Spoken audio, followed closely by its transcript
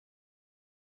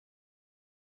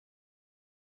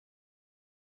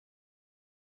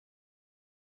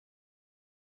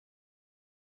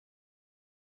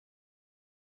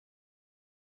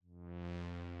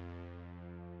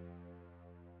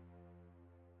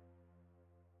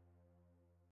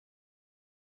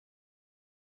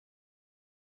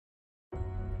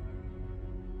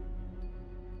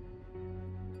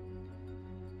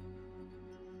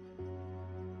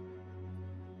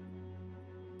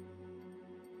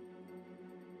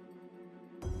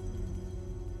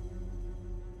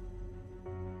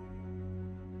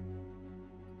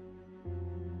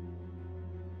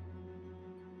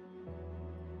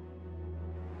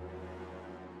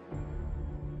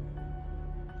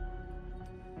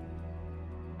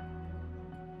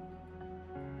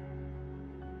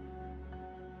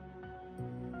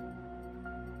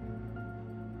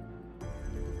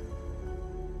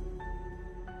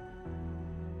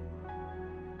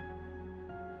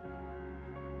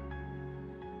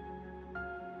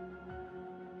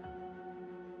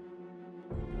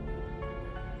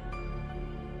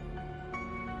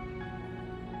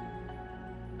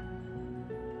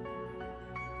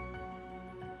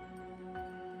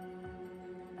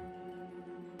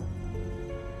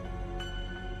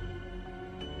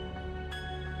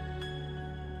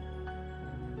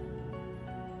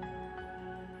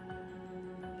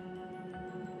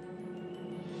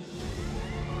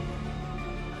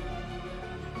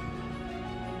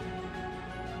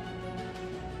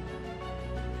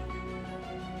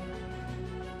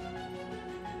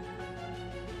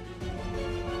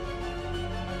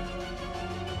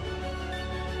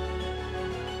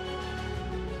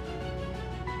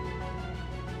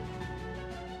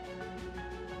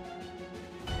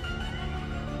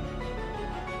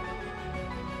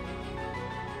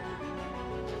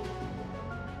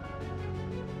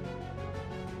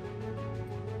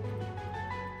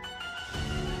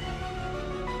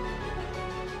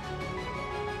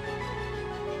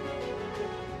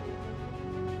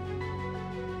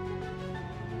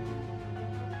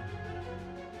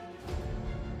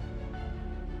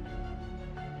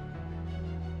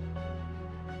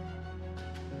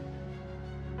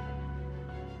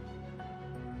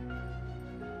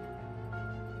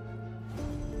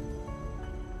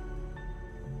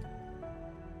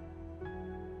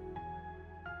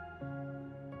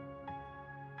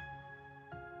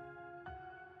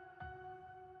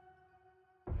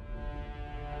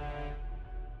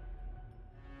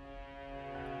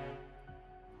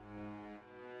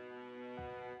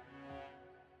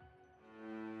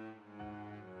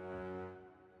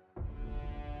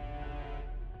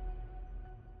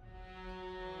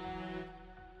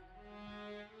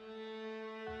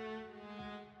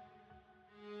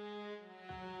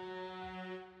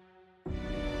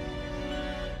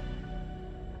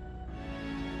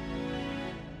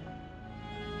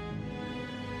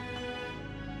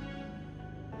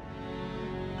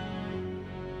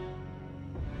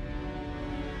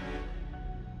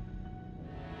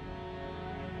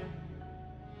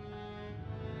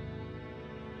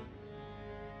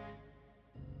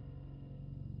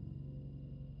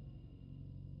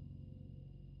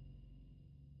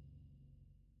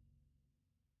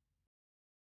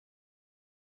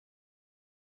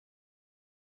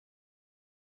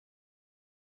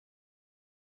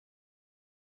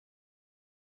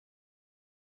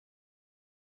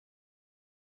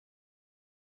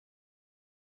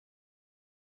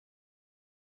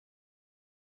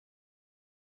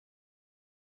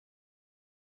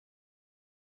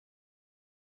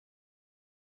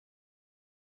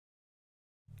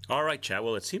All right, chat.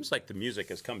 Well, it seems like the music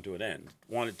has come to an end.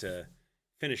 Wanted to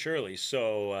finish early,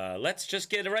 so let's just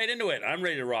get right into it. I'm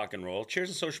ready to rock and roll. Cheers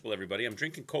and sociable, everybody. I'm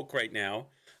drinking Coke right now.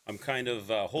 I'm kind of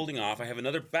holding off. I have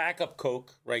another backup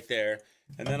Coke right there,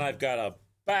 and then I've got a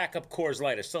backup Coors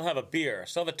Light. I still have a beer. I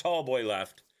still have a tall boy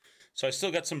left, so I still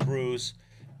got some brews,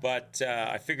 but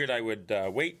I figured I would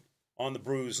wait on the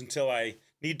brews until I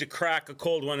need to crack a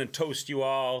cold one and toast you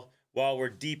all while we're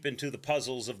deep into the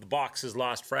puzzles of the box's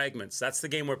lost fragments. That's the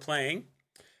game we're playing.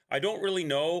 I don't really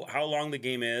know how long the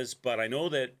game is, but I know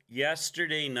that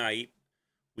yesterday night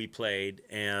we played,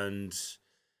 and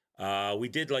we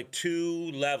did like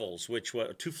 2 levels, which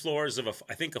were 2 floors of,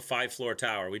 I think, a 5-floor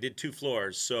tower. We did 2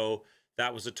 floors, so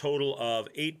that was a total of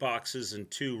 8 boxes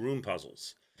and 2 room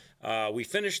puzzles. We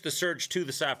finished the Surge 2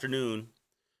 this afternoon,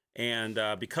 and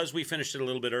because we finished it a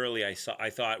little bit early, I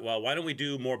thought, well, why don't we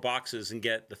do more boxes and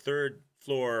get the 3rd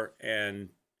floor and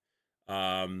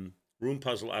room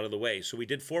puzzle out of the way. So we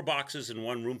did 4 boxes and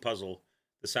 1 room puzzle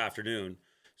this afternoon.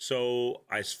 So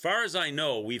as far as I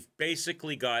know, we've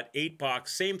basically got 8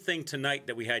 boxes. Same thing tonight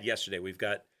that we had yesterday. We've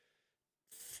got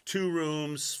 2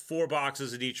 rooms, 4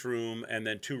 boxes in each room, and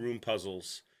then 2 room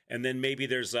puzzles. And then maybe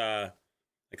there's like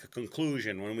a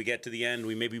conclusion. When we get to the end,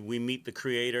 we meet the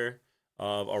creator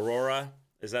of Aurora.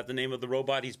 Is that the name of the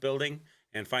robot he's building?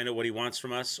 And find out what he wants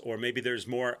from us. Or maybe there's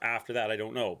more after that. I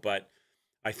don't know. But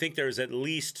I think there's at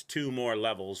least 2 more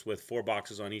levels with 4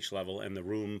 boxes on each level, and the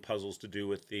room puzzles to do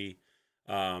with the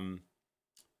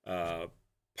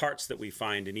parts that we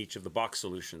find in each of the box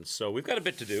solutions. So we've got a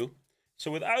bit to do.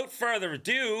 So without further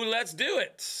ado, let's do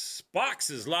it.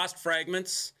 Boxes, lost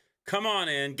fragments. Come on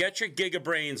in, get your Giga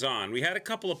Brains on. We had a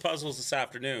couple of puzzles this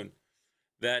afternoon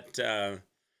that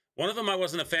one of them I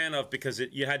wasn't a fan of because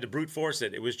you had to brute force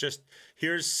it. It was just,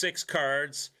 here's 6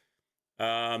 cards.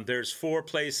 There's 4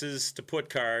 places to put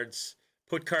cards.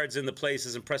 Put cards in the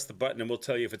places and press the button and we'll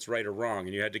tell you if it's right or wrong.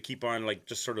 And you had to keep on like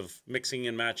just sort of mixing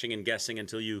and matching and guessing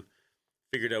until you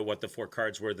figured out what the 4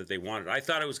 cards were that they wanted. I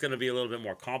thought it was going to be a little bit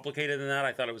more complicated than that.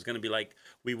 I thought it was going to be like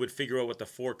we would figure out what the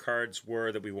 4 cards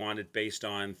were that we wanted based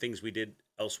on things we did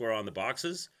elsewhere on the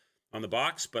box,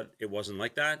 but it wasn't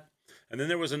like that. And then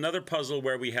there was another puzzle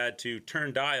where we had to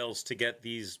turn dials to get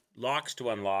these locks to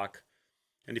unlock.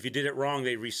 And if you did it wrong,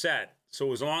 they reset. So it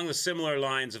was along the similar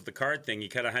lines of the card thing. You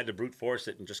kind of had to brute force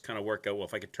it and just kind of work out, well,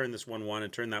 if I could turn this one 1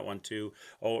 and turn that one 2,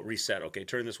 oh, it reset. Okay,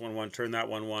 turn this one 1, turn that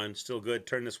one 1, still good.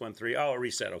 Turn this one 3, oh, it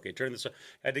reset. Okay, turn this one.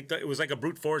 It was like a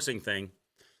brute forcing thing.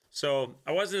 So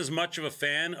I wasn't as much of a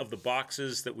fan of the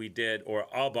boxes that we did, or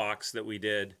a box that we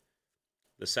did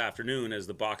this afternoon, as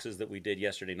the boxes that we did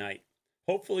yesterday night.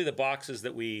 Hopefully the boxes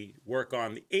that we work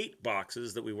on, the 8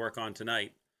 boxes that we work on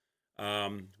tonight,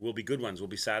 will be good ones, will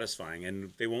be satisfying,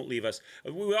 and they won't leave us.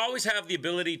 We always have the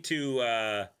ability to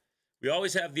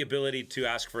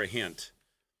ask for a hint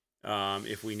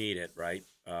if we need it, right?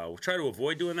 We'll try to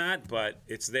avoid doing that, but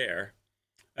it's there.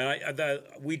 And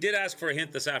we did ask for a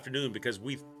hint this afternoon because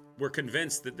we were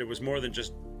convinced that there was more than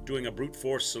just doing a brute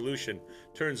force solution.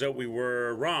 Turns out we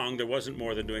were wrong. There wasn't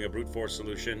more than doing a brute force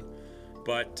solution.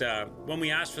 But when we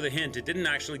asked for the hint, it didn't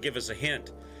actually give us a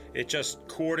hint. It just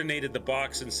coordinated the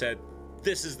box and said,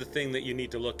 this is the thing that you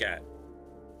need to look at,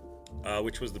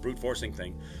 which was the brute forcing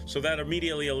thing. So that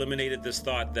immediately eliminated this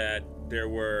thought that there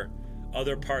were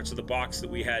other parts of the box that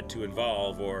we had to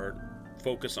involve or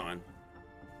focus on.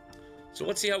 So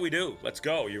let's see how we do. Let's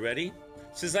go. You ready?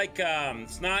 This is like,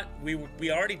 it's not,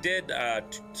 we already did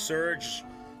Surge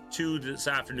 2 this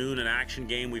afternoon, an action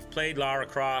game. We've played Lara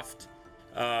Croft,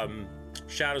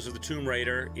 Shadows of the Tomb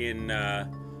Raider in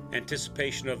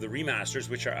anticipation of the remasters,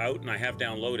 which are out and I have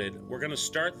downloaded. We're going to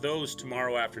start those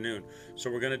tomorrow afternoon.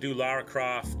 So we're going to do Lara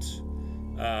Croft,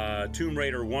 Tomb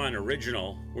Raider 1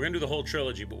 original. We're going to do the whole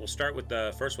trilogy, but we'll start with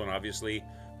the first one, obviously.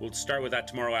 We'll start with that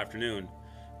tomorrow afternoon.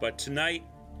 But tonight,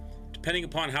 depending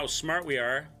upon how smart we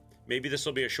are, maybe this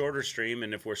will be a shorter stream,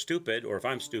 and if we're stupid, or if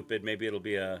I'm stupid, maybe it'll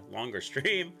be a longer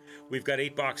stream. We've got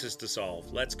 8 boxes to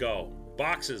solve. Let's go.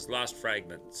 Boxes, lost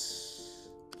fragments.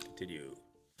 Continue.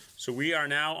 So we are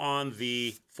now on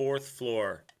the 4th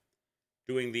floor,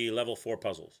 doing the level 4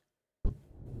 puzzles.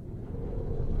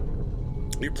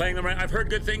 You're playing them right. I've heard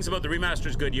good things about the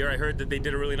remasters Goodyear. I heard that they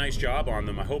did a really nice job on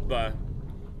them. I hope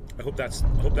that's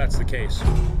the case.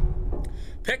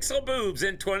 Pixel boobs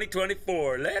in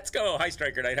 2024. Let's go. Hi,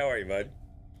 Striker Knight. How are you, bud?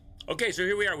 Okay, so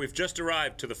here we are. We've just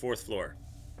arrived to the 4th floor.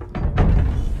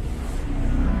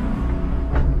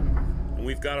 And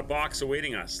we've got a box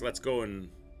awaiting us. Let's go and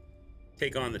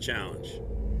take on the challenge.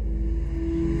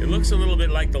 It looks a little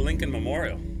bit like the Lincoln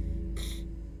Memorial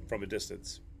from a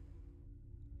distance.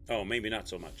 Oh, maybe not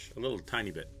so much. A little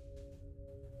tiny bit.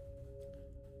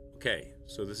 Okay,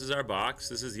 so this is our box.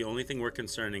 This is the only thing we're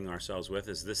concerning ourselves with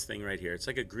is this thing right here. It's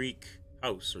like a Greek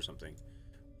house or something.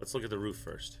 Let's look at the roof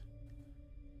first.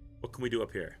 What can we do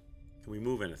up here? Can we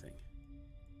move anything?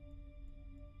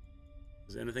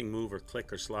 Does anything move or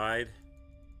click or slide?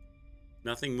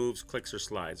 Nothing moves, clicks, or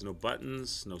slides. No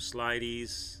buttons, no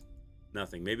slideys,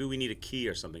 nothing. Maybe we need a key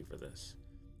or something for this.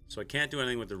 So I can't do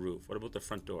anything with the roof. What about the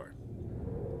front door?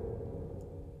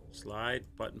 Slide,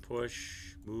 button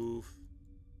push, move.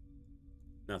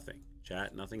 Nothing.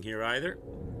 Chat, nothing here either.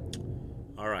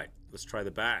 All right, let's try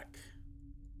the back.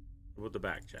 What about the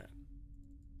back, chat?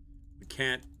 We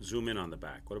can't zoom in on the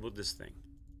back. What about this thing?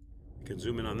 We can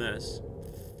zoom in on this.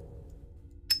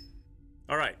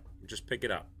 All right, just pick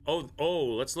it up. Oh,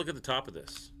 let's look at the top of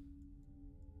this.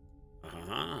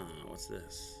 What's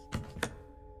this?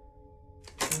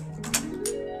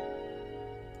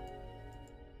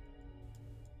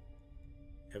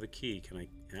 Have a key. Can I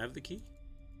have the key?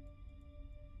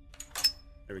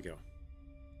 There we go.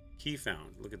 Key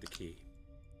found. Look at the key.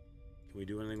 Can we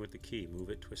do anything with the key? Move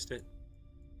it, twist it?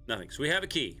 Nothing. So we have a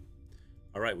key.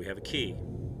 All right, we have a key.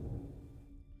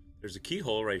 There's a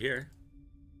keyhole right here.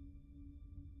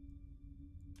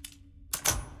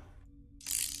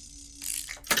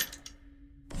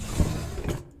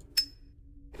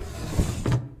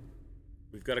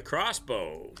 We've got a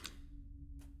crossbow.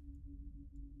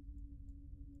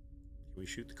 Can we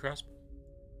shoot the crossbow?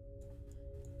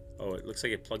 Oh, it looks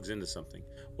like it plugs into something.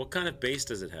 What kind of base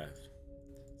does it have?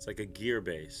 It's like a gear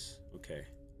base. Okay.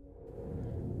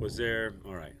 Was there...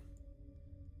 All right.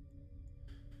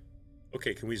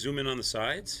 Okay, can we zoom in on the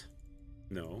sides?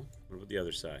 No. What about the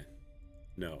other side?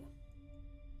 No.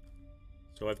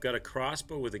 So I've got a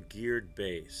crossbow with a geared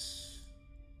base.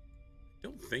 I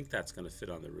don't think that's going to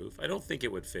fit on the roof. I don't think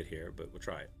it would fit here, but we'll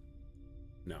try it.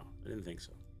 No, I didn't think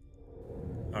so.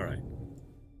 All right.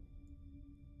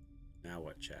 Now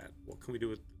what, chat? What can we do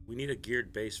with... We need a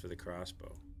geared base for the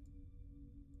crossbow.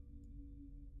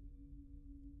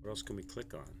 What else can we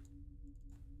click on?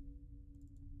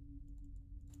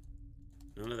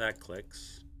 None of that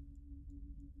clicks.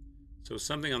 So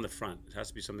something on the front. It has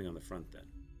to be something on the front then.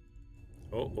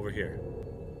 Oh, over here.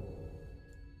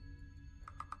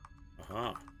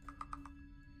 Aha.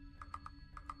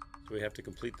 So we have to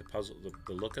complete the puzzle,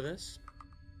 the look of this.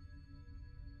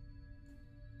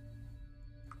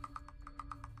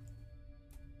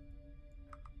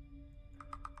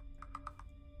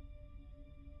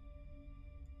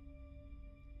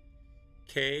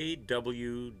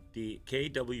 KWD.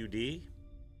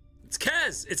 It's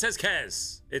Kez. It says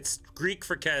Kez. It's Greek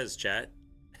for Kez, chat.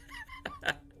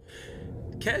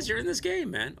 Kez, you're in this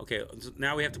game, man. Okay, so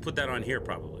now we have to put that on here,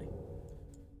 probably.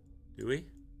 Do we?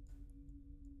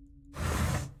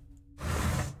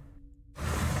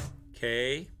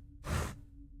 K.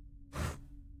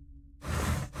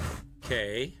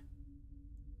 K.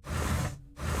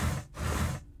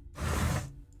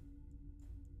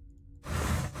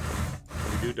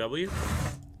 Can we do W?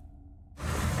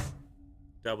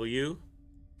 W.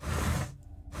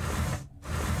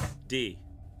 D.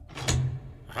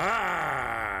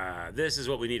 Ah! This is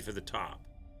what we need for the top.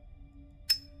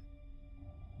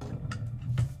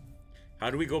 How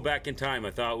do we go back in time?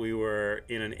 I thought we were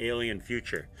in an alien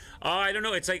future. I don't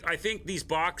know. It's like, I think these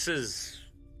boxes,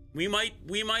 we might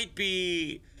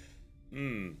be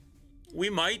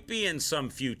in some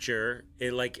future.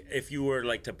 Like, if you were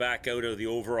like to back out of the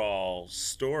overall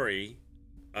story,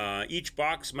 each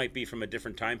box might be from a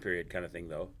different time period kind of thing,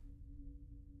 though.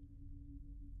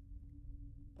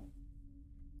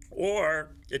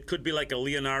 Or it could be like a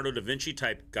Leonardo da Vinci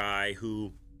type guy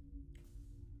who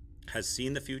has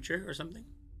seen the future or something.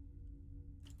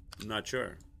 I'm not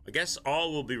sure. I guess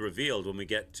all will be revealed when we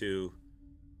get to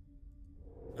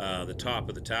the top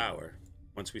of the tower,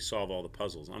 once we solve all the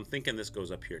puzzles. I'm thinking this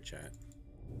goes up here, chat.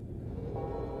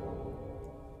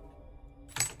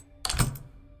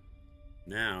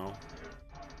 Now,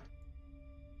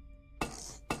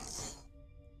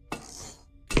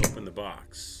 open the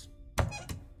box.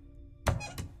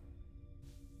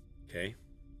 Okay.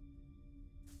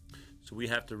 So we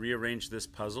have to rearrange this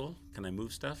puzzle. Can I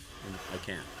move stuff? I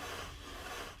can't.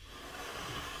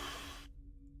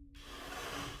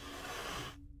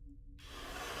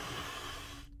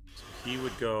 So he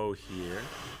would go here,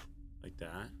 like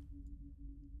that.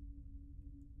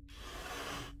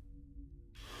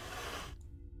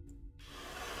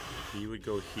 He would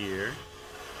go here,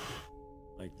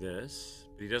 like this.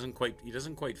 But he doesn't quite fit. He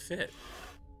doesn't quite fit.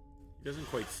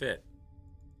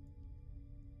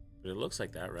 But it looks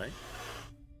like that, right?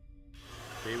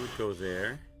 They would go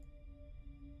there.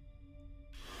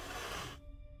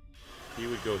 He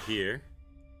would go here.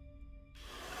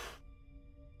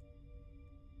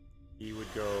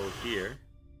 go here.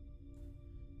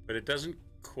 But it doesn't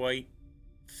quite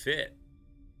fit,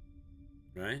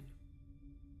 right?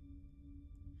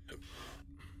 There's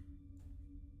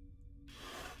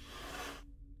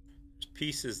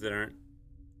pieces that aren't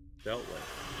dealt with.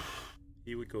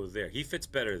 He would go there. He fits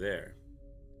better there.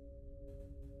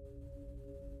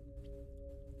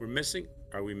 We're missing...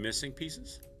 Are we missing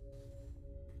pieces?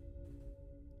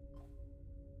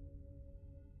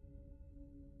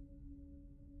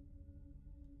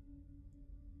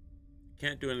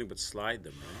 Can't do anything but slide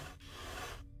them, right?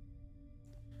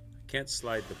 I can't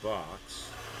slide the box.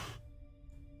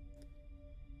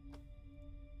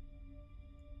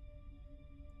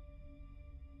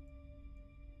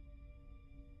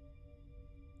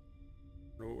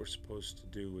 I don't know what we're supposed to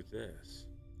do with this.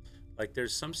 Like,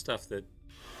 there's some stuff that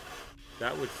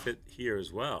would fit here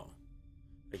as well.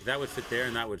 Like, that would fit there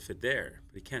and that would fit there.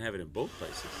 But you can't have it in both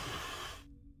places.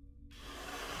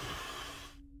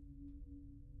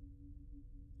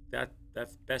 That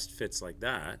best fits like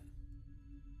that.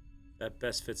 That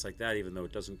best fits like that, even though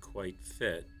it doesn't quite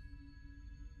fit.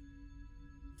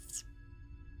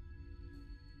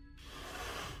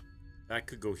 That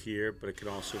could go here, but it could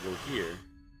also go here.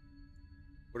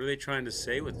 What are they trying to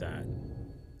say with that?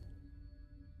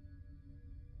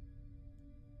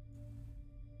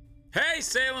 Hey,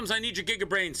 Salem's, I need your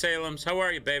gigabrain, Salem's. How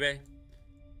are you, baby?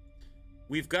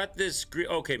 We've got this...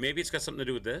 Okay, maybe it's got something to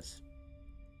do with this.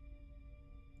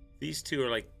 These two are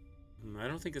like... I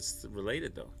don't think it's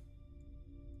related, though.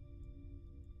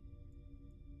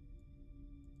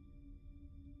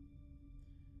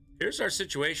 Here's our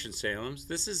situation, Salem's.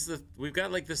 This is the... We've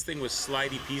got, like, this thing with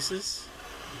slidey pieces,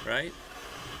 right?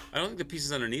 I don't think the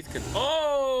pieces underneath can...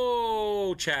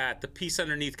 Oh, chat. The piece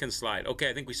underneath can slide. Okay,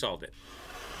 I think we solved it.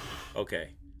 Okay.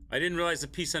 I didn't realize the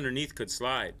piece underneath could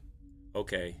slide.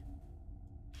 Okay.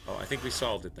 Oh, I think we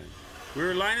solved it then. We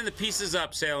were lining the pieces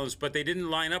up, Salem's, but they didn't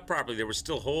line up properly. There were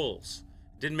still holes.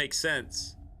 It didn't make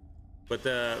sense. But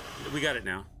we got it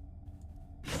now.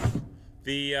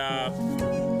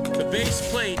 The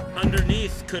base plate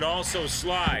underneath could also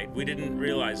slide. We didn't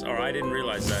realize, or I didn't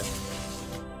realize that.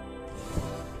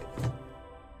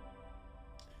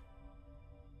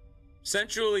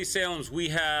 Centrally, Salem's, we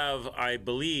have, I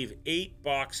believe, 8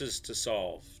 boxes to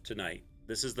solve tonight.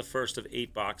 This is the first of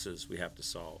 8 boxes we have to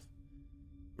solve.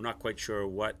 We're not quite sure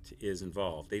what is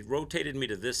involved. They rotated me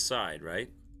to this side, right?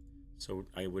 So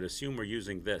I would assume we're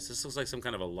using this. This looks like some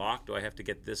kind of a lock. Do I have to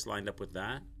get this lined up with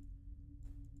that?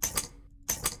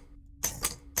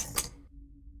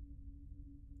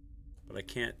 But I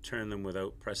can't turn them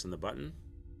without pressing the button.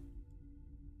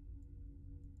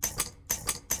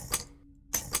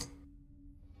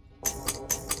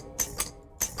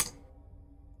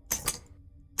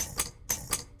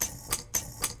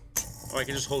 Oh, I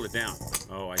can just hold it down.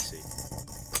 Oh, I see.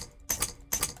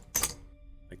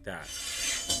 Like that.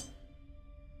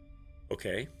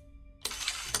 Okay.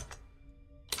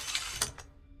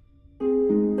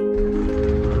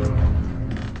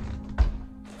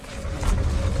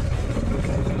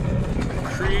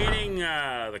 Creating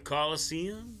the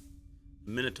Colosseum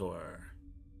Minotaur.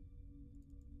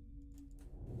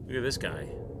 Look at this guy.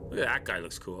 Look at that guy,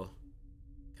 looks cool.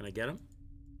 Can I get him?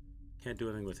 Can't do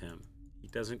anything with him. He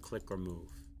doesn't click or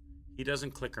move. He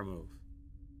doesn't click or move.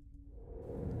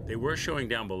 They were showing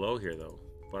down below here, though,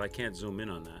 but I can't zoom in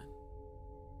on that.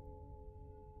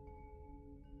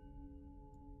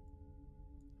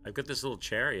 I've got this little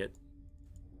chariot.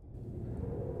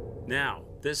 Now,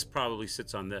 this probably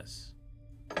sits on this.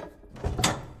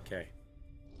 Okay.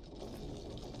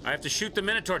 I have to shoot the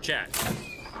Minotaur, chat.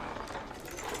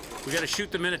 We gotta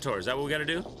shoot the Minotaur. Is that what we gotta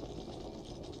do?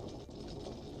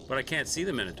 But I can't see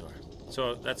the Minotaur.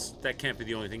 So that can't be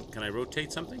the only thing. Can I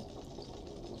rotate something?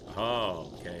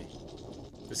 Oh, okay.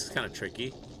 This is kind of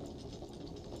tricky.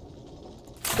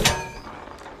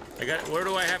 Where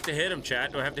do I have to hit him,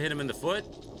 chat? Do I have to hit him in the foot?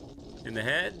 In the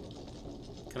head?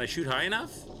 Can I shoot high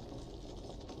enough?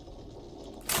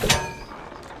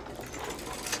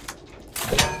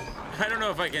 I don't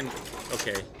know if I can...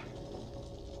 Okay.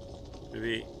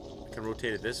 Maybe I can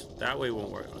rotate it that way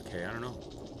won't work. Okay, I don't know.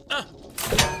 Ah!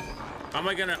 How am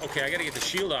I gonna... Okay, I gotta get the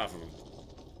shield off of him.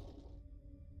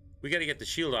 We gotta get the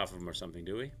shield off of him or something,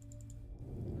 do we?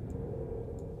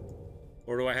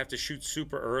 Or do I have to shoot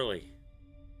super early?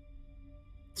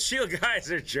 Shield guys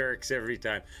are jerks every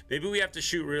time. Maybe we have to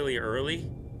shoot really early.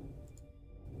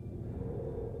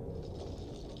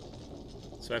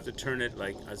 So I have to turn it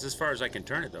like... That's as far as I can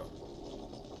turn it, though.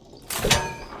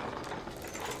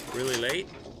 Really late?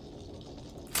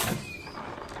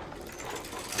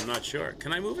 I'm not sure.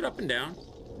 Can I move it up and down?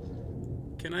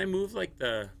 Can I move like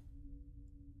the...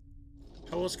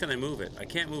 How else can I move it? I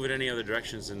can't move it any other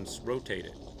directions than rotate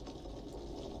it.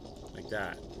 Like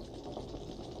that.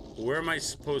 Where am I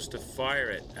supposed to fire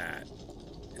it at?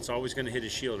 It's always going to hit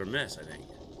his shield or miss, I think.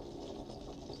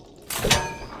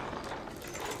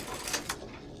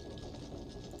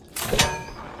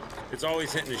 It's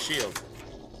always hitting his shield.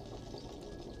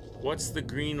 What's the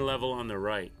green level on the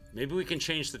right? Maybe we can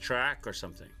change the track or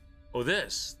something. Oh,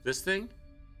 this thing?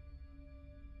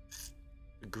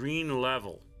 The green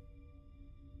level.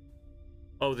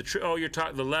 Oh, you're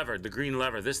talking the lever, the green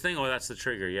lever. This thing? Oh, that's the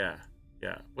trigger. Yeah.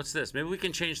 Yeah. What's this? Maybe we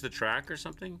can change the track or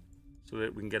something so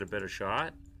that we can get a better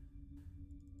shot.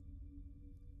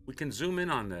 We can zoom in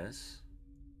on this,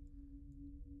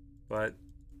 but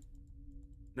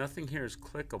nothing here is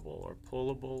clickable or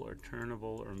pullable or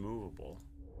turnable or movable.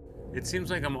 It seems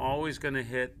like I'm always going to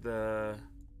hit the...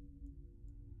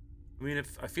 I mean,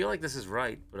 I feel like this is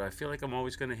right, but I feel like I'm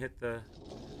always going to hit the...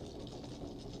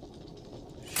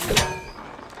 shield.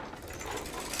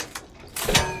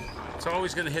 It's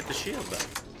always going to hit the shield, though.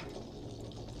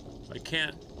 I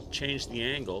can't change the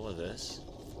angle of this.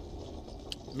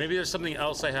 Maybe there's something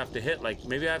else I have to hit, like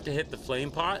maybe I have to hit the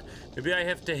flame pot. Maybe I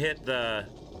have to hit the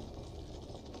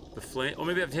flame, or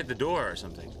maybe I have to hit the door or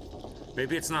something.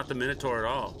 Maybe it's not the Minotaur at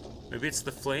all. Maybe it's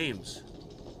the flames.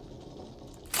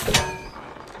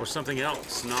 Or something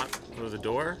else, not or the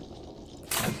door.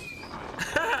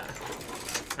 I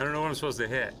don't know what I'm supposed to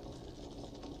hit.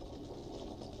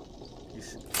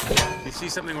 You see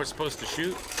something we're supposed to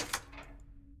shoot?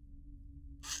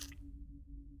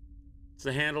 It's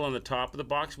the handle on the top of the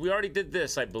box. We already did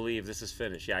this, I believe. This is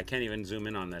finished. Yeah, I can't even zoom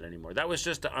in on that anymore. That was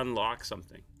just to unlock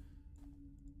something.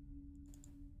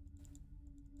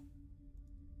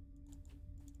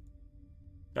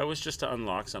 That was just to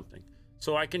unlock something.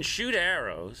 So I can shoot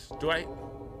arrows. Do I...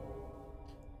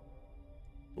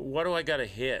 What do I gotta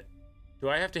hit? Do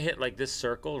I have to hit like this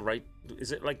circle, right?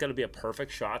 Is it like gonna be a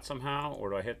perfect shot somehow? Or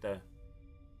do I hit the...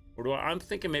 Or do I'm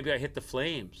thinking maybe I hit the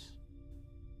flames.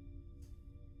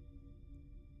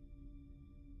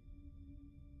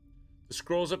 The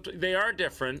scrolls up to... They are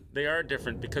different. They are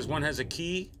different because one has a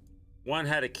key. One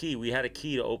had a key. We had a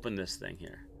key to open this thing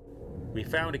here. We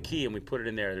found a key and we put it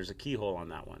in there. There's a keyhole on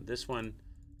that one. This one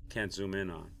can't zoom in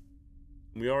on.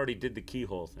 We already did the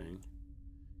keyhole thing.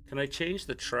 Can I change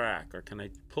the track or can I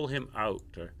pull him out?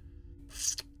 Or...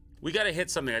 We gotta hit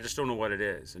something. I just don't know what it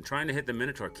is. And trying to hit the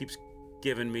Minotaur keeps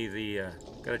giving me the...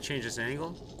 Gotta change this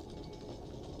angle?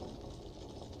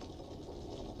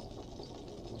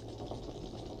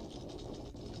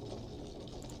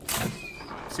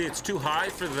 See, it's too high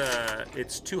for the...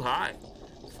 It's too high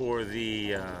for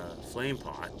the flame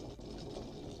pot.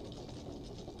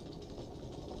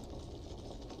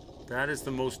 That is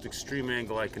the most extreme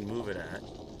angle I can move it at.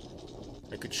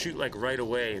 I could shoot like right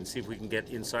away and see if we can get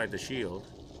inside the shield.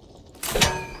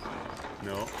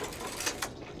 No.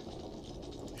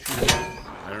 Shoot.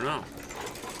 I don't know.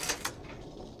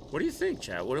 What do you think,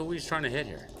 Chad? What are we trying to hit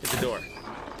here? Hit the door.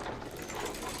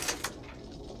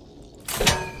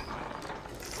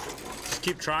 Just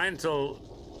keep trying until...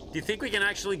 Do you think we can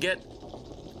actually get...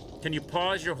 Can you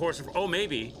pause your horse? Oh,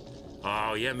 maybe.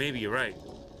 Oh, yeah, maybe you're right.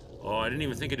 Oh, I didn't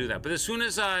even think I'd do that. But as soon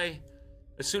as I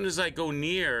go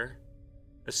near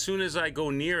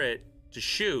it to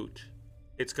shoot,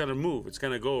 it's gonna move. It's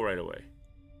gonna go right away.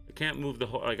 I can't move the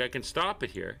whole... Like, I can stop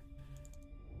it here.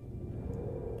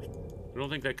 I don't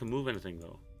think that can move anything,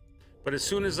 though. But as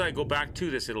soon as I go back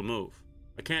to this, it'll move.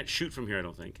 I can't shoot from here, I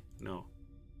don't think. No.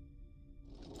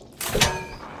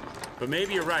 But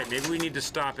maybe you're right. Maybe we need to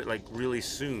stop it, like, really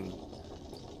soon.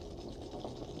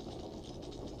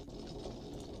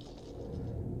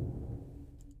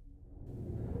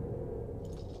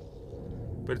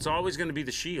 But it's always going to be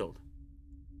the shield.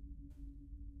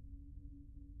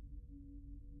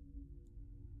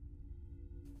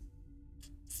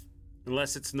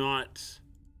 Unless it's not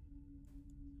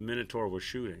Minotaur we're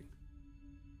shooting.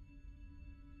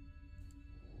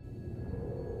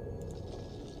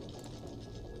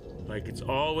 Like it's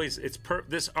always,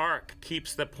 this arc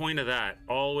keeps the point of that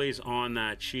always on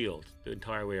that shield the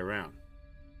entire way around.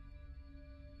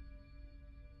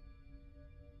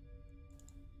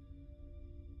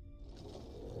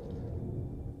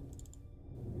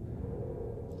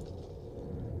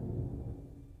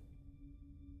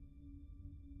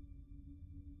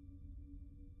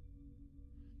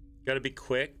 Got to be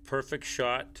quick, perfect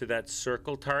shot to that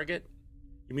circle target.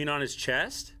 You mean on his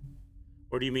chest?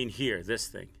 Or do you mean here, this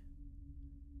thing?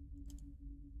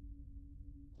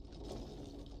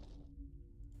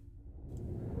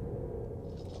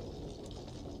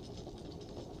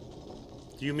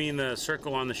 Do you mean the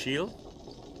circle on the shield?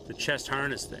 The chest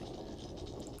harness thing?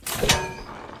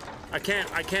 I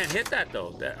can't hit that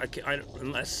though. That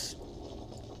unless.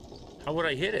 How would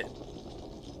I hit it?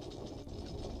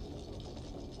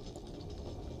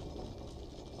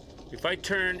 If I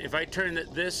turn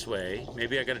it this way,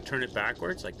 maybe I got to turn it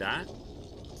backwards like that,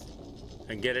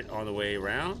 and get it on the way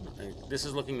around. This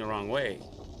is looking the wrong way.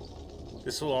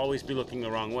 This will always be looking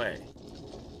the wrong way.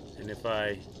 And if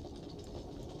I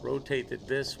rotate it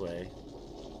this way,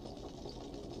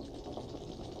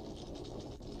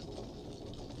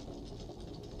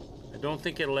 I don't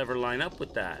think it'll ever line up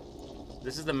with that.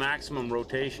 This is the maximum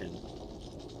rotation.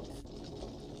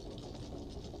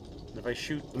 And if I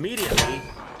shoot immediately,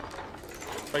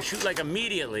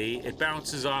 it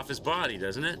bounces off his body,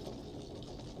 doesn't it?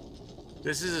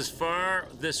 This is as far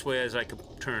this way as I can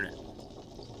turn it.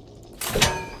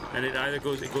 And it either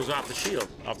goes off the shield,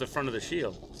 off the front of the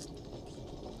shield.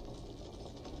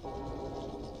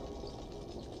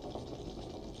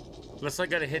 Unless I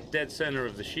gotta hit dead center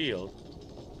of the shield.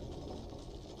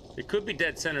 It could be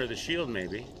dead center of the shield,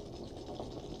 maybe.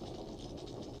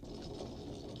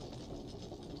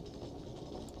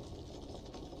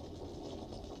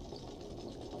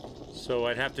 So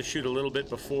I'd have to shoot a little bit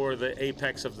before the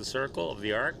apex of the circle, of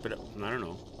the arc, but I don't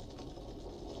know.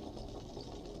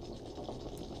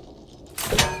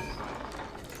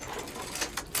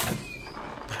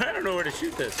 I don't know where to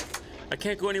shoot this. I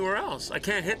can't go anywhere else. I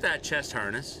can't hit that chest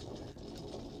harness.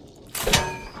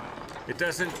 It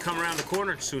doesn't come around the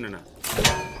corner soon enough.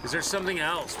 Is there something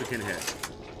else we can hit?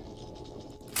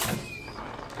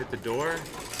 Hit the door?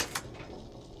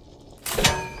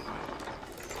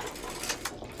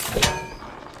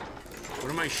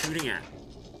 What am I shooting at?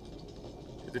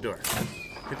 Hit the door.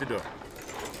 Hit the door.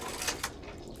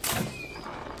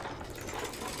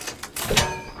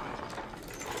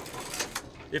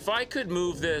 If I could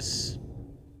move this...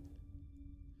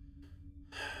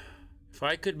 If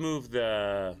I could move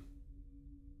the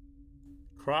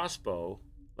crossbow,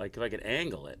 like if I could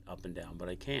angle it up and down, but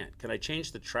I can't. Can I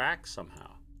change the track somehow?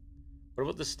 What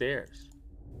about the stairs?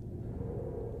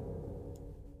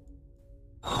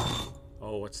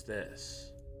 Oh, what's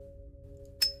this?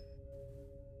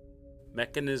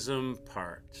 Mechanism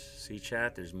part. See,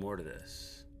 chat? There's more to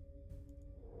this.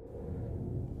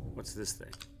 What's this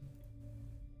thing?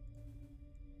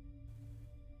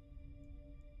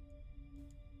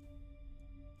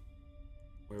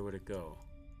 Where would it go?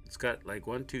 It's got like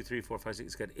 1, 2, 3, 4, 5, 6.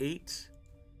 It's got 8.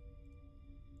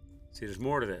 See, there's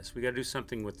more to this. We got to do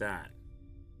something with that.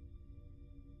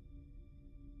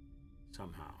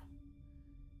 Somehow.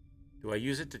 Do I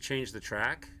use it to change the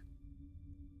track?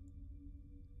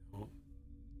 Oh.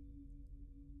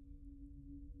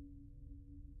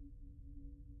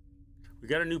 We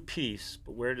got a new piece,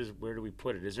 but where do we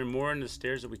put it? Is there more in the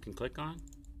stairs that we can click on?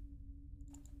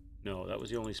 No, that was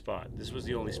the only spot. This was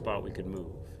the only spot we could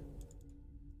move.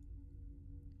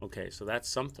 Okay, so that's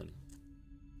something.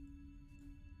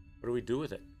 What do we do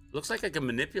with it? Looks like I can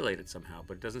manipulate it somehow,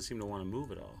 but it doesn't seem to want to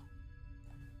move at all.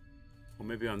 Or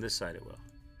maybe on this side it will.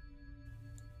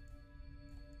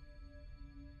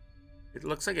 It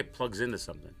looks like it plugs into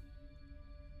something.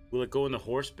 Will it go in the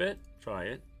horse bit? Try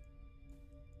it.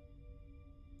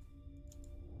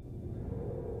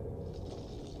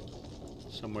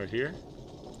 Somewhere here.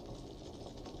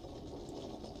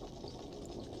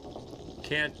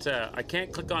 I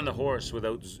can't click on the horse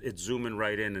without it zooming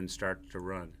right in and start to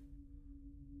run.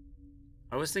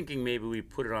 I was thinking maybe we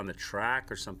put it on the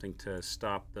track or something to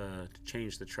stop to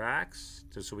change the tracks,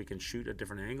 so we can shoot a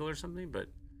different angle or something, but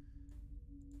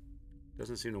it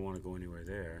doesn't seem to want to go anywhere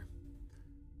there.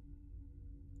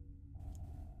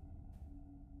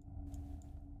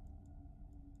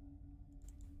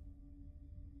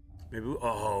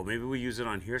 Maybe we use it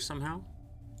on here somehow?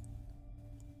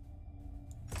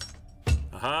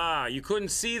 Aha, you couldn't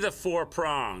see the 4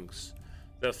 prongs,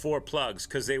 the 4 plugs,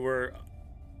 because they were,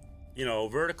 you know,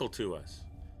 vertical to us.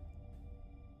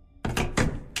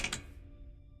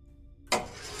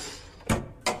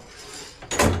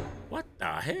 What the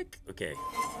heck? Okay.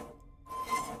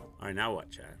 All right, now what,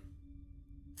 Chad?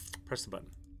 Press the button.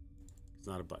 It's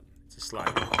not a button. It's a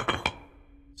slider.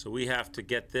 So we have to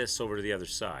get this over to the other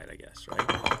side, I guess,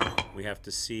 right? We have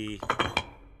to see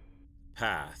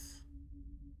path.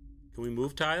 Can we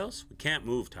move tiles? We can't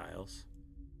move tiles.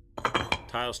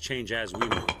 Tiles change as we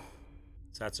move.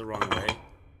 So that's the wrong way.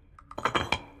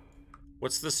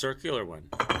 What's the circular one?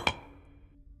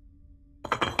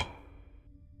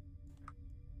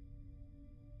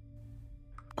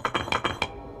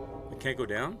 I can't go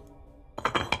down?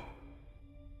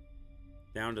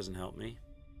 Down doesn't help me.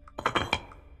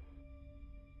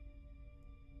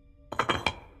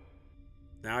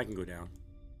 Now I can go down.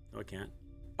 No, I can't.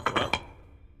 Go up.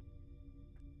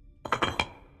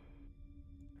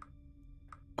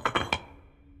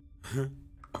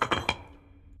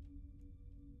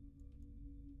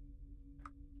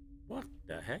 What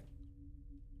the heck?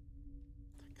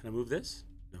 Can I move this?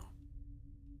 No.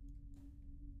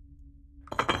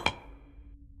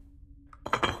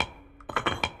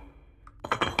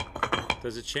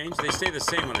 Does it change? They stay the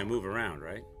same when I move around,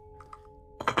 right?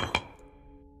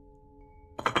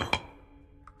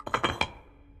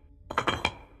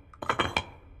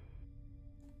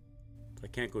 I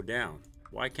can't go down.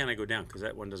 Why can't I go down? Because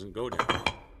that one doesn't go down.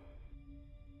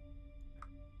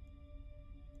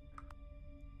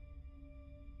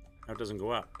 Now it doesn't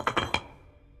go up.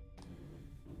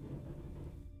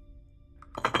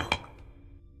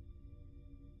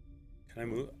 Can I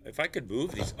move? If I could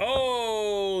move these.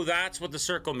 Oh, that's what the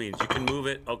circle means. You can move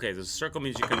it. Okay, the circle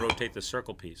means you can rotate the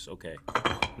circle piece. Okay.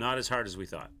 Not as hard as we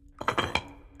thought. Okay.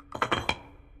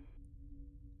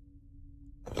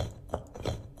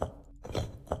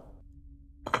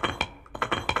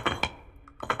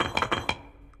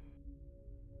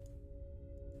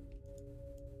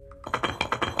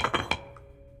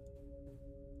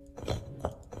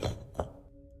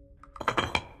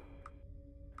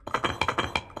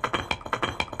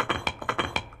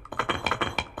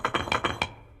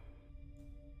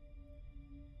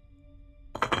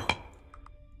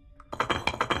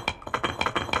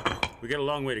 We got a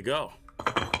long way to go.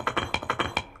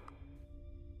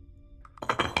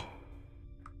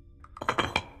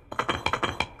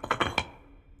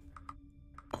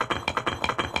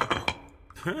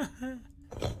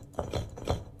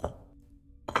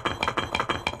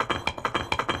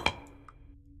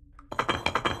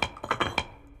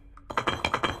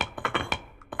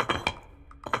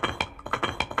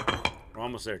 We're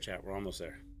almost there, chat. We're almost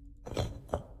there.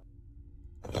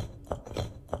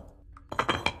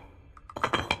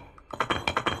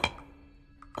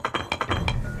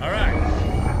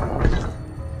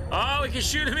 We can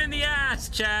shoot him in the ass,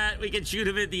 chat. We can shoot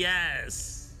him in the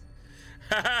ass.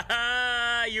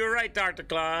 You're right, Dr.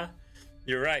 Claw.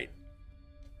 You're right.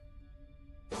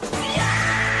 It's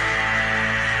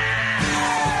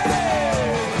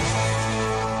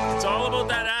all about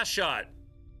that ass shot.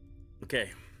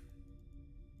 Okay.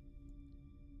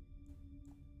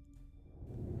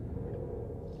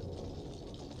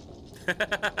 Boom!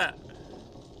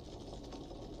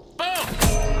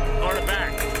 Or the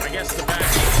back. I guess the back.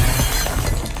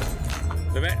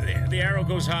 The arrow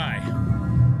goes high.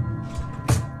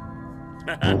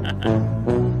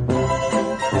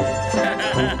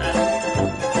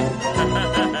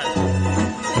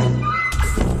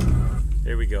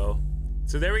 There we go.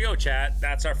 So there we go, chat.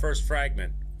 That's our first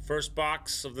fragment. First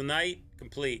box of the night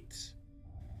complete.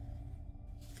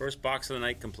 First box of the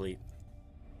night complete.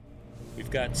 We've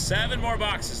got 7 more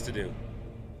boxes to do.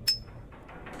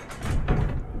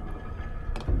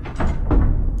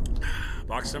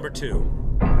 Box number 2.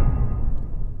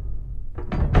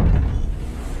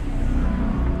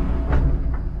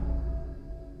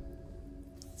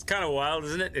 It's kind of wild,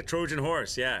 isn't it? A Trojan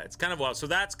horse, yeah. It's kind of wild. So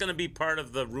that's going to be part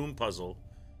of the room puzzle.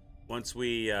 Once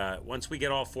we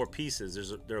get all 4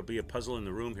 pieces, there'll be a puzzle in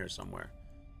the room here somewhere.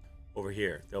 Over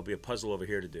here, there'll be a puzzle over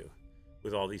here to do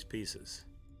with all these pieces.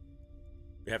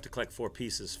 We have to collect 4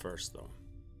 pieces first, though.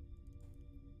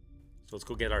 So let's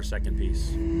go get our second piece.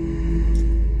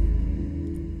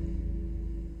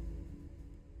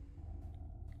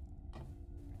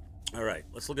 All right,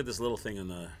 let's look at this little thing on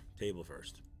the table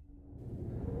first.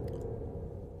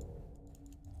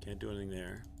 Can't do anything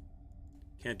there.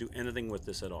 Can't do anything with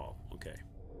this at all. Okay.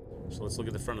 So let's look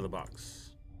at the front of the box.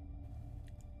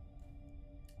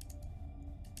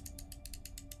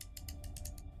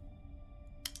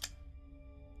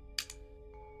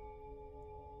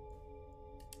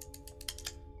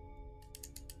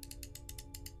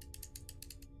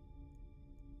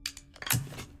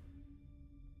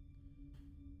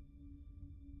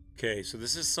 Okay, so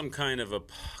this is some kind of a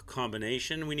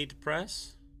combination we need to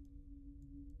press.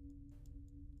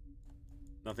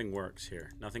 Nothing works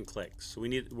here. Nothing clicks. So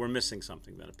we're missing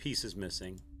something then. A piece is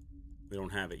missing. We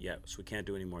don't have it yet, so we can't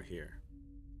do any more here.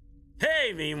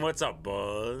 Hey, Meme, what's up,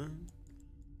 bud?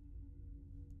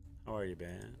 How are you,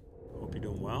 man? Hope you're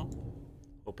doing well.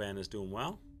 Hope Anna's doing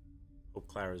well. Hope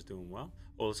Clara's doing well.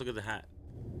 Oh, let's look at the hat.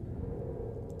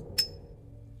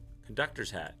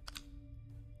 Conductor's hat.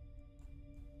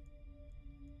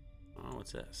 Oh,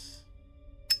 what's this?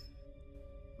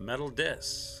 Metal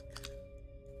disc.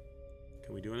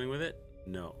 Can we do anything with it?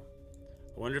 No.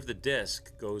 I wonder if the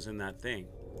disc goes in that thing.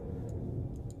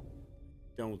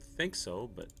 Don't think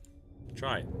so, but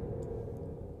try it.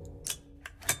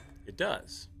 It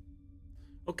does.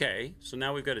 Okay, so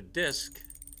now we've got a disc,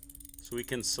 so we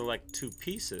can select 2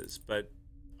 pieces, but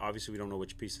obviously we don't know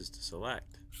which pieces to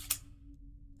select.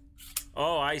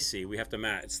 Oh, I see. We have to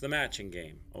match. It's the matching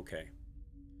game. Okay.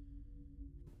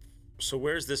 So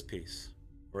where's this piece?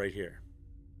 Right here.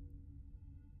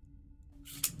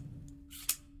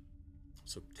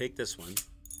 So take this one.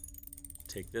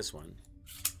 Take this one.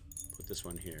 Put this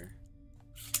one here.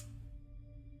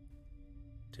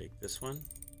 Take this one.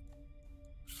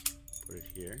 Put it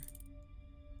here.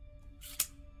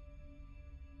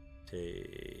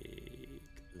 Take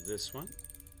this one.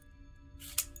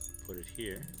 Put it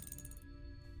here.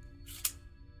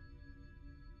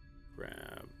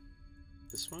 Grab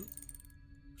this one.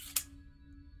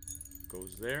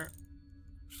 Goes there.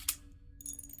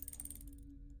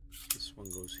 This one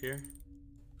goes here.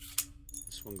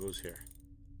 This one goes here.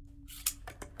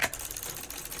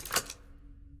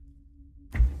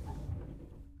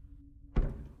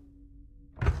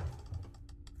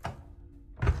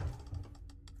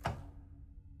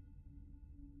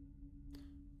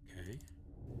 Okay.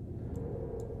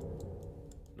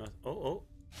 Oh.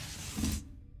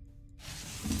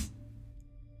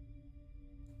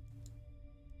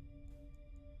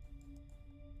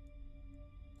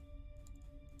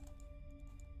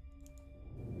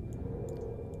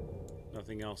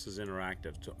 Nothing else is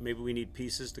interactive. So maybe we need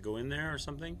pieces to go in there or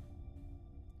something.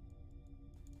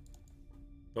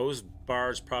 Those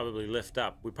bars probably lift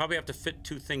up. We probably have to fit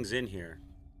two things in here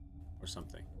or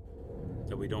something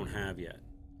that we don't have yet.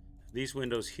 These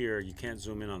windows here, you can't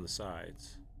zoom in on the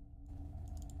sides.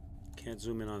 Can't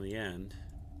zoom in on the end.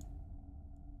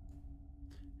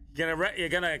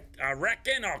 I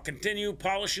reckon I'll continue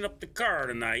polishing up the car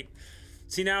tonight.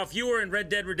 See, now if you were in Red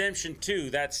Dead Redemption 2,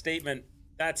 that statement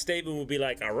would be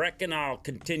like, I reckon I'll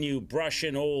continue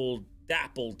brushing old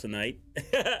Dapple tonight.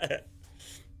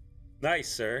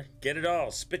 Nice, sir. Get it all.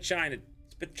 Spit shine it.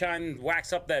 Spit shine and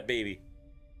wax up that baby.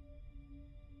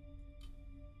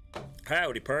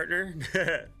 Howdy, partner.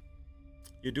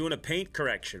 You're doing a paint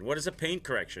correction. What is a paint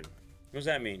correction? What does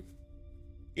that mean?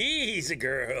 Easy,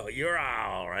 girl. You're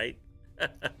all right.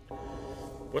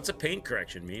 What's a paint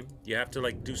correction mean? You have to,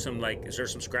 like, do some, like, is there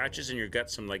some scratches in your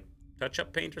gut, some, like,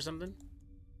 touch-up paint or something?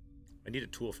 I need a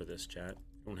tool for this, chat.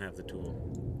 I don't have the tool.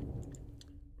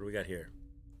 What do we got here?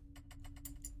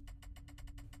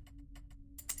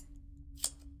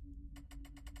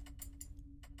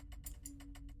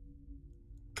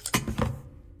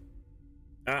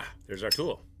 Ah, there's our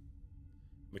tool.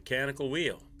 Mechanical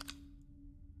wheel.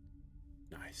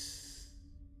 Nice.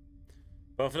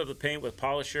 Buff it up the paint with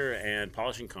polisher and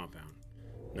polishing compound.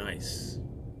 Nice.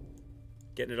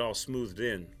 Getting it all smoothed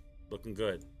in. Looking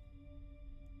good.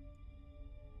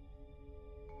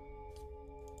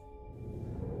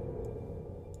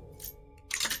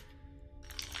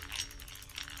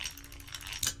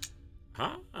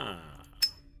 Ah,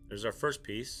 there's our first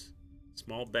piece.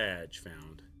 Small badge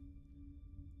found.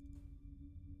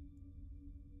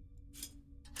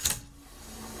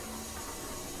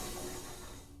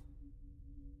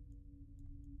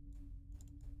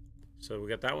 So we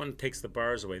got that one, takes the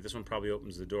bars away. This one probably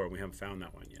opens the door. We haven't found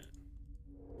that one yet.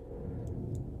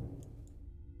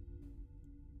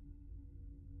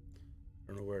 I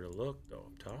don't know where to look, though.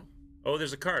 Up top. Oh,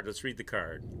 there's a card. Let's read the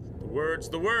card.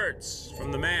 The words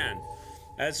from the man.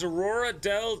 As Aurora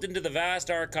delved into the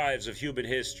vast archives of human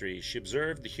history, she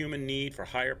observed the human need for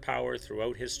higher power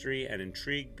throughout history, and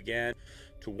intrigue began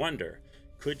to wonder,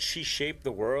 could she shape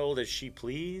the world as she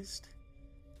pleased?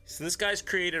 So this guy's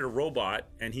created a robot,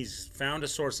 and he's found a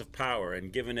source of power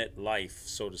and given it life,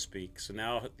 so to speak. So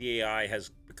now the AI has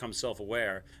become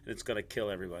self-aware, and it's going to kill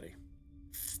everybody.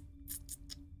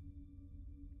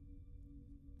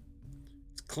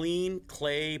 Clean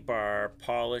clay bar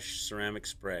polish ceramic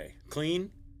spray. Clean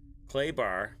clay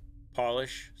bar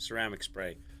polish ceramic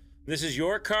spray. This is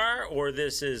your car, or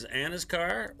this is Anna's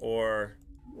car, or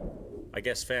I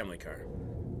guess family car.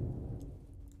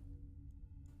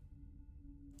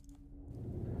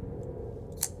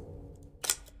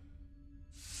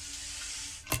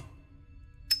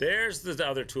 There's the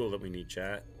other tool that we need,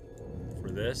 chat,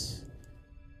 for this.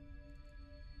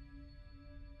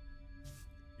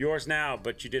 Yours now,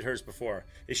 but you did hers before.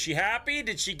 Is she happy?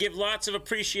 Did she give lots of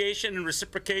appreciation and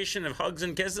reciprocation of hugs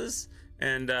and kisses?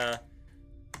 And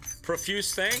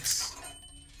profuse thanks?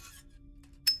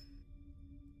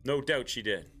 No doubt she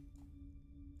did.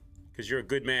 Because you're a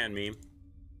good man, Meme.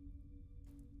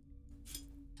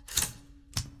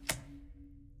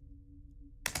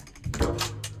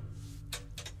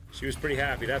 She was pretty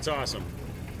happy. That's awesome.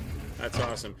 That's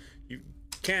awesome. You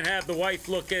can't have the wife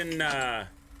looking...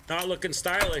 not looking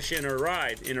stylish in her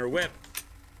ride, in her whip.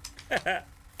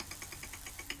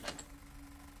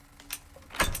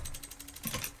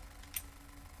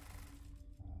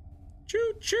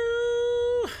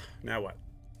 Choo! Now what?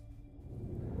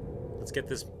 Let's get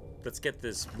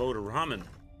this motor humming.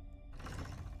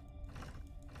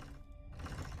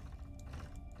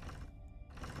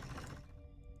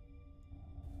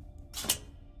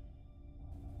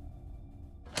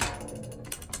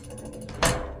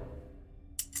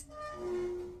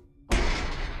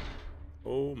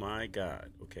 Oh my God.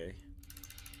 Okay.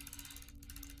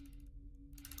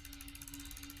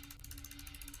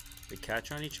 They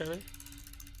catch on each other?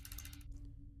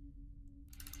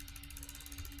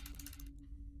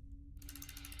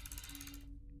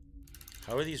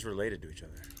 How are these related to each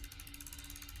other?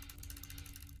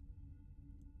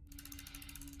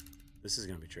 This is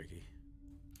gonna be tricky.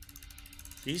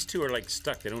 These two are like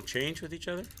stuck. They don't change with each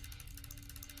other?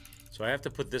 So I have to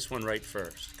put this one right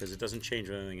first because it doesn't change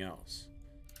with anything else.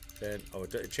 Then, oh,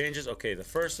 it changes? Okay, the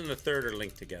first and the third are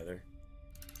linked together.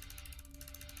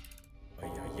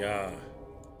 Oh, yeah.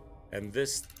 And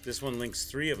this one links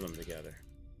 3 of them together.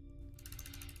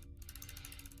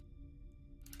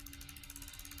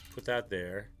 Put that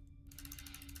there.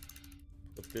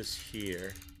 Put this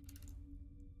here.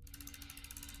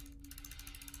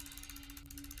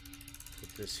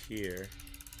 Put this here.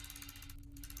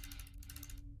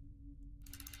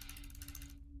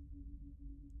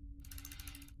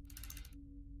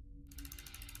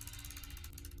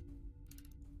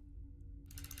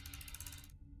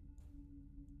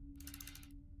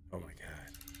 Oh my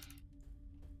God.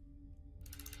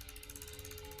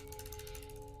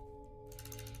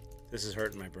 This is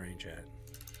hurting my brain, chat.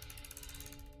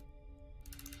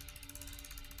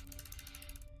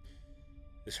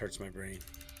 This hurts my brain.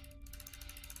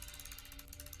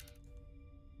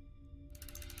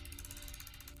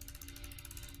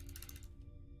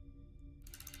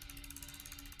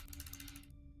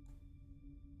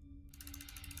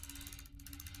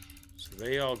 So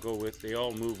they all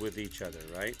move with each other,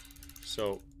 right?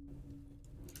 So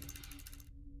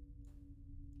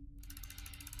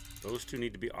those two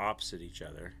need to be opposite each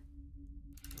other.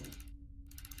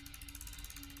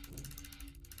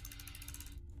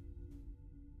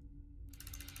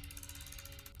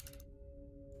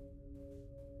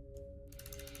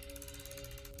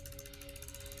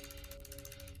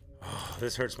 Oh,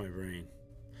 this hurts my brain.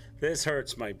 This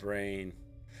hurts my brain.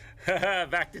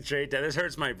 Back to trade time. This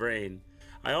hurts my brain.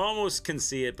 I almost can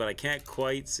see it, but I can't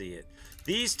quite see it.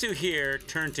 These two here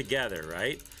turn together,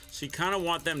 right? So you kind of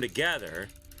want them together,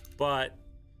 but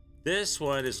this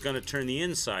one is going to turn the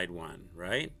inside one,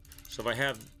 right? So if I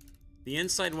have the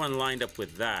inside one lined up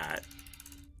with that,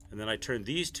 and then I turn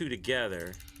these two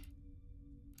together,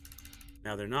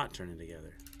 now they're not turning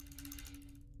together.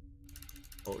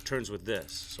 Oh, it turns with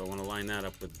this. So I want to line that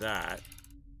up with that.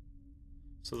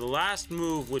 So the last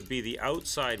move would be the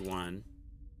outside one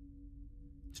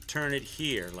to turn it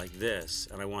here like this.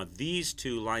 And I want these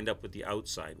two lined up with the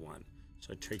outside one.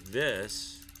 So I take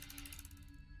this,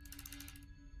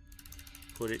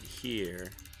 put it here,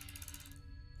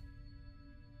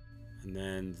 and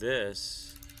then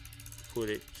this, put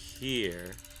it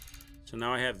here. So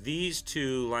now I have these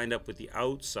two lined up with the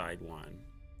outside one.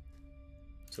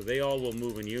 So they all will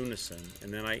move in unison.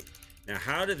 And then now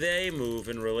how do they move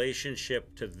in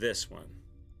relationship to this one?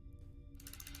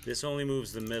 This only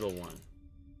moves the middle one.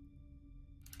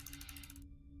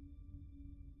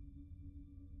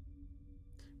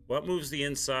 What moves the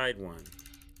inside one?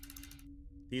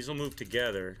 These will move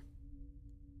together.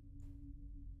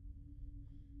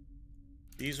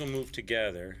 These will move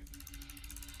together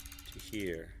to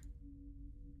here.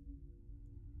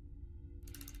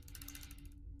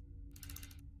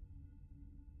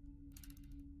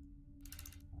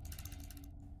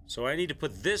 So I need to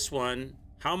put this one,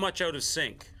 how much out of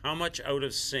sync? How much out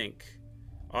of sync?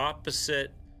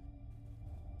 Opposite.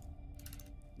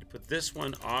 You put this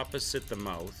one opposite the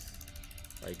mouth,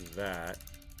 like that.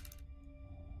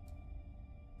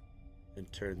 And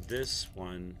turn this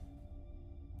one.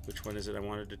 Which one is it I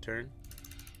wanted to turn?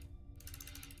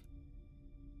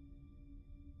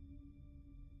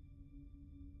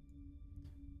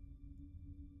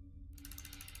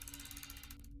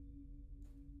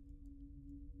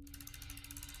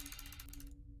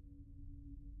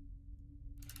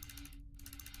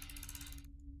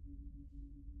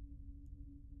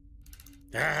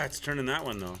 Ah, it's turning that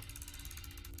one though.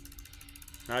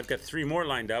 Now I've got 3 more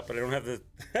lined up, but I don't have the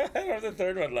I don't have the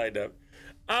third one lined up.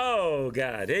 Oh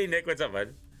God. Hey Nick, what's up,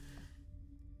 bud?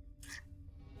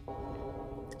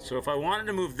 So if I wanted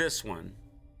to move this one,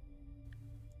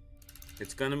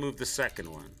 it's gonna move the second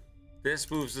one.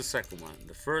 This moves the second one.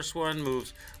 The first one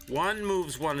moves 1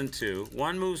 and 2.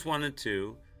 1 moves 1 and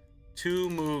 2. 2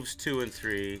 moves 2 and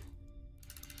 3.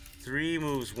 3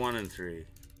 moves 1 and 3.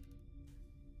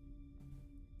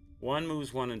 1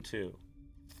 moves 1 and 2.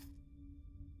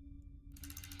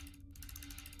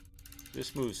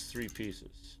 This moves 3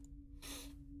 pieces.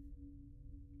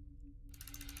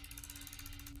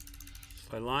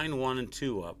 If I line 1 and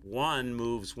 2 up, 1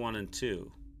 moves 1 and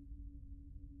 2.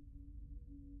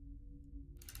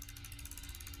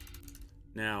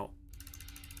 Now,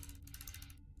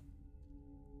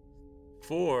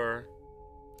 4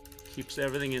 keeps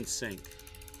everything in sync,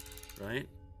 right?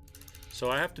 So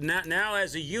I have to, now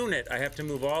as a unit, I have to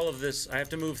move all of this. I have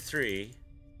to move 3.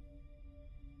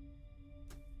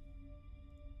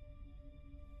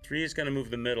 3 is going to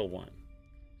move the middle one.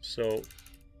 So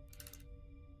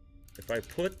if I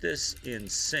put this in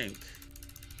sync,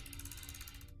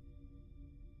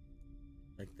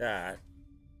 like that,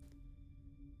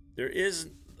 there is,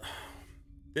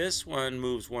 this one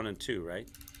moves 1 and 2, right?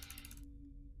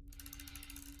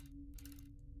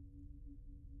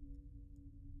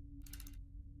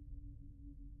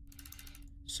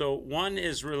 So 1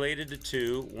 is related to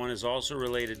 2, 1 is also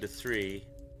related to 3.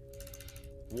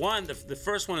 The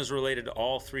first one is related to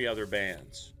all 3 other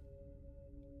bands.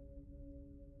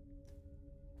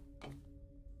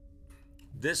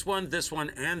 This one,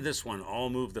 and this one all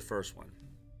move the first one.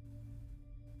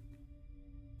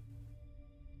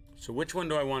 So which one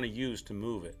do I want to use to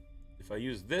move it? If I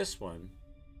use this one,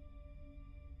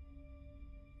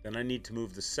 then I need to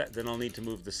move then I'll need to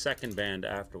move the second band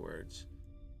afterwards.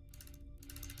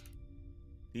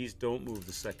 These don't move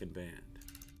the second band.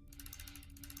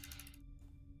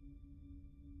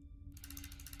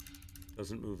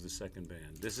 Doesn't move the second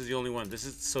band. This is the only one. This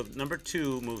is, so number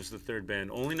 2 moves the third band.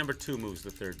 Only number 2 moves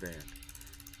the third band.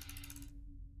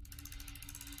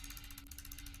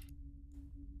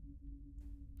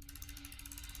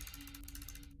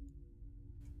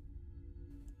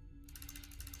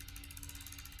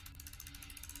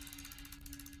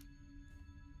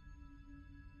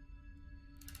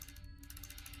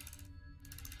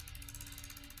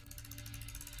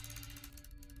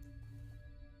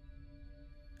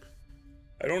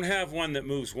 I don't have one that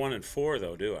moves 1 and 4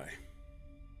 though, do I?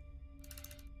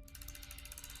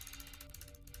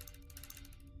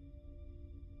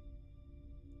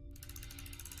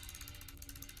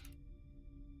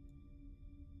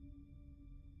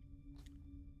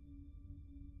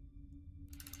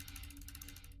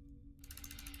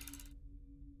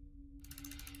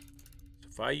 So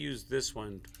if I use this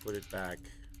one to put it back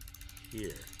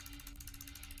here.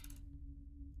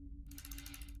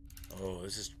 Oh,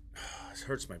 this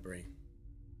hurts my brain.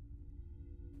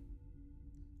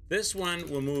 This one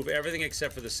will move everything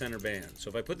except for the center band. So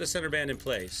if I put the center band in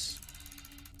place,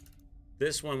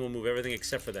 this one will move everything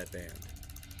except for that band.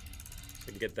 So I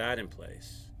can get that in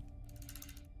place.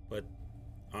 But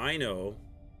I know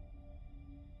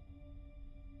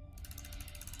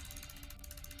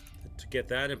that to get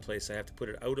that in place, I have to put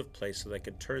it out of place so that I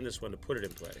can turn this one to put it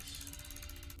in place.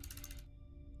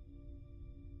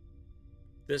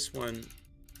 This one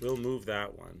will move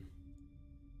that one.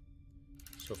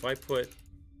 So if I put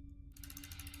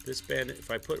this band, if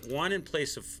I put 1 in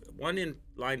place of, 1 in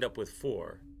lined up with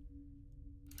 4,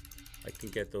 I can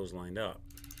get those lined up.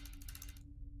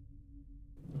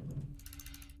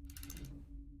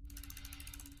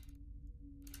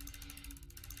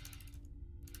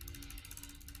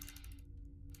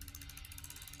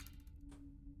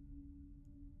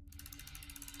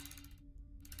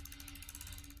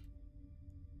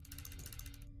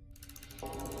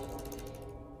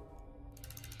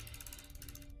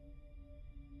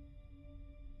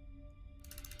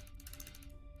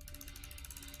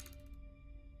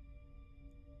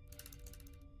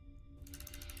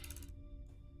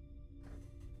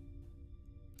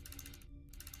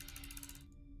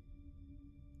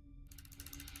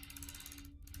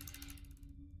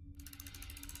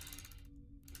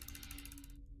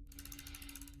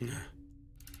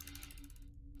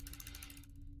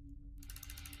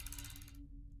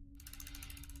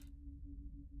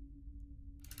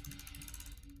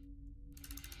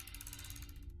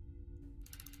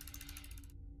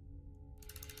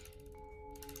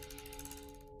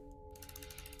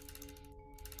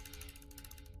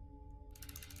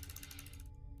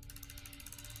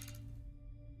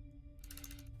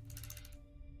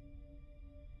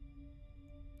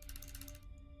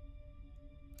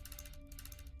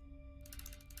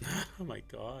 Oh my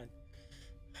God.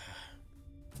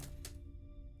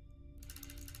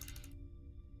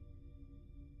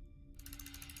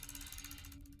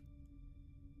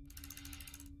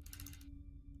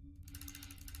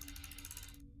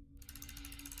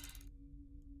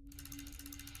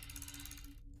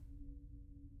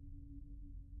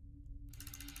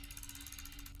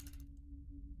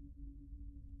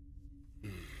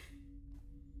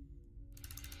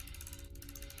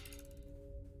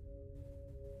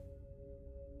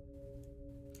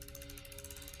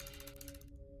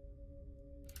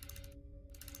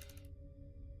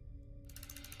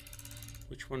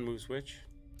 Which one moves which?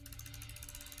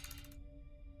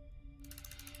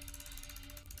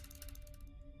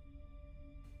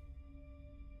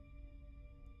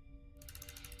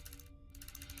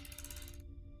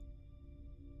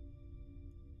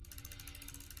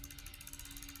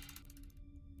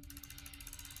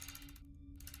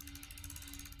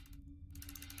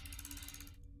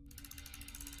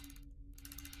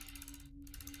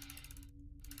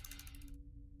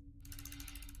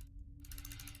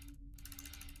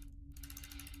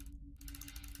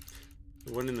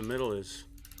 The one in the middle is...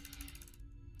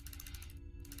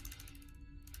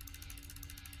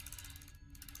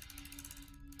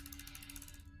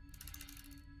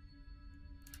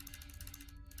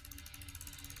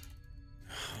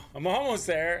 I'm almost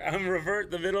there. I'm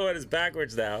revert. The middle one is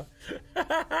backwards now.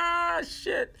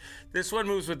 Shit. This one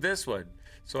moves with this one.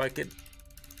 So I could...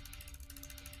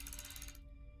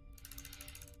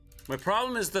 My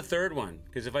problem is the third one.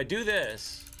 Because if I do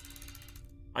this,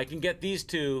 I can get these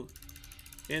two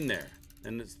in there.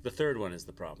 And it's, the third one is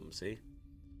the problem, see?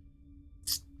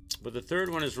 But the third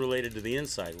one is related to the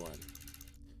inside one.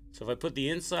 So if I put the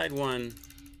inside one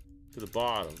to the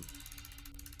bottom,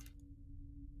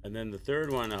 and then the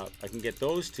third one up, I can get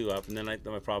those two up, and then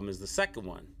my problem is the second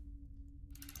one.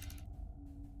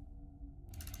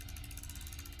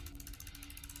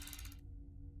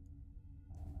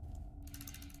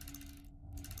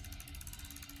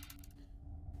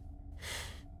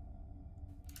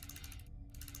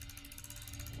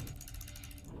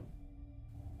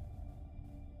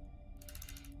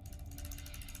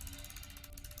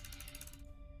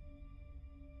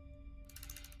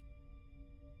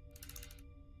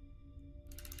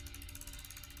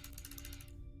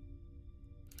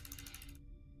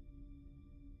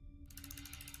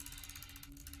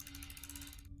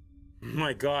 Oh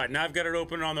my God, now I've got it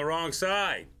open on the wrong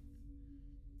side.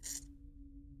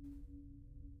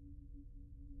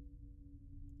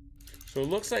 So it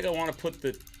looks like I want to put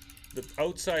the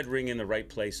outside ring in the right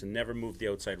place and never move the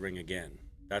outside ring again.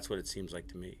 That's what it seems like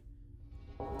to me.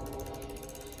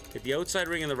 Get the outside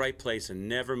ring in the right place and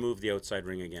never move the outside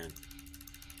ring again.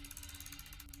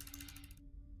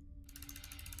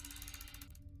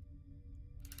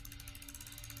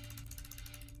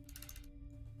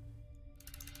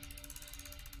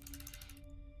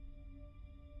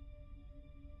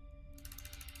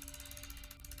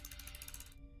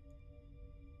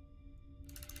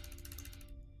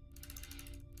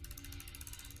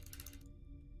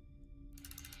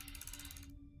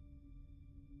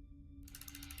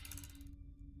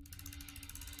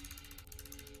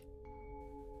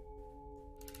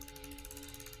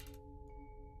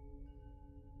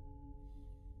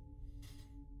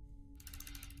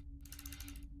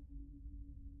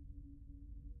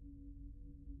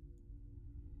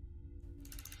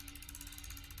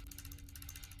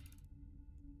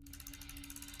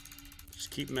 Just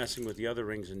keep messing with the other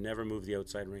rings and never move the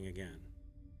outside ring again.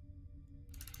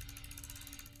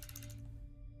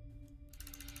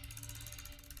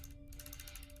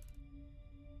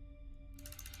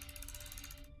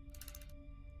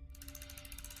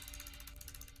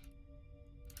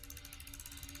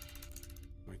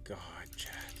 My God,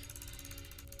 Chad.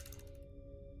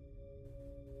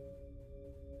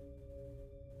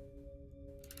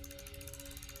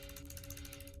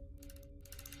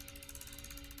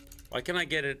 Why can't I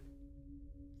get it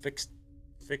fixed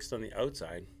on the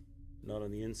outside, not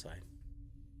on the inside?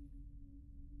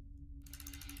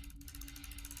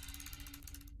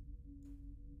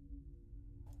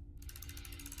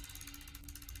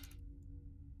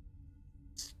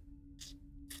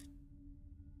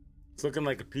 It's looking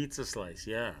like a pizza slice,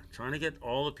 yeah. Trying to get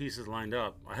all the pieces lined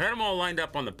up. I had them all lined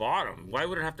up on the bottom. Why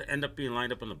would it have to end up being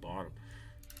lined up on the bottom?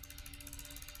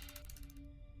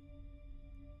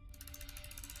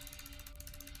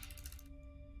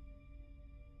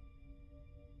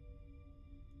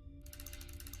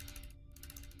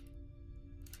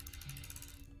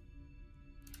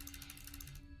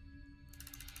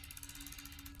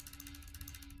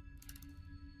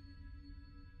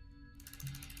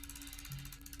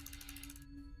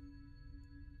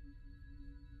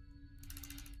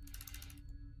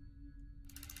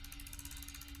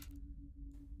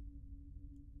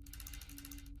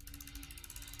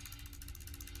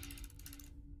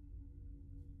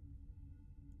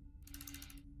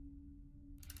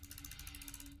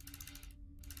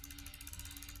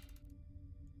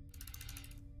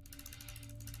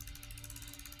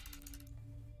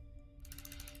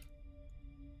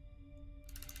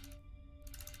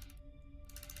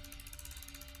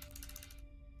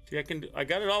 See, I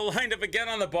got it all lined up again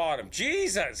on the bottom.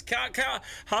 Jesus!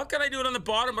 How can I do it on the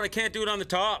bottom, but I can't do it on the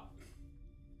top?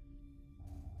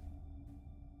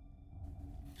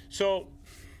 So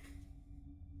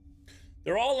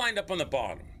they're all lined up on the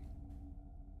bottom.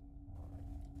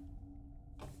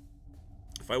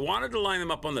 If I wanted to line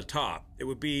them up on the top, it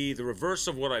would be the reverse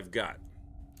of what I've got.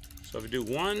 So if I do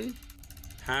one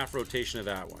half rotation of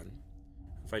that one,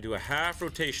 if I do a half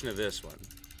rotation of this one,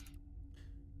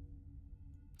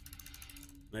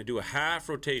 and I do a half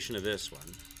rotation of this one,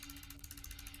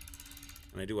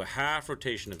 and I do a half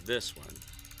rotation of this one,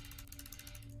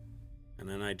 and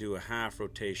then I do a half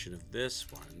rotation of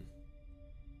this one,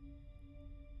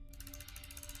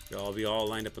 they'll be all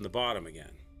lined up on the bottom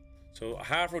again. So a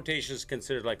half rotation is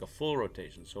considered like a full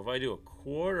rotation. So if I do a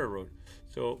quarter rotation,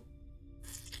 so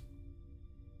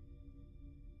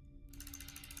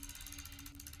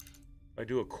if I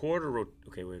do a quarter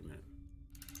okay, wait a minute.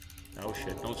 Oh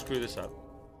shit, don't screw this up.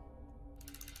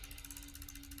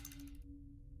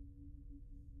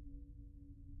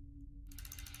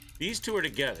 These two are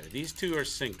together. These two are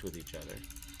synced with each other.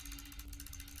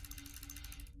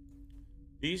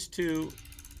 These two,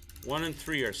 1 and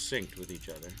 3, are synced with each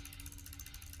other.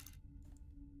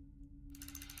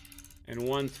 And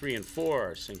 1, 3, and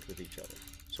 4 are synced with each other.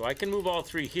 So I can move all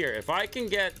three here. If I can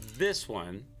get this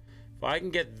one, if I can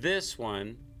get this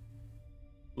one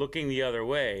looking the other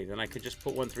way, then I could just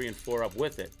put 1, 3, and 4 up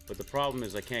with it. But the problem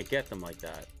is I can't get them like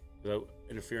that without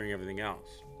interfering everything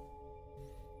else.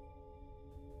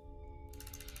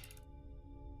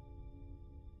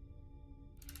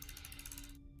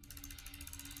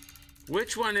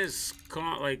 Which one is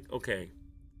like, okay.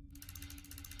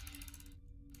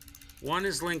 1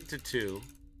 is linked to 2.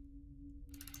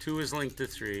 2 is linked to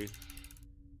 3.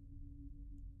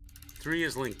 3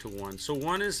 is linked to 1. So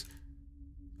 1 is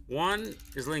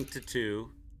linked to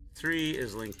 2. 3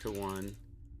 is linked to 1.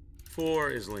 4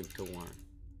 is linked to 1.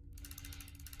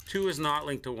 2 is not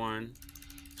linked to 1.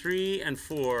 3 and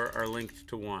 4 are linked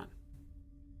to 1.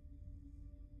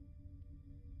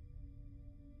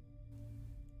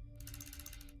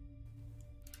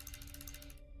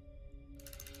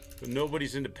 But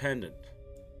nobody's independent.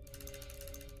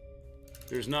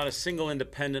 There's not a single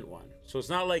independent one. So it's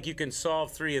not like you can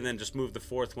solve 3 and then just move the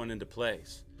 4th one into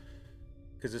place.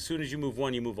 Because as soon as you move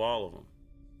one, you move all of them.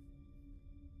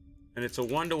 And it's a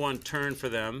 1-to-1 turn for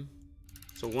them.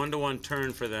 It's a 1-to-1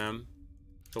 turn for them.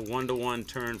 It's a 1-to-1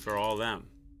 turn for all them.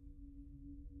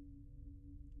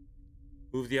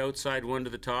 Move the outside one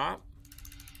to the top.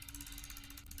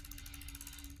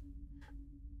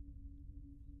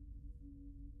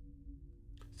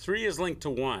 Three is linked to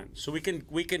 1, so we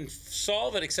can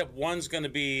solve it, except 1's going to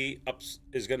be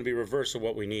reverse of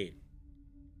what we need.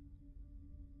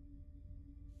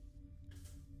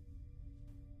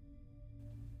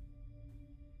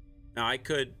 Now I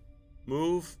could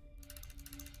move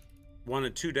 1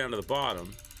 and 2 down to the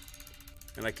bottom,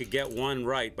 and I could get 1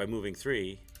 right by moving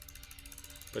 3,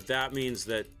 but that means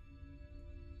that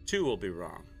 2 will be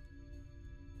wrong.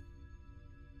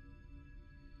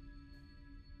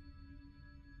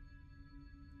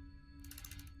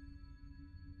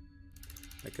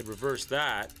 I could reverse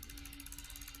that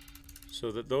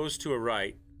so that those two are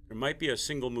right. There might be a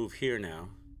single move here now.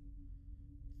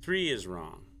 3 is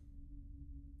wrong.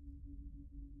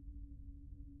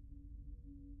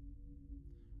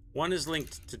 One is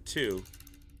linked to 2.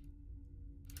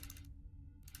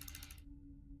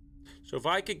 So if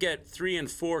I could get 3 and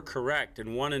 4 correct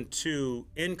and 1 and 2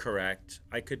 incorrect,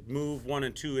 I could move 1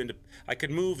 and 2 into. I could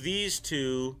move these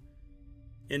two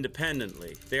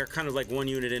independently. They're kind of like one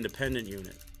unit independent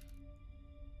unit.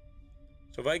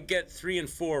 So if I get 3 and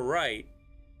 4 right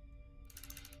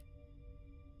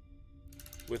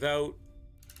without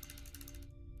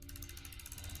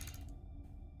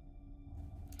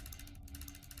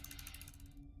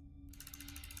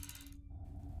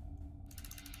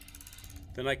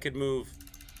then I could move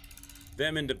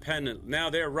them independent. Now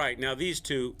they're right. Now these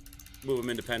two, move them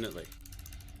independently.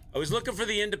 I was looking for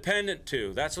the independent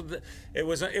two. That's what it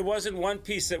was. It wasn't one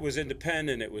piece that was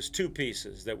independent. It was 2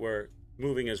 pieces that were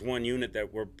moving as one unit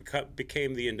that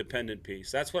became the independent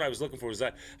piece. That's what I was looking for. Was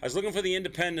that I was looking for the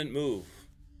independent move.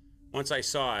 Once I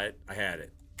saw it, I had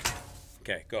it.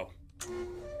 Okay, go.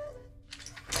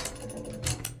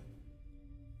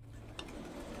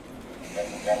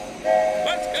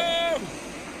 Let's go!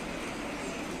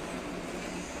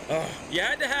 You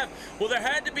had to have, well, there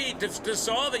had to be, to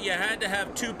solve it, you had to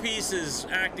have 2 pieces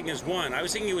acting as one. I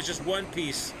was thinking it was just 1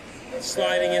 piece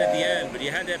sliding in at the end, but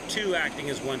you had to have 2 acting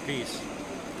as 1 piece.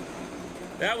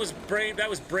 That was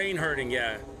brain hurting,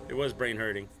 yeah. It was brain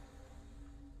hurting.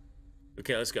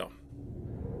 Okay, let's go.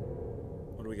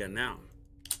 What do we got now?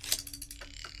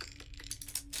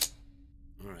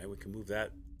 All right, we can move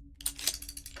that.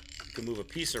 We can move a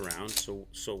piece around,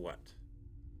 so what?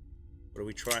 What do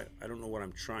we try? I don't know what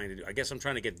I'm trying to do. I guess I'm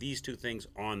trying to get these two things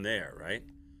on there, right?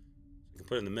 I can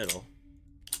put it in the middle.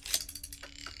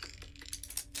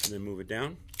 And then move it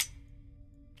down.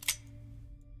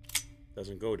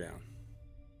 Doesn't go down.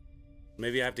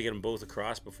 Maybe I have to get them both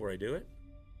across before I do it.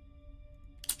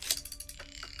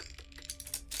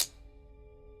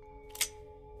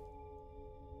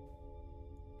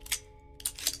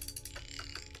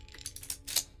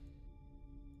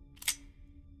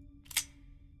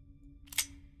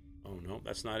 Oh no,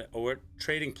 that's not it. Oh, we're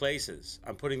trading places.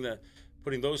 I'm putting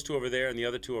those two over there and the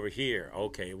other two over here.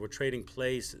 Okay, we're trading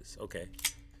places. Okay.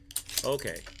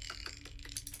 Okay.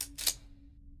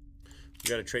 We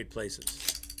gotta trade places.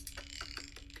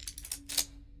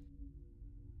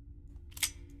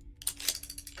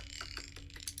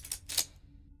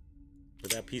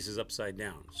 But that piece is upside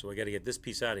down, so I gotta get this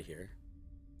piece out of here.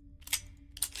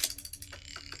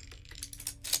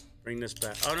 Bring this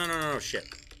back. Oh, no, shit.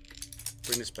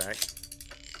 Bring this back.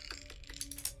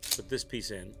 Put this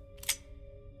piece in.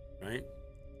 Right?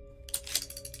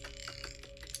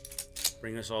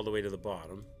 Bring this all the way to the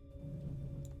bottom.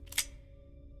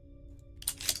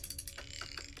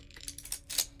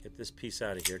 Get this piece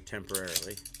out of here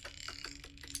temporarily.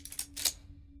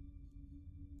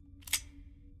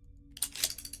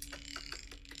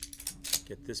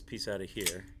 Get this piece out of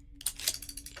here.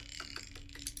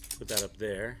 Put that up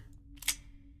there.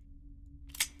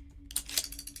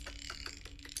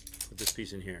 Put this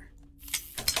piece in here.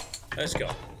 Let's go.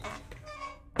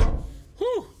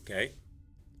 Whew, okay.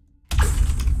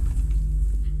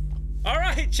 All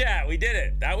right, chat, we did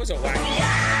it. That was a wacky box.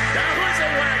 That was a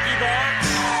wacky box.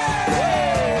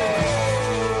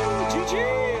 Woo!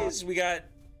 GG's. We got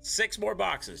 6 more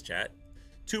boxes, chat.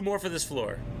 2 more for this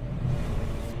floor.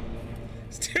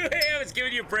 It's 2 a.m. It's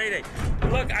giving you a brain ache.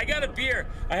 Look, I got a beer.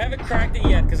 I haven't cracked it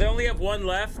yet because I only have 1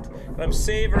 left. But I'm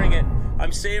savoring it.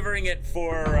 I'm savoring it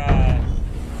for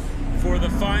the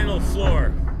final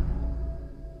floor.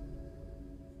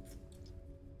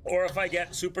 Or if I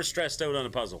get super stressed out on a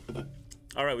puzzle.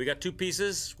 All right, we got 2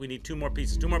 pieces. We need 2 more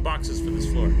pieces. 2 more boxes for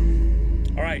this floor.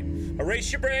 All right,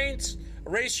 erase your brains.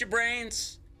 Erase your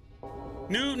brains.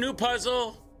 New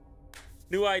puzzle.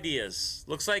 New ideas.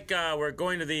 Looks like we're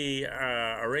going to the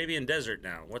Arabian desert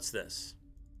now. What's this?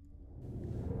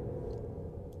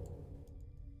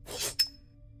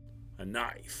 A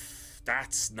knife.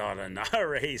 That's not a knife.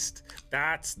 Erased.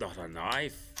 That's not a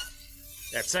knife.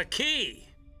 That's a key.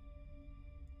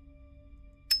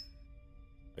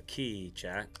 A key,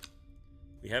 chat.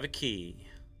 We have a key.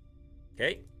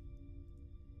 Okay.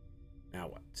 Now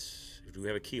what? Do we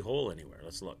have a keyhole anywhere?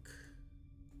 Let's look.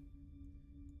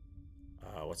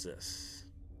 What's this?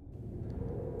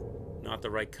 Not the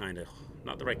right kind of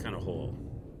hole.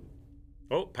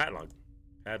 Oh, padlock.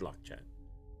 Padlock, chat.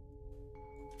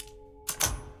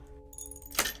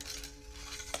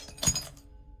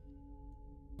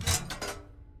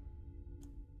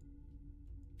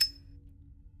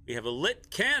 We have a lit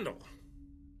candle.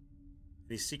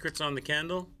 Any secrets on the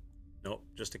candle? Nope,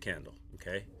 just a candle.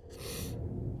 Okay.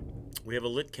 We have a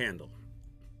lit candle.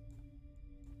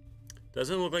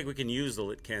 Doesn't look like we can use the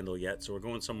lit candle yet, so we're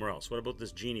going somewhere else. What about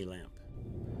this genie lamp?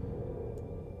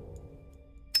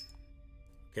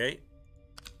 Okay.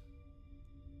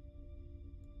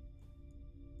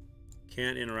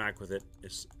 Can't interact with it.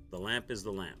 The lamp is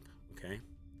the lamp. Okay.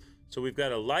 So we've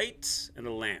got a light and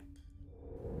a lamp.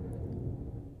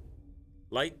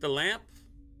 Light the lamp?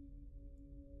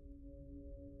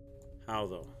 How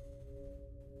though?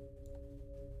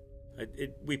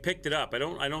 We picked it up. I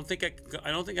don't think I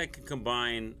can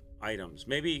combine items.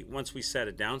 Maybe once we set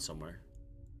it down somewhere.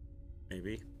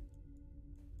 Maybe.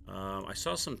 I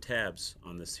saw some tabs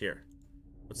on this here.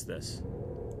 What's this?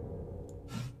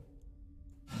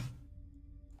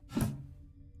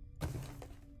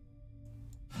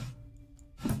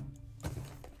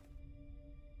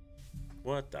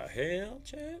 What the hell,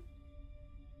 chat?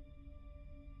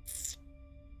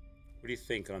 What do you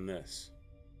think on this?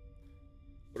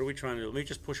 What are we trying to do? Let me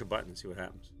just push a button and see what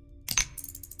happens.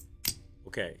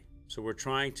 Okay, so we're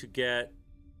trying to get...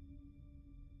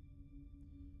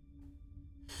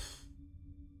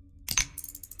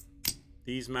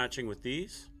 these matching with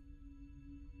these.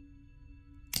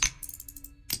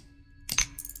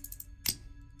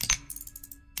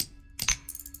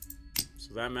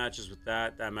 So that matches with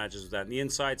that, that matches with that. And the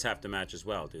insides have to match as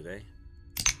well, do they?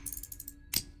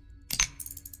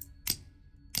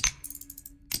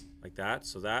 Like that.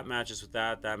 So that matches with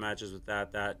that, that matches with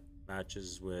that, that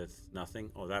matches with nothing.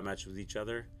 Oh, that matches with each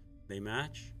other. They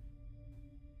match.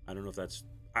 I don't know if that's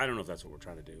what we're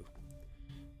trying to do.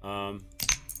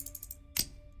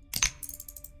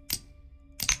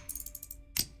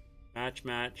 Match,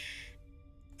 match.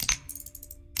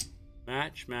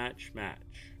 Match, match, match.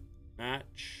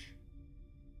 Match.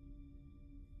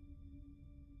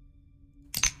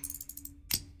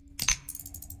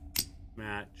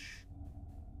 Match.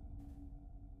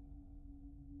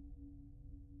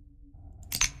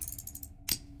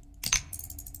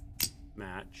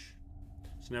 Match.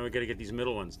 So now we gotta get these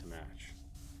middle ones to match.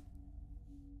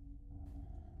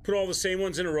 Put all the same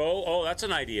ones in a row. Oh, that's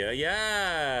an idea.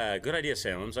 Yeah, good idea,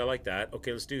 Salems. I like that.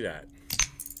 Okay, let's do that.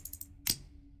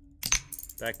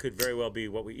 That could very well be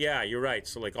what we... Yeah, you're right.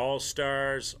 So like all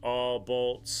stars, all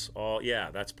bolts, all...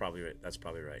 Yeah, that's probably right. That's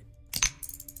probably right.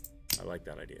 I like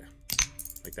that idea.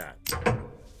 Like that.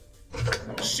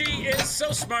 She is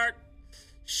so smart.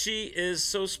 She is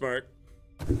so smart.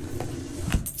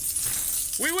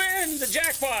 We win the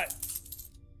jackpot.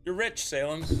 You're rich,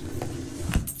 Salems.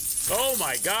 Oh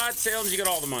my God, Salems, you got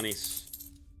all the monies.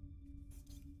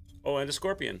 Oh, and a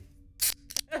scorpion.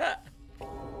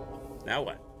 Now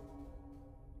what?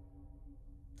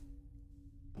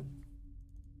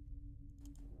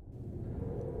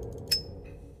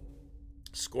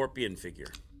 Scorpion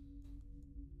figure.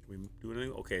 Can we do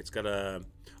anything? Okay, it's got a...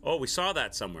 Oh, we saw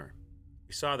that somewhere.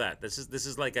 We saw that. This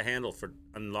is like a handle for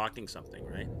unlocking something,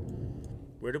 right?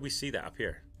 Where did we see that? Up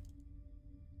here.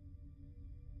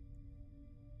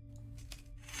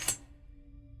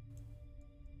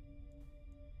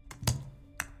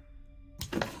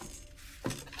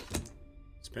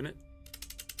 Spin it.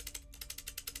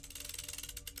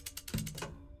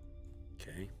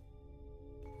 Okay.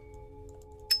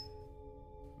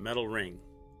 Metal ring.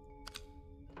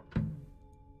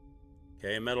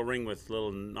 Okay, a metal ring with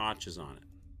little notches on it.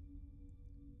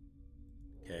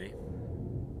 Okay.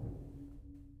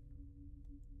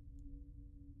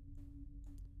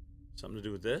 Something to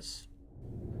do with this?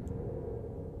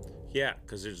 Yeah,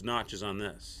 because there's notches on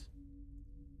this.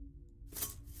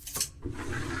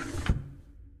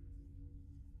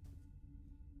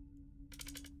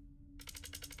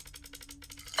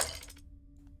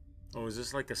 Oh, is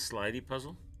this like a slidey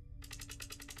puzzle?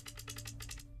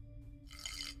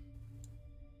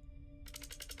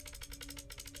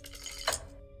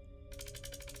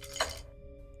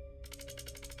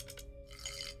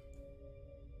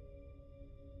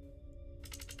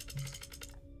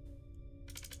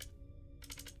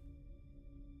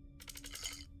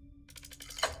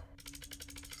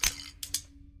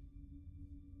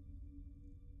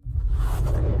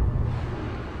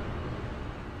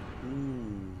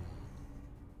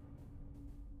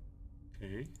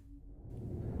 Okay.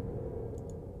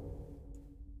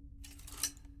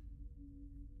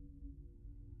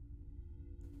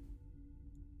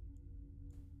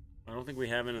 I don't think we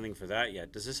have anything for that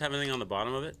yet. Does this have anything on the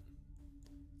bottom of it?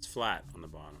 It's flat on the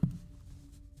bottom.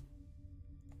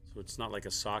 So it's not like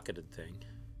a socketed thing.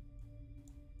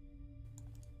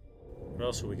 What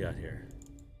else have we got here?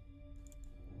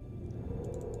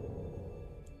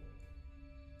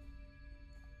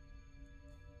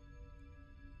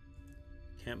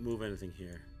 Can't move anything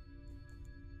here.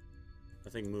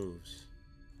 Nothing moves.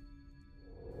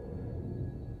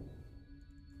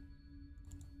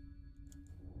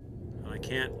 And I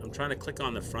can't... I'm trying to click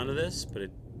on the front of this, but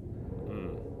it...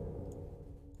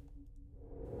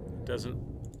 It doesn't...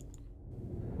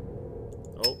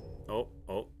 Oh.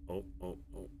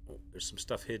 There's some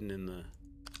stuff hidden in the...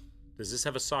 Does this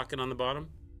have a socket on the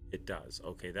bottom? It does.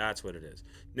 Okay, that's what it is.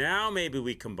 Now maybe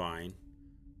we combine...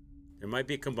 There might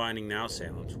be a combining now,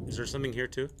 Salem. Is there something here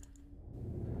too?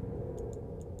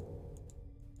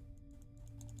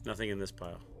 Nothing in this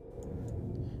pile.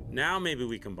 Now maybe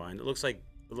we combine. It looks like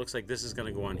this is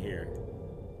gonna go on here.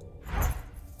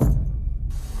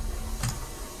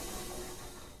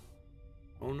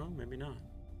 Oh no, maybe not.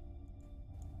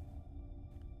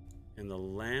 And the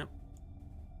lamp.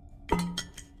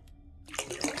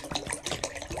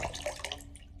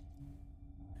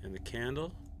 And the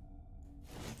candle.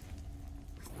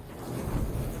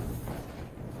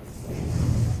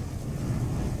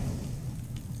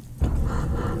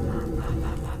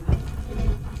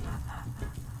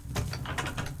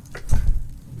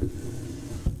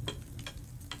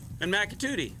 And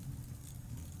Macatootie.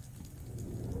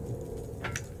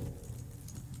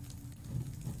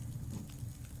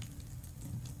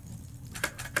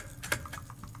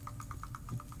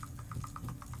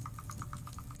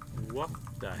 What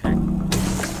the heck?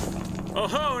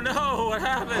 Oh no, what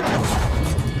happened?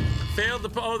 Failed the...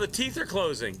 Oh, the teeth are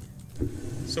closing.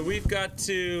 So we've got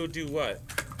to do what?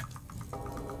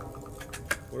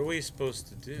 What are we supposed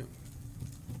to do?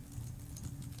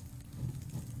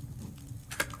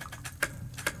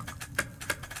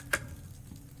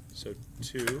 So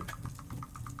 2,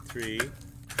 3,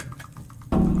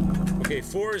 Okay,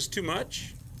 4 is too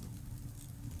much.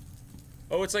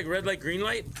 Oh, it's like red light, green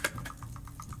light?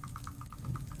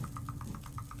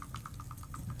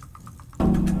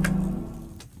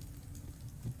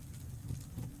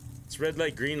 It's red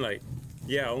light, green light.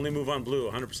 Yeah, only move on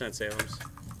blue, 100% Salem's.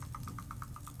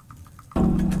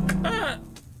 Ah!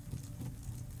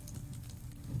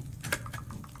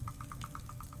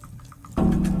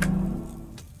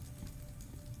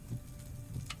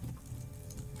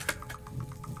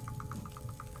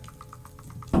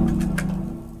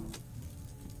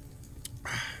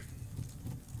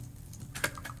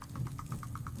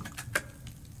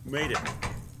 Made it.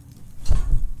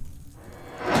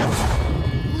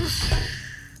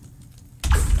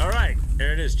 All right,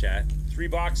 there it is, chat. 3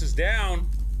 boxes down.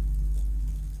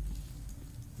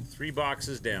 3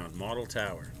 boxes down. Model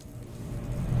tower.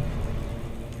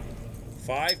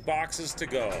 5 boxes to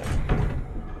go.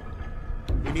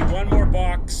 We need 1 more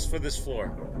box for this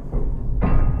floor.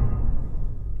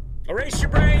 Erase your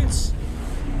brains.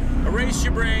 Erase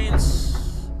your brains.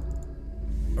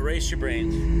 Erase your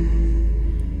brains.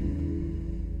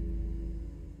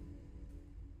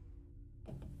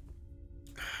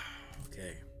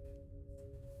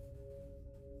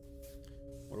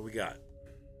 What do we got?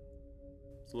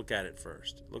 Let's look at it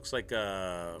first. It looks like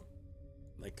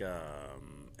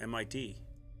MIT.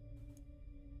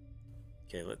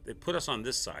 Okay, they put us on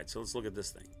this side, so let's look at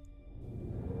this thing.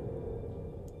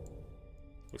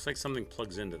 Looks like something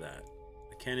plugs into that.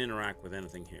 I can't interact with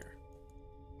anything here.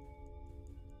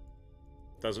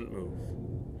 Doesn't move.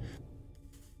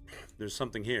 There's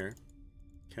something here.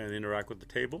 Can I interact with the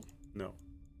table? No.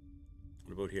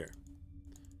 What about here?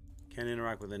 Can't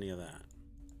interact with any of that.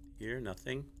 Here,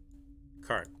 nothing.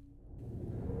 Cart.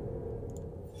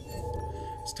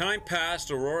 As time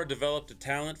passed, Aurora developed a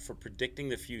talent for predicting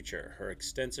the future. Her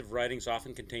extensive writings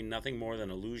often contain nothing more than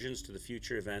allusions to the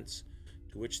future events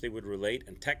to which they would relate,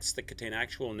 and texts that contain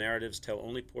actual narratives tell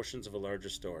only portions of a larger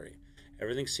story.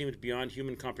 Everything seemed beyond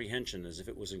human comprehension, as if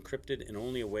it was encrypted in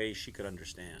only a way she could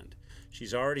understand.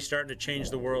 She's already starting to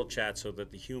change the world, chat, so that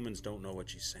the humans don't know what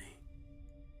she's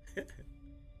saying.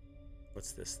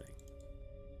 What's this thing?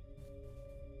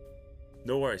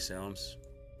 No worries, Salem's.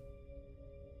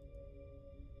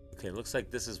 Okay, looks like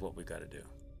this is what we gotta do.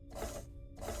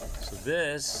 So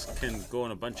this can go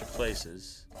in a bunch of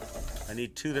places. I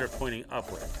need 2 that are pointing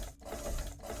upward.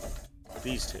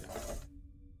 These 2.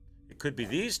 It could be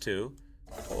these 2,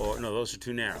 or no, those are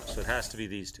too narrow, so it has to be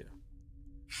these 2.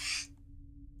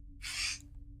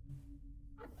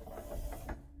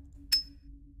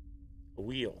 A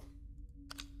wheel.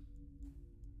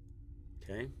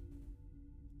 Okay.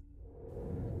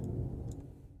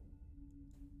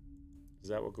 Is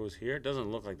that what goes here? It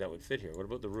doesn't look like that would fit here. What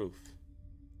about the roof?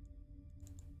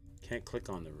 Can't click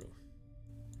on the roof.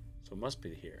 So it must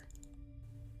be here.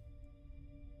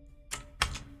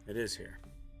 It is here.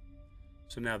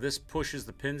 So now this pushes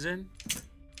the pins in.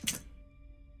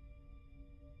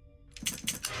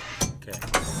 Okay.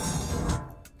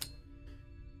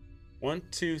 1,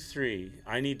 2, 3.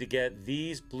 I need to get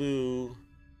these blue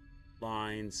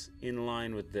lines in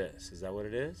line with this. Is that what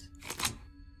it is?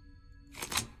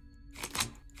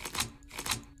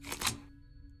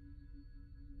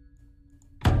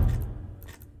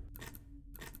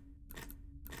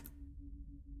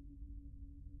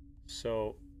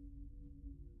 So,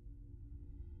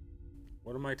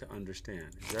 what am I to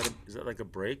understand? Is that like a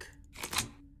break?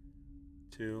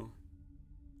 2.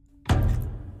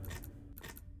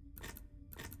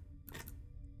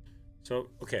 So,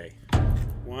 okay.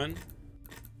 1.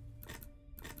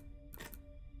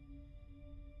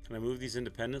 Can I move these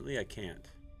independently? I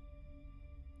can't.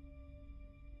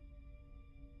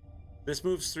 This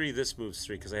moves 3, this moves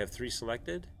 3, because I have 3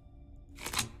 selected.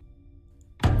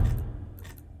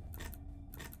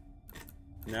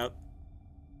 Now,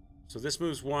 so this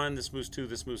moves 1, this moves 2,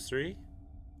 this moves 3.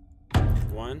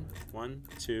 1, 1,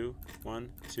 2, 1,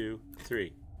 2,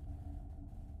 3.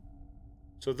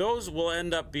 So those will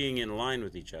end up being in line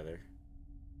with each other.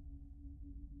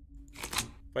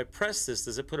 If I press this,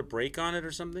 does it put a brake on it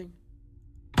or something?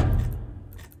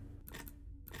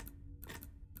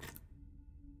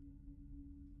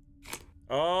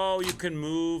 Oh, you can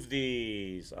move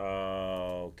these.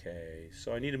 Oh, okay.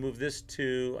 So I need to move this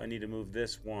 2. I need to move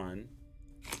this 1.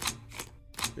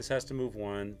 This has to move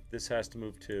 1. This has to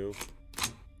move 2.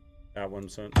 That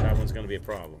one's going to be a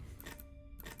problem.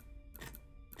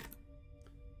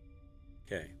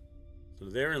 Okay. So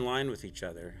they're in line with each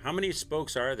other. How many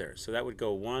spokes are there? So that would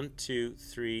go 1, 2,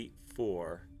 3,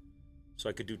 4. So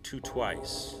I could do 2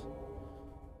 twice.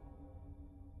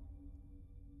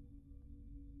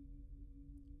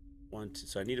 1, 2.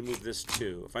 So I need to move this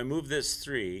 2. If I move this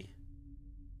 3,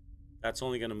 that's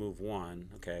only going to move 1.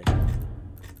 Okay.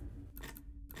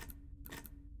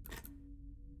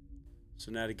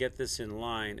 So now to get this in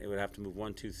line, it would have to move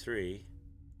 1, 2, 3.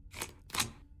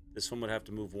 This one would have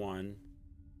to move 1.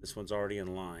 This one's already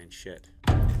in line. Shit.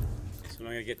 So I'm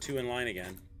going to get 2 in line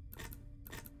again.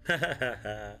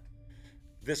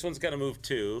 This one's got to move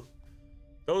 2.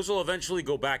 Those will eventually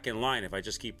go back in line if I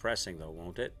just keep pressing, though,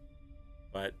 won't it?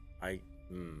 But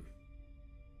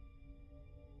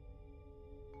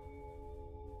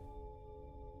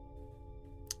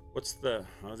What's the...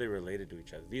 How are they related to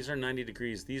each other? These are 90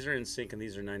 degrees. These are in sync, and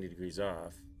these are 90 degrees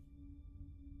off.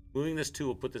 Moving this 2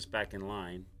 will put this back in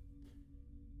line.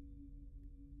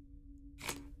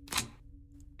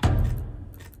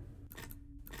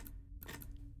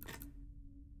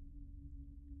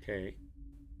 Okay.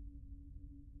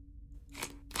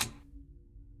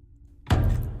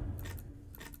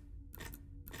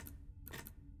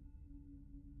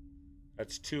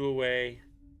 That's 2 away.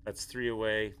 That's 3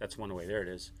 away. That's 1 away. There it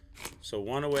is. So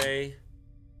 1 away,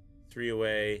 3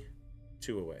 away,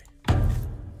 2 away.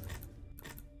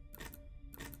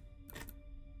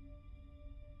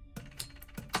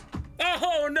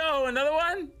 Oh no, another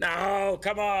one? No,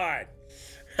 come on.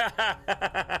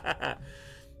 I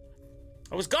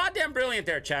was goddamn brilliant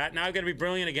there, chat. Now I've got to be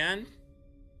brilliant again.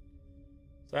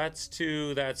 So that's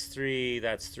 2, that's 3,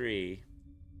 that's 3.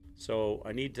 So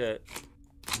I need to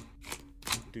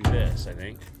do this, I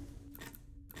think.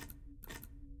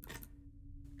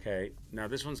 Okay, now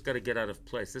this one's got to get out of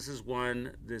place. This is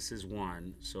 1, this is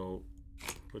 1. So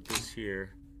put this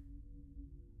here.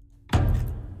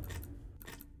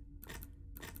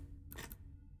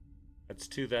 That's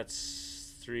 2,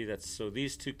 that's 3, that's... So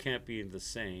these two can't be the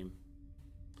same.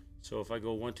 So if I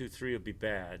go 1, 2, 3, it'll be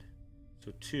bad.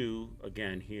 So 2,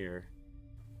 again, here.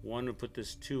 1 will put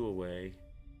this 2 away.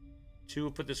 2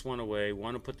 will put this 1 away.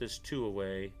 1 will put this 2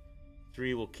 away.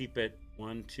 3 will keep it.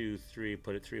 1, 2, 3,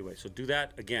 put it 3 away. So do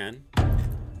that again.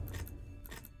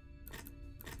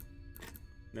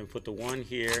 Then put the 1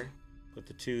 here, put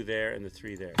the 2 there, and the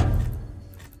 3 there.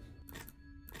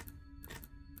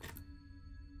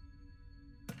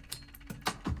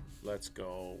 Let's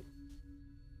go.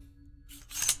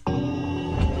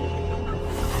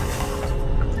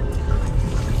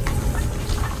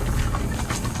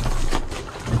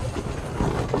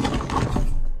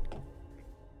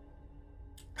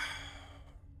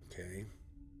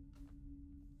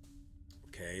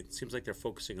 Okay, it seems like they're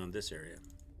focusing on this area.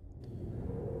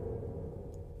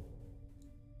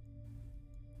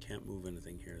 Can't move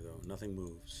anything here, though. Nothing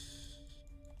moves.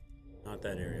 Not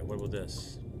that area. What about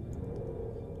this?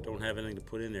 Don't have anything to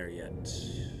put in there yet.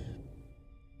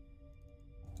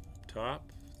 Up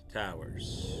top,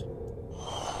 towers.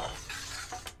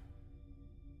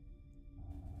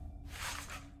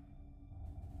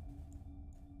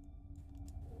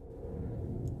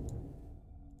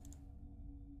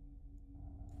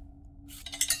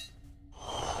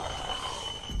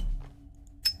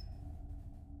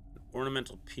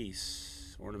 Ornamental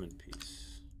piece. Ornament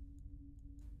piece.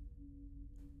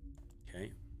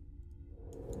 Okay.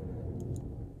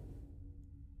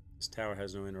 This tower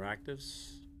has no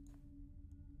interactives.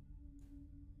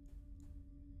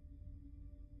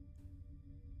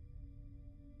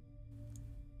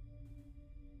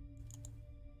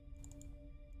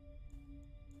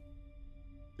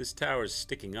 This tower is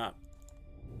sticking up.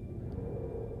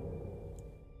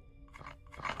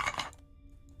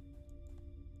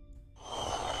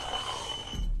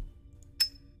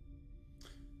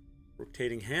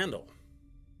 Rotating handle.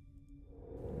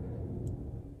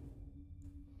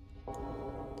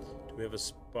 Do we have a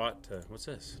spot to... What's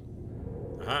this?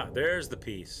 Aha, there's the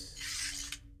piece.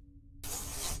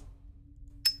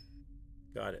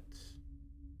 Got it.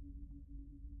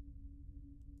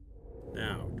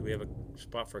 Now, do we have a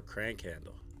spot for a crank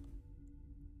handle?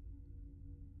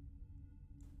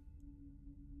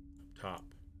 Up top.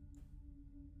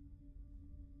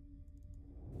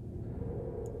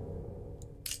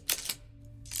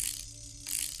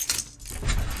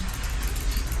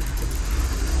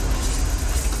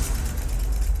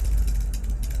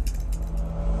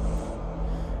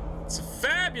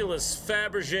 Fabulous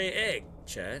Fabergé egg,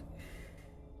 chat.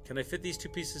 Can I fit these two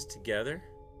pieces together?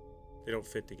 They don't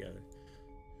fit together.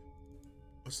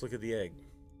 Let's look at the egg.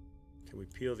 Can we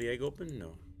peel the egg open?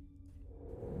 No.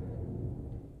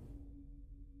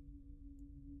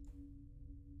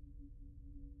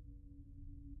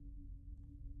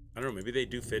 I don't know, maybe they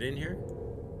do fit in here?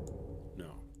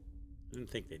 No. I didn't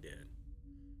think they did.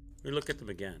 Let me look at them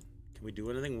again. Can we do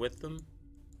anything with them?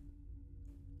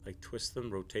 Like twist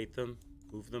them, rotate them,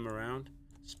 move them around?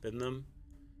 spin them.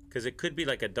 Because it could be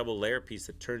like a double layer piece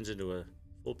that turns into a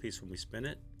full piece when we spin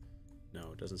it.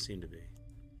 No, it doesn't seem to be.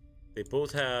 They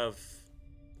both have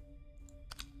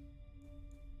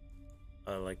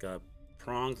like a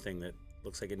prong thing that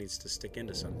looks like it needs to stick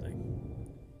into something.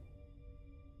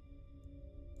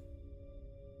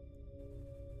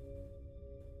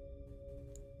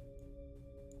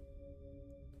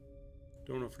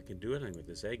 Don't know if we can do anything with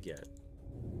this egg yet.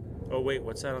 Oh wait,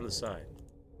 what's that on the side?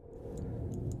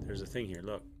 There's a thing here,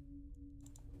 look.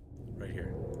 Right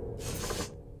here.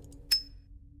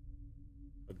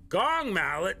 A gong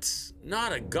mallet?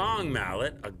 Not a gong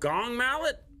mallet. A gong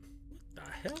mallet? What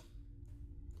the hell?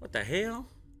 What the hell?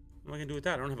 What am I gonna do with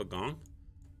that? I don't have a gong.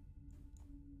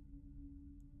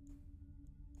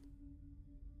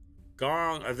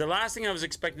 Gong. The last thing I was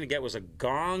expecting to get was a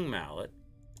gong mallet.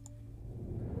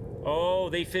 Oh,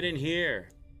 they fit in here.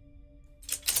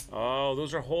 Oh,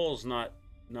 those are holes, not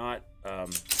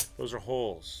those are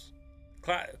holes.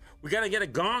 We gotta get a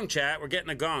gong, chat. We're getting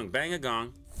a gong. Bang a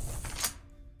gong.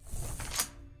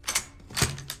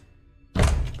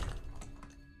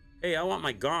 Hey, I want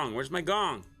my gong. Where's my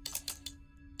gong?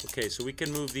 Okay, so we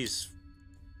can move these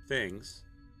things.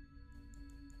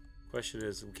 Question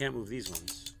is, we can't move these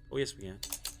ones. Oh, yes, we can.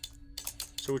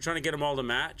 So we're trying to get them all to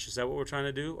match? Is that what we're trying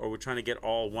to do? Or we're trying to get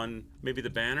all one... Maybe the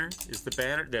banner? Is the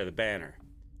banner? There, the banner.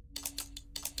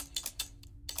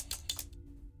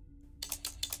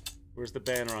 Where's the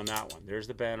banner on that one? There's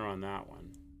the banner on that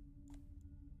one.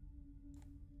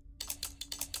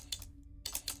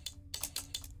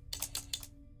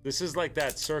 This is like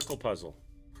that circle puzzle.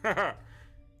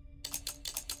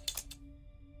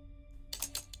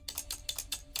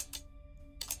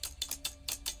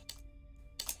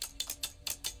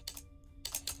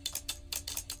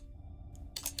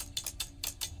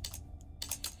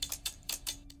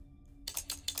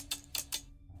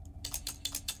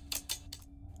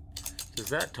 Does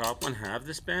that top one have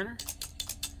this banner?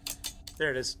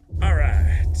 There it is. All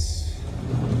right.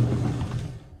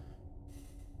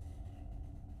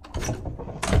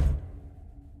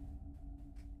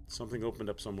 Something opened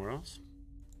up somewhere else.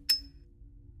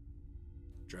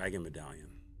 Dragon medallion.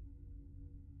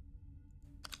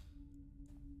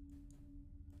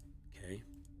 Okay.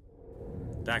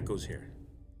 That goes here.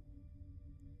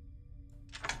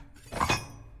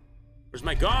 Where's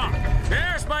my gong?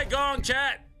 There's my gong,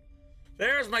 chat.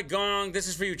 There's my gong. This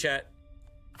is for you, chat.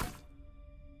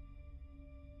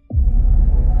 What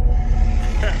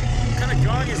kind of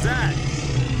gong is that?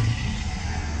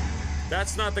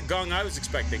 That's not the gong I was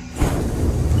expecting.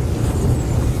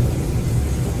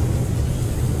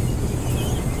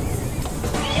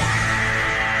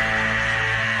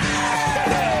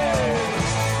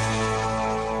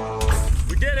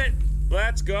 We did it.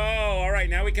 Let's go. All right,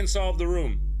 now we can solve the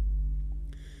room.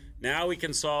 Now we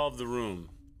can solve the room.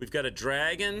 We've got a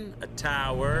dragon, a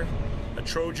tower, a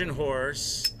Trojan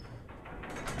horse,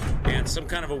 and some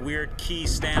kind of a weird key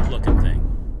stamp looking thing.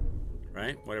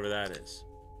 Right? Whatever that is.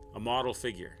 A model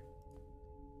figure.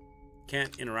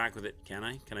 Can't interact with it, can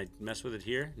I? Can I mess with it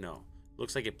here? No.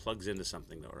 Looks like it plugs into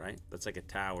something though, right? That's like a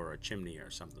tower or a chimney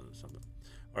or something.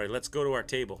 All right, let's go to our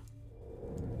table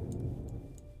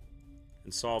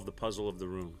and solve the puzzle of the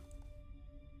room.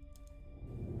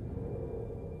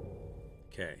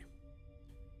 Okay.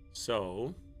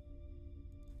 So,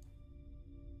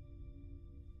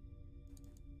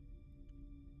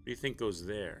 what do you think goes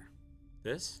there?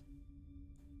 This?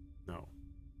 No.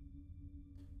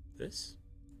 This?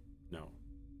 No.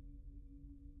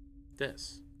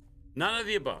 This? None of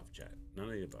the above, chat. None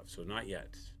of the above. So not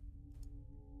yet.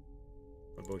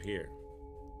 What about here?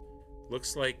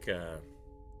 Looks like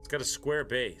it's got a square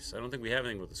base. I don't think we have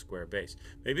anything with a square base.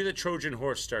 Maybe the Trojan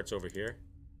horse starts over here.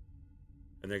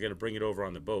 And they're going to bring it over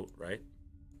on the boat, right?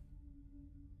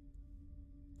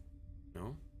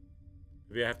 No?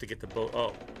 Maybe I have to get the boat.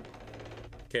 Oh.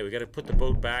 Okay, we got to put the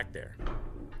boat back there.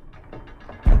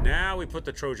 Now we put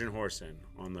the Trojan horse in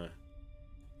on the...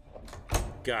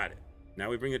 Got it.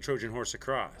 Now we bring the Trojan horse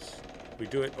across. We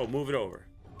do it. Oh, move it over.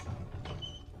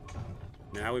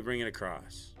 Now we bring it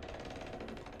across.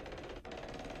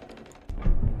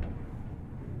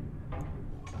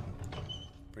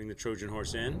 Bring the Trojan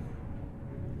horse in.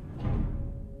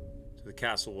 To the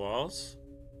castle walls.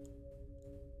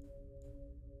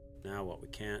 Now what? We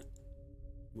can't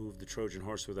move the Trojan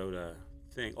horse without a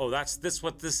thing. Oh, that's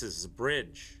what this is. A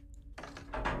bridge.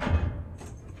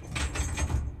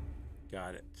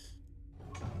 Got it.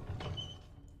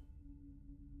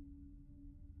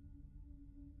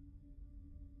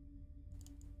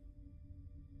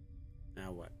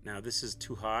 Now what? Now this is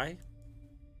too high.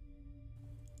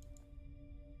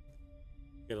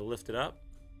 Gotta lift it up.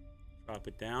 Drop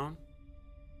it down.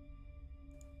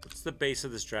 What's the base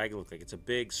of this dragon look like? It's a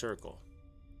big circle.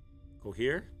 Go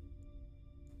here?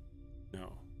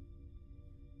 No.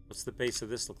 What's the base of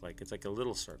this look like? It's like a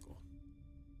little circle.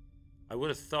 I would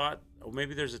have thought, oh,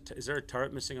 maybe there's a, is there a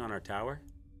turret missing on our tower?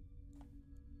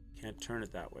 Can't turn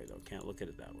it that way, though. Can't look at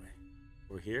it that way.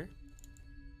 We're here?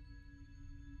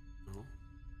 No.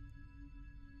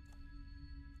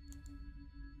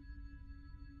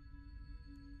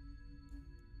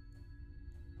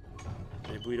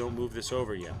 Maybe we don't move this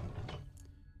over yet.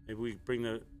 Maybe we bring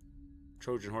the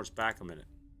Trojan horse back a minute.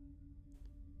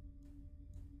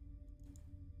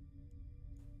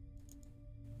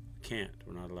 Can't.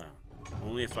 We're not allowed.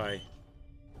 Only if I...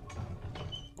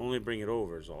 Only bring it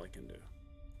over is all I can do.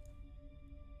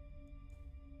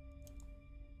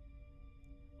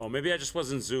 Oh, maybe I just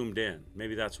wasn't zoomed in.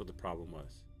 Maybe that's what the problem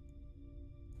was.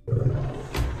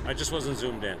 I just wasn't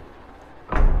zoomed in.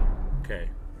 Okay.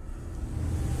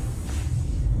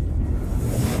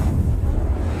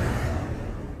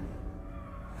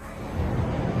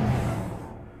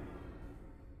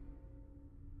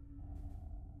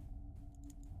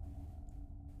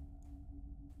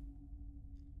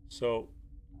 So,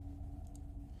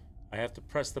 I have to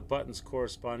press the buttons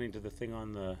corresponding to the thing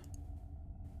on the...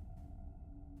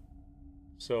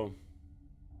 So,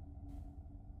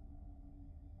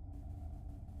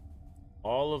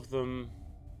 all of them...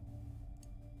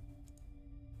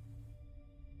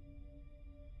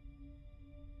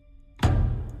 I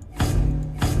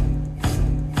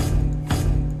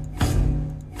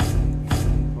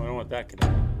don't want that connected.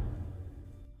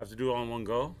 I have to do it all in one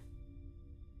go?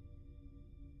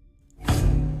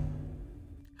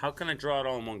 How can I draw it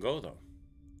all in one go, though?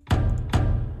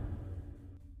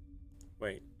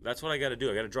 Wait, that's what I got to do.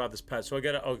 I got to draw this path. So I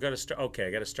got to start. Okay,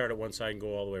 I got to start at one side and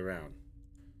go all the way around.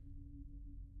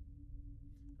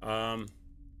 The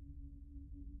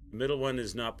middle one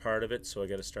is not part of it, so I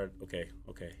got to start. Okay,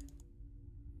 okay.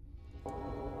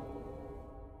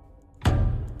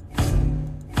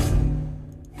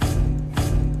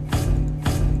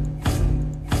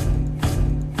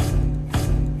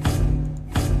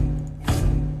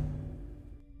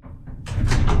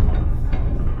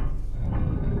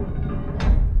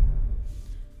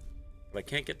 I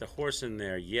can't get the horse in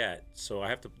there yet, so I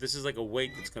have to... This is like a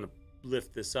weight that's going to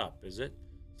lift this up, is it?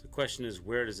 So the question is,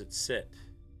 where does it sit?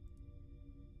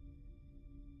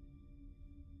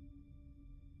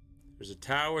 There's a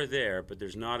tower there, but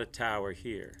there's not a tower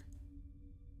here.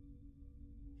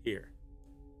 Here.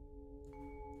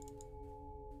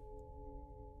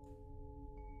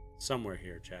 Somewhere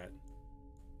here, chat.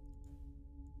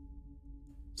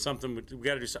 Something... We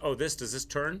got to do... Oh, this... Does this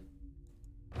turn?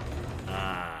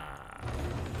 Ah...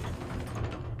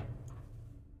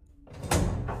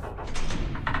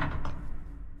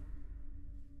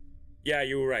 Yeah,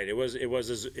 you were right. It was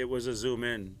a zoom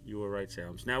in. You were right,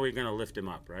 Sam. So now we're gonna lift him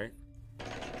up, right?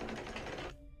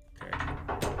 Okay.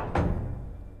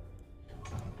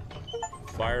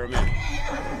 Fire him in.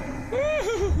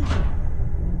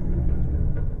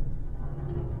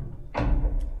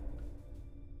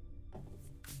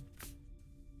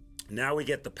 Now we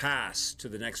get the pass to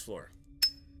the next floor.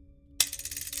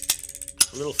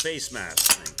 A little face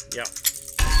mask thing. Yep.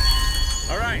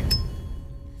 All right.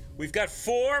 We've got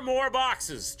 4 more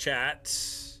boxes, chat.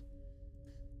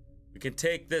 We can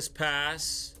take this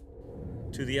pass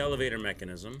to the elevator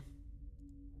mechanism.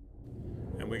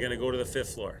 And we're going to go to the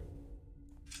 5th floor.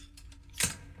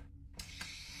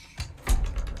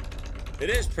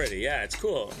 It is pretty, yeah, it's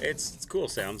cool. It's cool,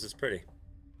 Sounds. It's pretty.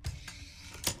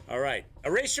 All right.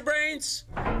 Erase your brains.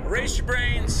 Erase your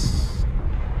brains.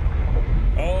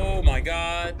 Oh, my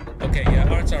God. Okay, yeah,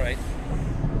 oh, it's all right.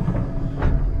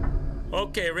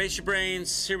 Okay, erase your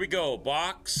brains. Here we go.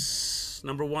 Box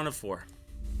number 1 of 4.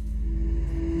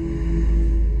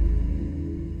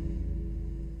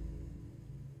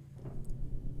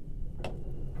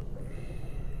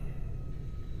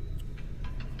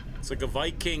 It's like a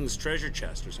Viking's treasure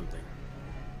chest or something.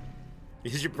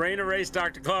 Is your brain erased,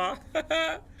 Dr. Claw?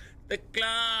 The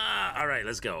claw! All right,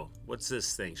 let's go. What's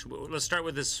this thing? Let's start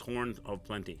with this horn of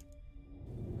plenty.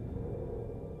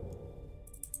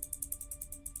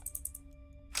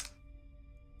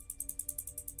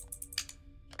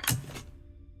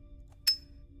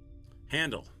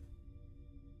 Handle.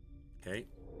 Okay.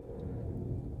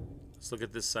 Let's look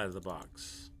at this side of the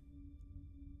box.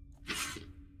 We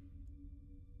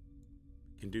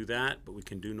can do that, but we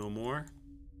can do no more.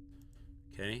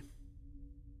 Okay.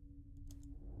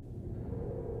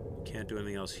 Can't do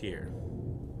anything else here.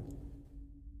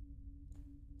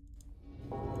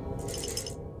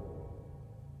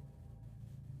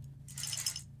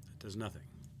 That does nothing.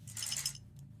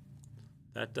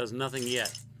 That does nothing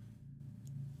yet.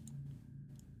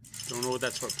 Don't know what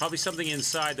that's for. Probably something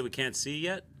inside that we can't see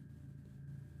yet.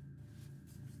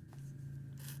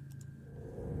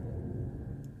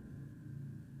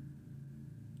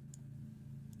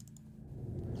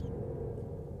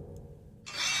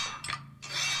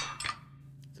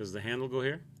 Does the handle go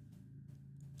here?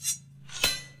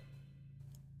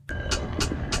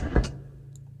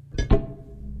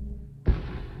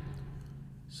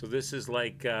 So this is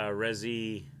like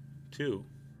Resi 2.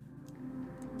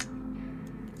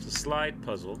 It's a slide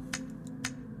puzzle.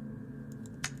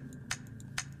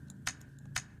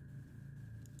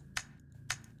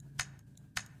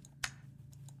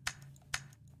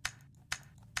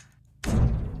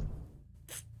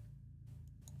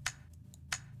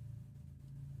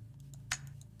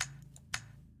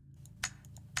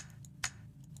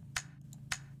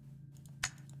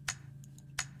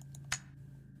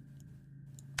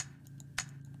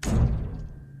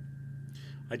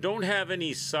 I don't have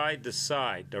any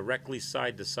side-to-side, directly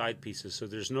side-to-side pieces, so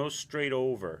there's no straight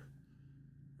over,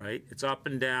 right? It's up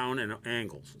and down and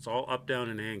angles. It's all up, down,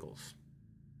 and angles.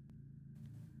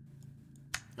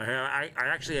 I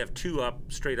actually have two up,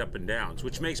 straight up and downs,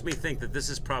 which makes me think that this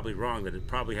is probably wrong, that it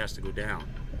probably has to go down.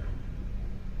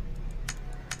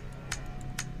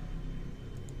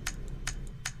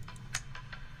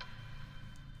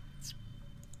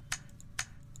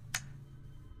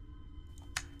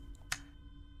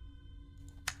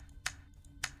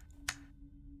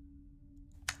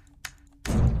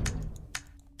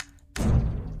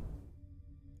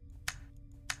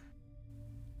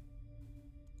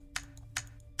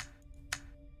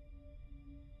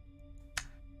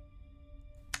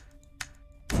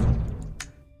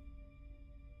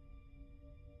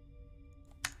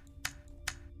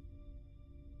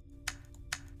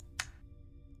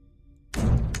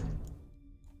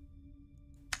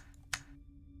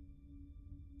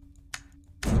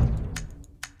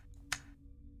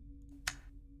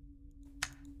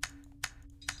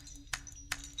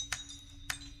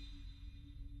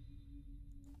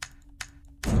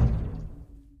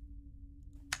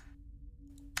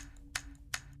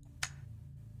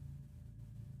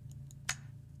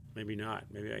 Maybe not.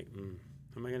 Maybe how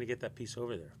am I going to get that piece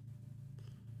over there?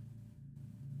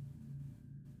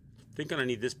 Thinking I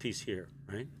need this piece here,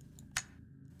 right?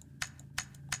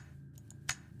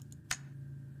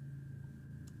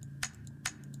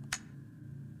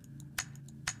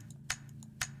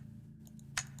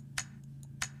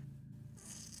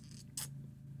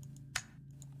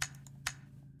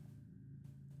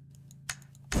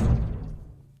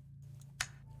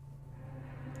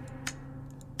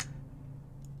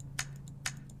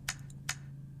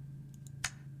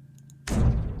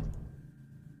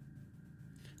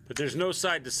 But there's no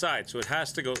side to side, so it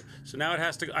has to go. So now it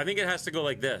has to go. I think it has to go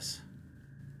like this.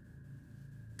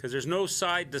 Because there's no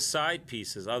side to side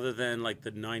pieces other than like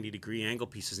the 90-degree angle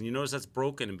pieces. And you notice that's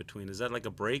broken in between. Is that like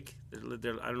a break? I don't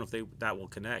know if that will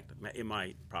connect. It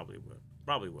might. Probably will.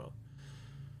 Probably will.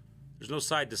 There's no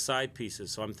side to side pieces,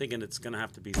 so I'm thinking it's going to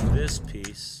have to be this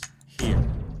piece here.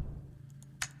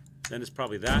 Then it's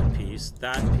probably that piece,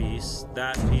 that piece,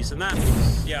 that piece, and that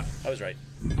piece. Yeah, I was right.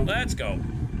 Let's go.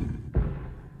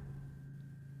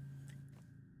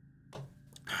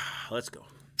 Let's go.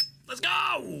 Let's go!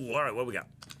 All right, what we got?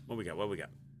 What we got? What we got?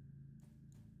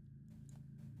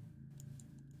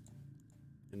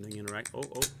 Anything interact? Oh,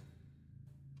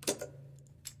 oh.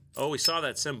 Oh, we saw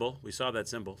that symbol. We saw that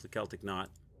symbol, the Celtic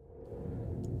knot.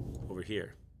 Over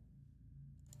here.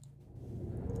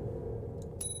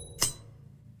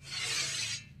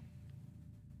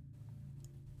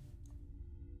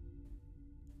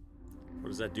 What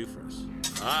does that do for us?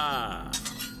 Ah!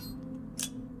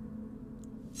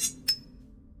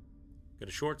 Got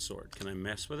a short sword. Can I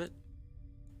mess with it?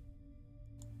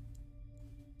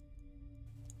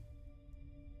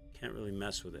 Can't really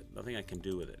mess with it. Nothing I can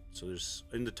do with it. So there's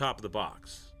in the top of the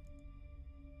box.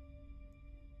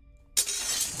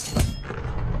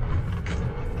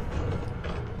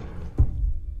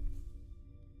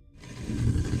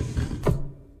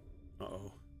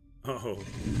 Uh-oh. Uh-oh.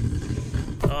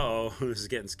 Uh-oh. This is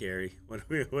getting scary. What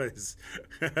is...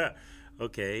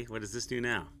 Okay, what does this do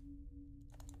now?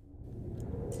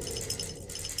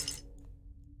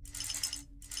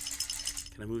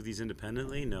 Can I move these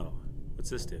independently? No. What's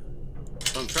this do?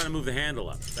 Oh, I'm trying to move the handle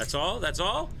up. That's all? That's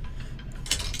all?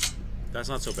 That's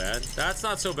not so bad. That's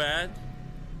not so bad.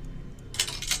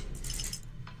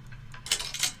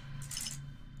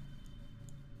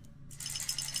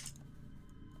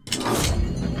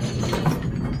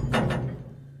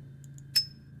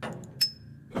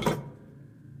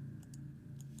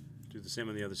 Do the same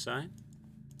on the other side.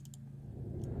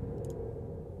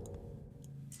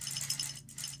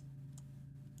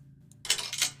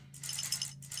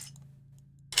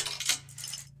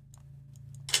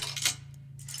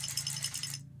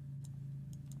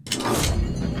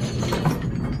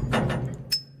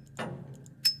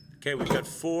 Okay, we've got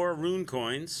 4 rune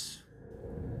coins.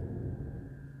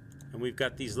 And we've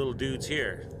got these little dudes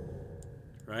here.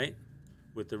 Right?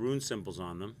 With the rune symbols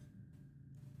on them.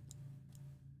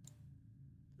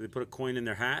 Do they put a coin in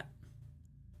their hat?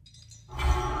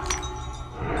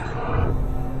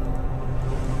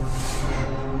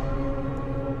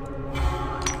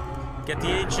 Get the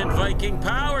ancient Viking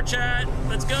power, chat.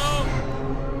 Let's go.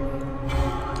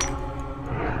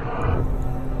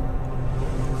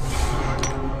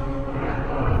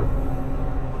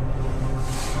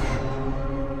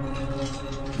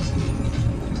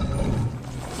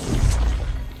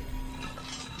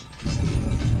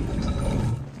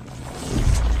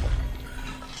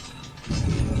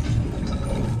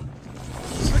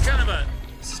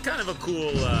 This is kind of a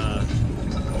cool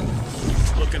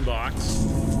looking box.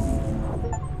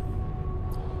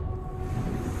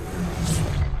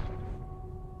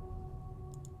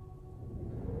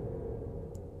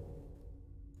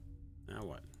 Now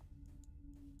what?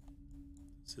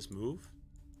 Does this move?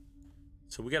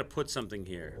 So we got to put something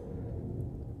here.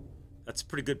 That's a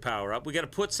pretty good power up. We got to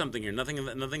put something here.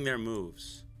 Nothing there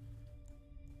moves.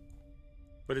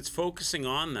 But it's focusing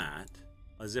on that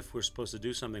as if we're supposed to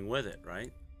do something with it,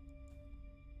 right?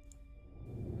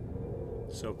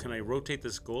 So can I rotate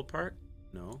this gold part?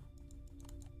 No.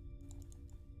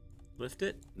 Lift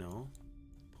it? No.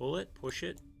 Pull it? Push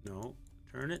it? No.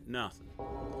 Turn it? Nothing.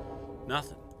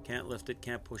 Nothing. Can't lift it,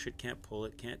 can't push it, can't pull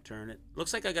it, can't turn it.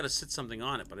 Looks like I gotta sit something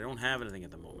on it, but I don't have anything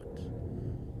at the moment.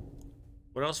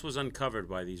 What else was uncovered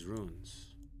by these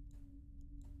runes?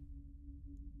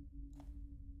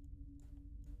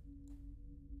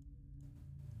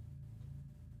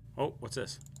 Oh, what's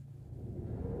this?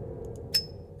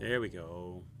 There we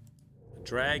go. A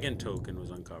dragon token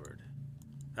was uncovered.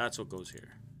 That's what goes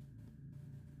here.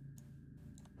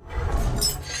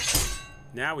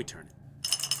 Now we turn it.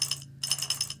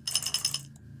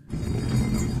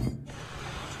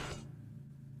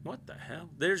 What the hell?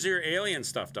 There's your alien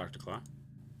stuff, Dr. Claw.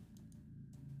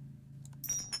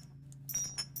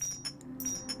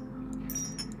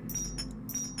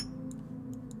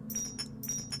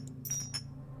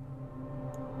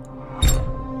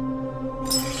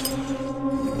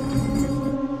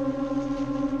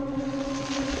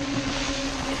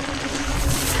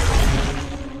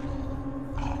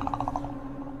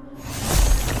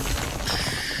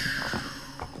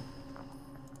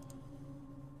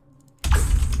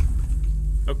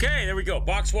 Okay, there we go.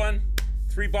 Box 1.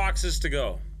 3 boxes to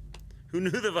go. Who knew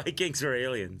the Vikings were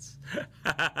aliens?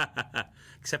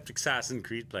 Except Assassin's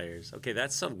Creed players. Okay,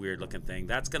 that's some weird looking thing.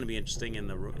 That's going to be interesting in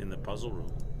the puzzle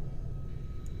room.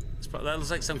 That looks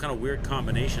like some kind of weird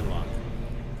combination lock.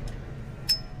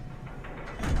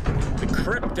 The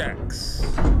Cryptex.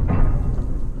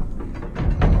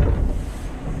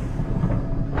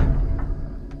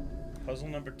 Puzzle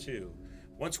number 2.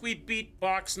 Once we beat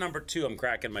box number 2, I'm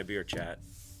cracking my beer, chat.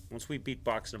 Once we beat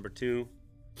box number 2,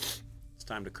 it's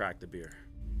time to crack the beer.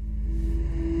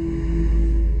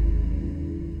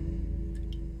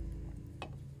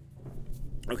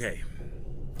 Okay.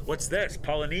 What's this?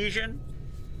 Polynesian?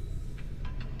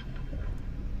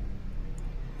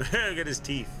 Look at his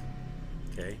teeth.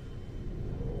 Okay.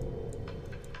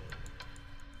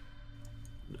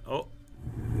 Oh.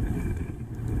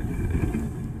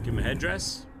 Give him a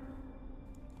headdress.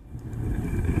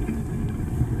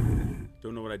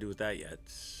 Don't know what I do with that yet.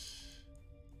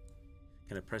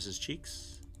 Can I press his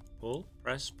cheeks? Pull,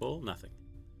 press, pull, nothing.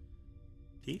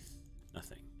 Teeth?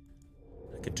 Nothing.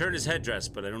 I can turn his headdress,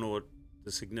 but I don't know what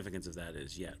the significance of that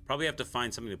is yet. Probably have to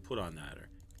find something to put on that, or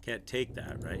can't take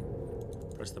that, right?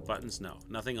 Press the buttons? No.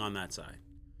 Nothing on that side.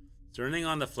 Is there anything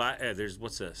on the flat? There's,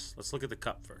 what's this? Let's look at the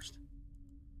cup first.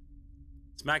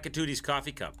 It's Makatuti's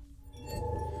coffee cup.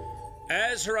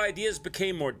 As her ideas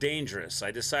became more dangerous,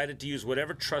 I decided to use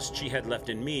whatever trust she had left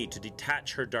in me to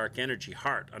detach her dark energy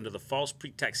heart under the false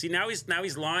pretext. See, now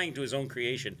he's lying to his own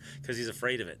creation because he's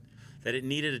afraid of it. That it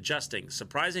needed adjusting.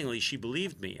 Surprisingly, she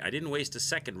believed me. I didn't waste a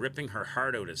second ripping her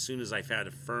heart out as soon as I had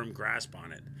a firm grasp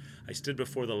on it. I stood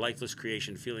before the lifeless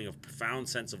creation feeling a profound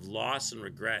sense of loss and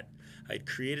regret. I had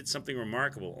created something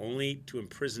remarkable, only to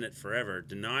imprison it forever,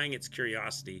 denying its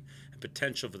curiosity and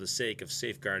potential for the sake of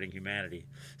safeguarding humanity.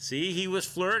 See, he was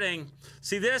flirting.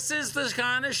 See, this is the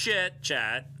kind of shit,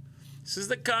 chat. This is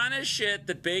the kind of shit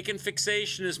that Bacon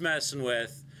Fixation is messing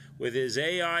with his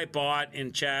AI bot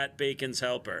in chat, Bacon's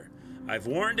Helper. I've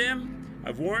warned him.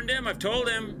 I've told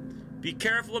him, be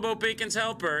careful about Bacon's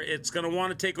Helper. It's going to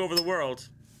want to take over the world.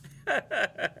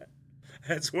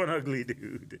 That's one ugly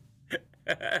dude.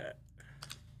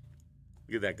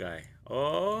 Look at that guy.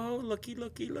 Oh, looky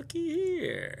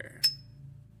here.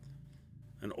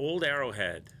 An old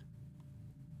arrowhead.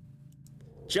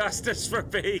 Justice for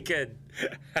bacon.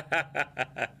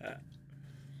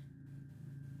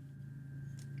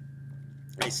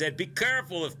 He said, be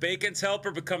careful if Bacon's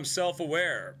helper becomes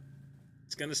self-aware.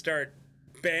 It's going to start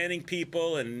banning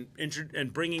people and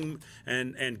bringing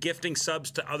and gifting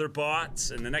subs to other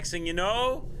bots. And the next thing you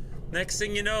know,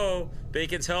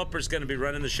 Bacon's helper's going to be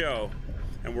running the show.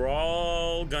 And we're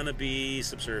all going to be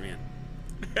subservient.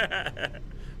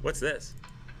 What's this?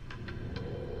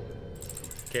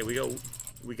 Okay,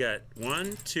 we got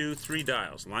 1, 2, 3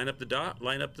 dials. Line up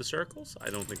the circles. I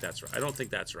don't think that's right. I don't think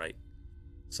that's right.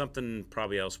 Something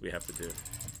probably else we have to do.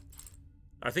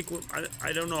 I think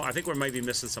I don't know. I think we might be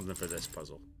missing something for this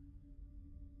puzzle.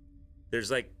 There's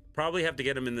like probably have to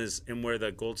get them in where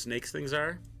the gold snakes things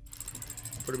are.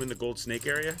 Put them in the gold snake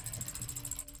area.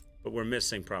 But we're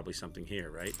missing probably something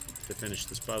here, right? To finish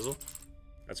this puzzle.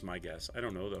 That's my guess. I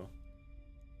don't know though.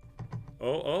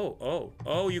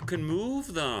 Oh, you can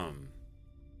move them.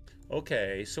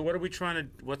 Okay, so what are we trying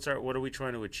to what are we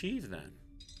trying to achieve then?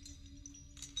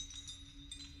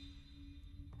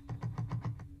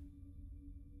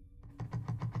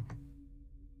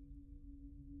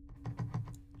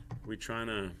 Are we trying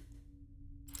to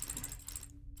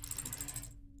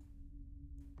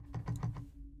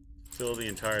fill the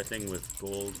entire thing with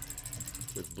gold,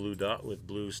 with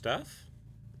blue stuff?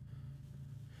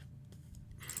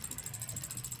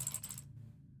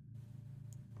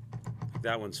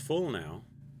 That one's full now.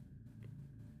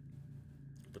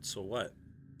 But so what?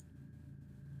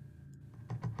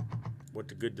 What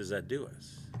good does that do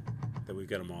us? That we've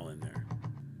got them all in there.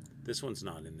 This one's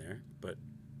not in there, but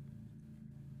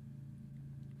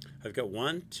I've got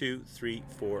 1, 2, 3,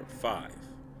 4, 5.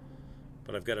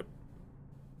 But I've got a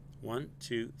 1,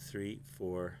 2, 3,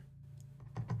 4.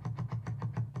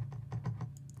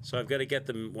 So I've got to get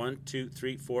them 1, 2,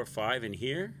 3, 4, 5 in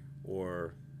here,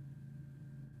 or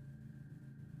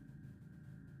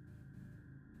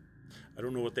I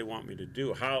don't know what they want me to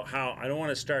do. How I don't want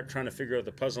to start trying to figure out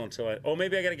the puzzle until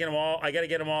maybe I got to get them all. I got to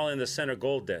get them all in the center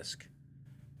gold disc.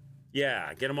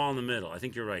 Yeah, get them all in the middle. I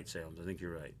think you're right, Salem. I think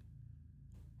you're right.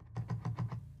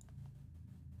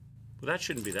 Well, that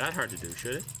shouldn't be that hard to do,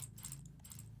 should it?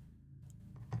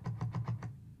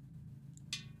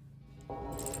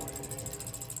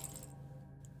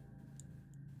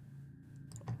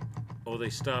 Oh, they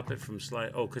stop it from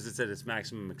slide. Oh, because it's at its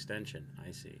maximum extension.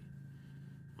 I see.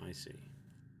 I see.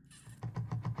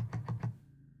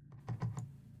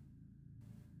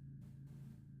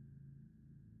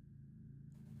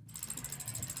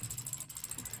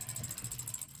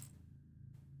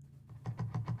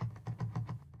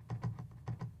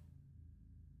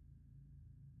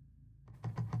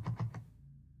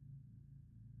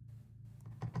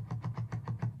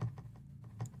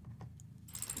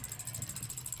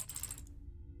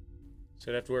 So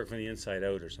it'd have to work from the inside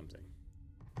out or something.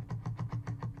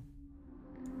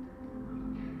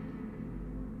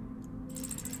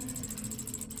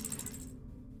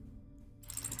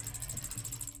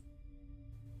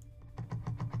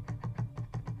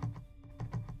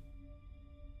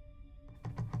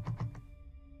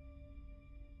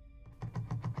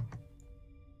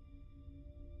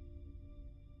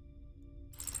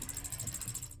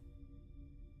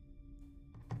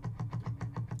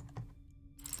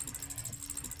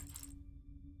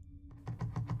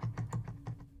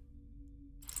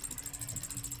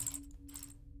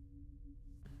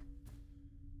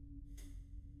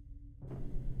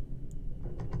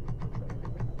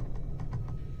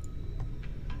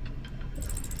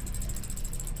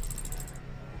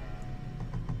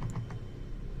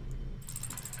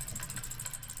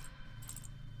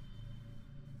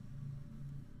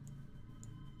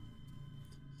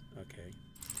 Okay.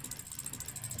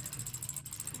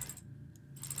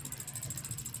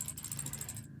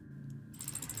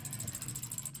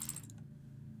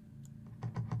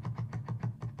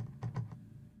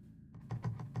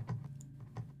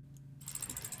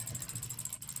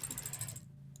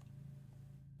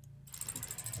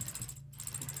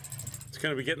 It's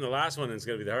going to be getting the last one, and it's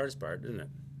going to be the hardest part, isn't it?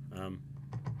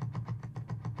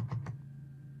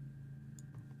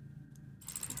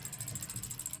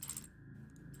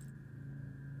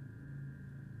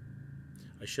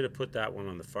 I should have put that one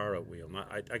on the far out wheel.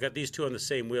 I got these two on the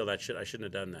same wheel. I shouldn't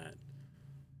have done that.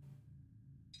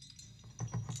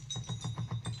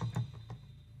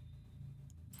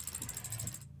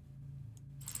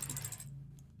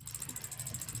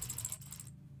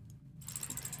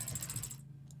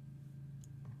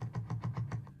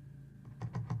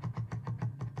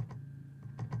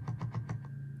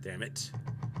 Damn it.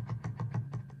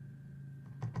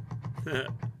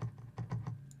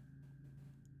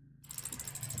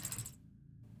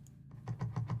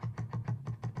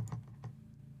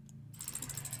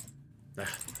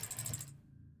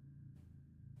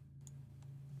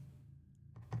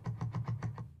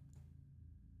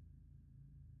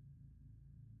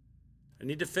 I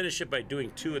need to finish it by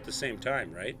doing 2 at the same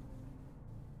time, right?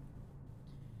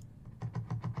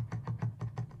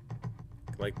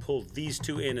 Like pull these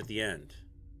 2 in at the end.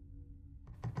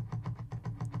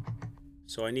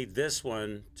 So I need this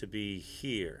one to be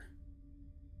here.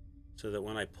 So that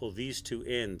when I pull these 2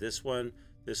 in, this one,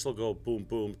 this will go boom,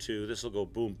 boom, 2. This will go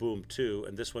boom, boom, 2.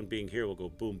 And this one being here will go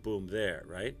boom, boom there,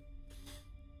 right?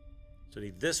 So I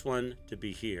need this one to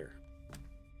be here.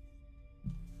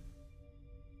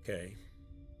 Okay.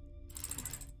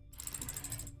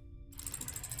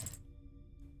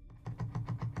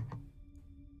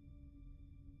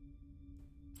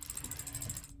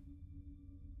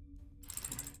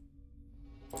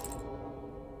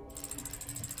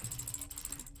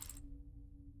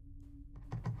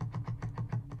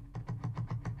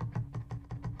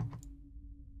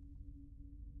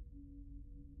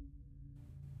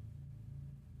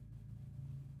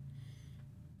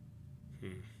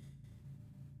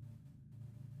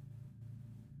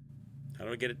 How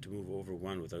do I get it to move over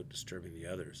one without disturbing the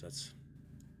others? That's...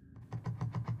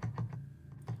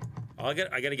 I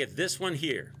got to get this one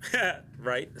here,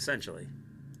 right? Essentially.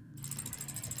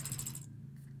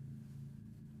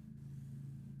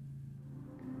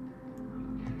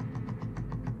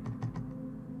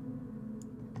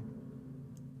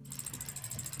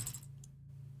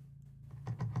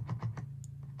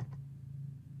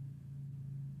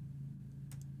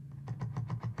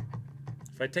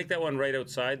 If I take that one right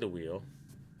outside the wheel,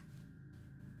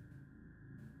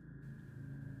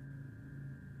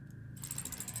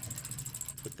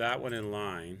 put that one in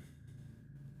line,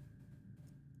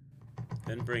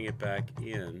 then bring it back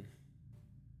in,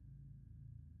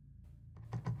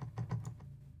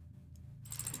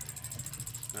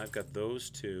 I've got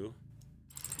those 2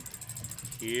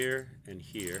 here and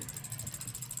here.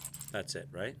 That's it,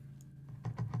 right?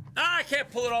 Ah, I can't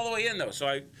pull it all the way in though.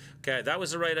 So okay, that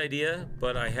was the right idea,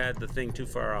 but I had the thing too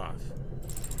far off.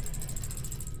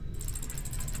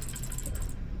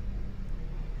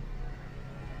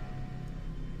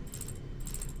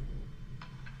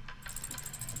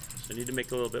 So I need to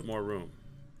make a little bit more room.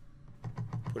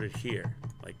 Put it here,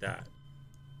 like that.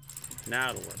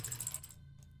 Now it'll work.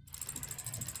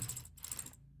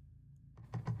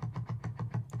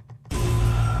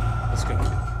 Let's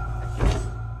go.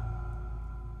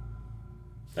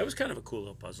 That was kind of a cool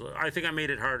little puzzle. I think I made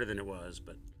it harder than it was,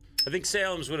 but I think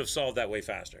Salem's would have solved that way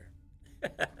faster.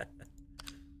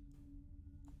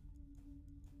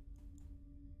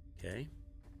 Okay.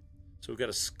 So we've got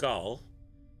a skull.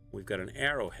 We've got an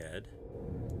arrowhead.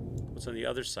 What's on the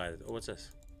other side? Oh, what's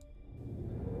this?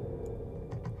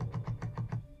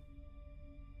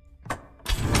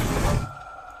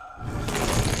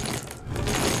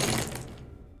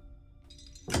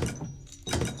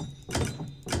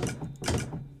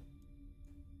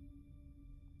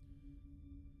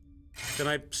 Can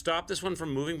I stop this one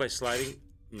from moving by sliding?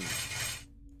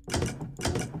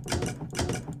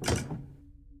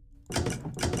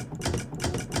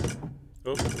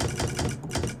 Oh.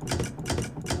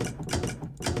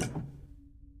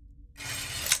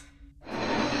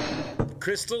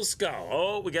 Crystal skull.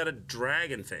 Oh, we got a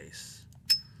dragon face.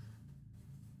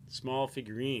 Small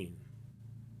figurine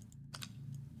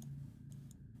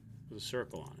with a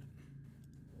circle on it.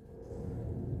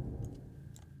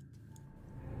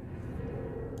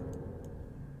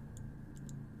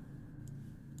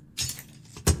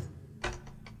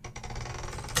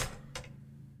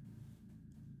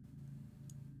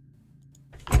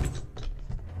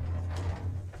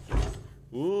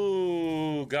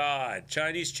 Ooh, God.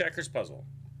 Chinese checkers puzzle.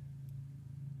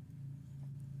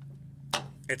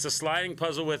 It's a sliding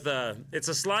puzzle with it's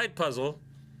a slide puzzle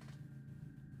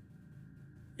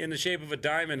in the shape of a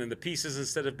diamond, and the pieces,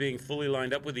 instead of being fully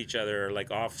lined up with each other, are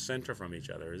like off center from each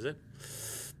other, is it?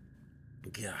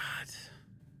 God.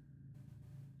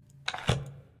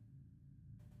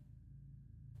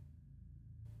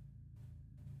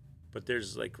 But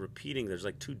there's like repeating, there's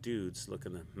like 2 dudes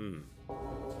looking at,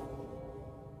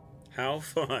 How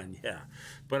fun, yeah.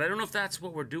 But I don't know if that's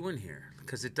what we're doing here,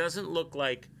 because it doesn't look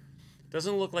like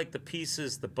the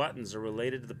pieces, the buttons, are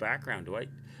related to the background.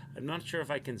 I'm not sure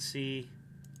if I can see.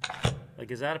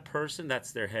 Like, is that a person?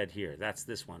 That's their head here. That's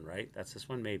this one, right? That's this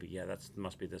one, maybe. Yeah, that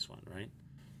must be this one, right?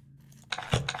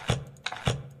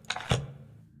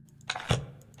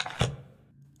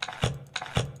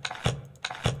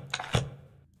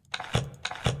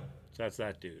 So that's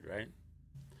that dude, right?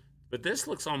 But this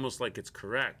looks almost like it's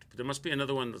correct. But there must be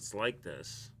another one that's like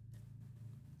this,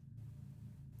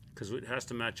 because it has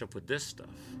to match up with this stuff.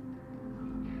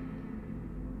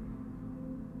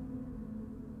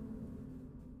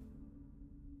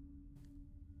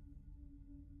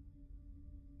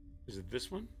 Is it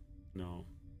this one? No.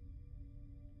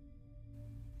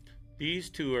 These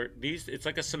two are, it's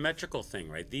like a symmetrical thing,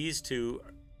 right? These two,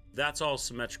 that's all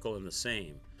symmetrical and the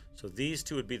same. So these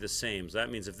two would be the same. So that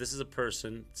means if this is a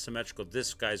person, symmetrical,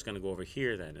 this guy's going to go over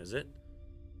here then, is it?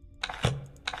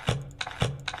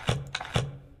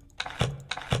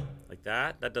 Like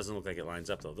that? That doesn't look like it lines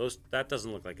up, though. That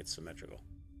doesn't look like it's symmetrical.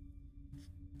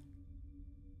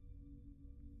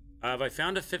 Have I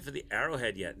found a fit for the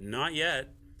arrowhead yet? Not yet.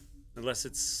 Unless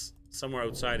it's somewhere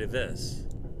outside of this.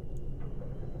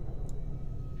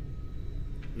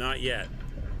 Not yet.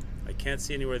 I can't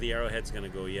see anywhere the arrowhead's going to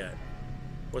go yet.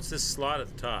 What's this slot at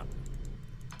the top?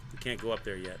 We can't go up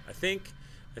there yet. I think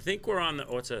we're on the...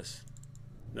 What's this?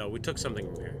 No, we took something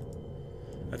from here.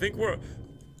 I think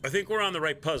we're on the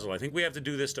right puzzle. I think we have to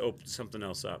do this to open something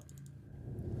else up.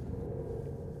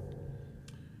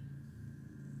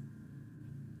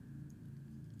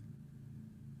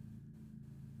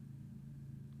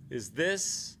 Is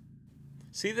this...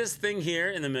 See this thing here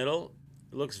in the middle?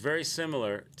 It looks very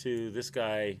similar to this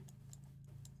guy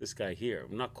here.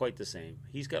 Not quite the same.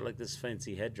 He's got like this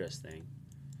fancy headdress thing.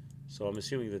 So I'm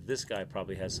assuming that this guy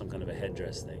probably has some kind of a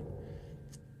headdress thing.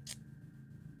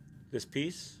 This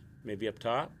piece, maybe up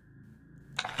top.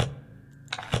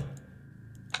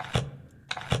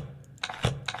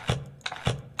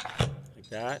 Like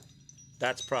that.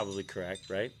 That's probably correct,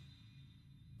 right?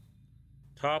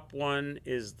 Top one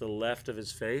is the left of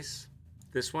his face.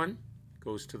 This one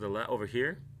goes to the left over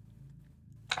here.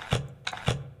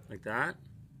 Like that.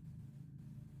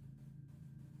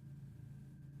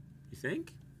 You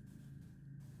think?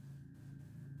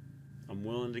 I'm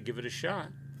willing to give it a shot.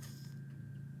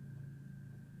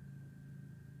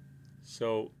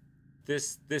 So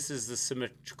this is the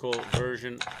symmetrical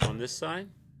version on this side.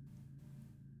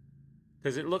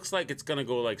 Because it looks like it's going to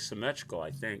go like symmetrical,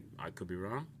 I think. I could be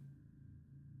wrong.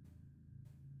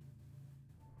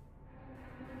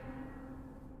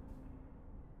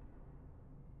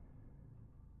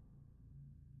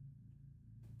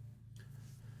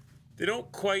 They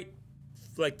don't quite,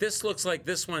 like this looks like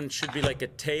this one should be like a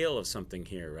tail of something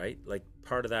here, right? Like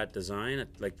part of that design.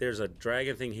 Like there's a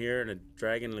dragon thing here and a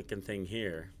dragon looking thing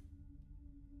here.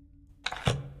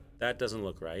 That doesn't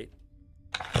look right.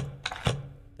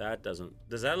 That doesn't,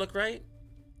 does that look right?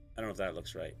 I don't know if that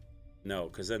looks right. No,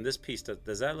 because then this piece,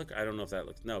 does that look, I don't know if that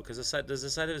looks, no, because does the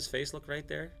side of his face look right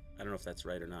there? I don't know if that's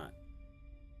right or not.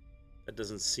 That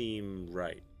doesn't seem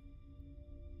right.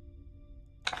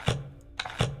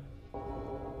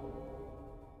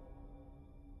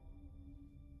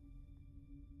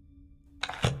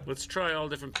 Let's try all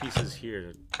different pieces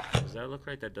here. Does that look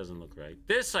right? That doesn't look right.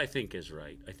 This, I think, is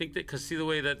right. I think that, because see the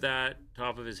way that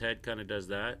top of his head kind of does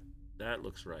that? That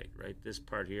looks right, right? This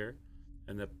part here,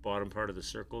 and the bottom part of the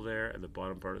circle there, and the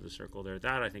bottom part of the circle there.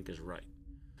 That, I think, is right.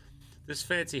 This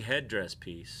fancy headdress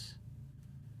piece,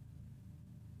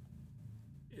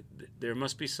 there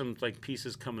must be some, like,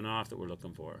 pieces coming off that we're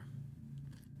looking for.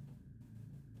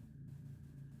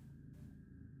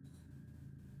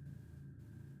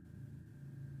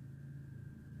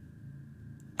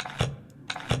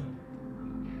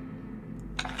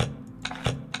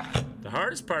 The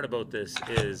hardest part about this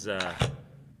is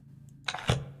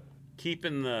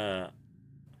keeping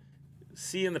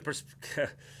seeing the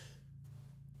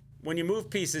when you move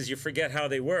pieces, you forget how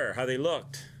they were, how they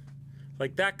looked.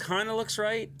 Like that kind of looks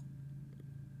right.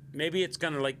 Maybe it's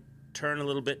gonna like turn a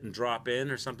little bit and drop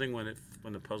in or something when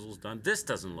the puzzle's done. This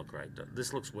doesn't look right.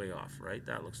 This looks way off, right?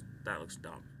 That looks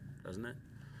dumb, doesn't it?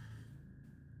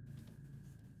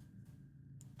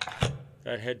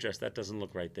 That headdress, that doesn't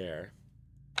look right there.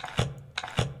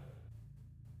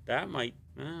 That might,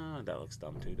 that looks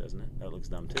dumb too, doesn't it? That looks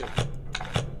dumb too.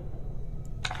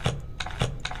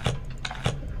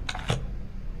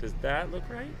 Does that look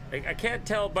right? I can't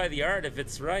tell by the art if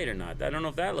it's right or not. I don't know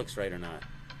if that looks right or not.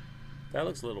 That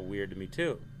looks a little weird to me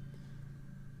too.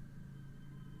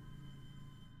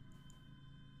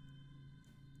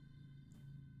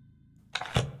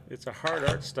 It's a hard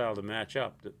art style to match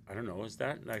up. I don't know,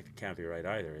 that can't be right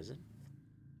either, is it?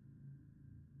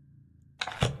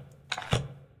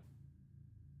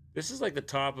 This is like the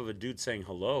top of a dude saying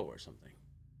hello or something.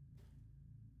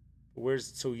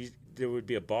 There would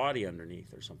be a body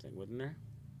underneath or something, wouldn't there?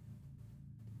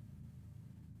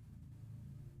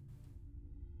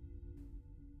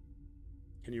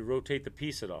 Can you rotate the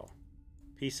piece at all?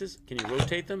 Pieces? Can you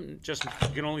rotate them? Just, you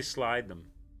can only slide them.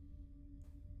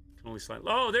 You can only slide.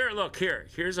 Oh, there, look, here.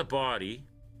 Here's a body.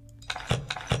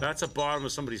 That's a bottom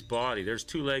of somebody's body. There's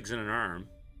 2 legs and an arm.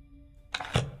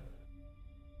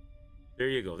 There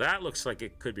you go. That looks like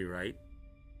it could be right.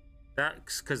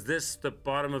 That's because the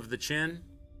bottom of the chin,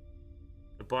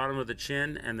 bottom of the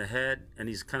chin and the head, and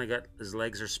he's kind of got, his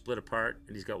legs are split apart,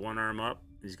 and he's got one arm up,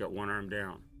 and he's got one arm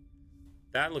down.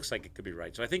 That looks like it could be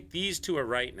right. So I think these two are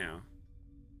right now.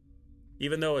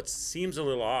 Even though it seems a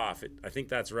little off, I think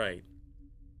that's right.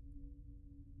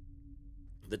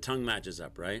 The tongue matches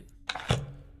up, right?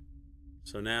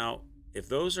 So now, if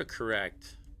those are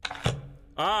correct...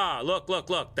 Ah, look, look,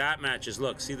 look. That matches.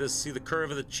 Look, see this? See the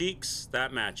curve of the cheeks?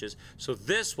 That matches. So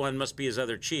this one must be his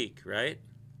other cheek, right?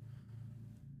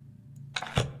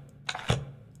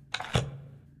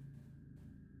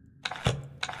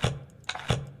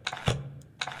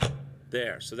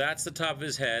 There. So that's the top of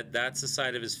his head. That's the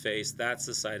side of his face. That's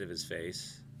the side of his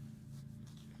face.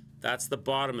 That's the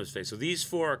bottom of his face. So these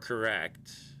four are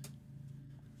correct.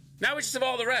 Now we just have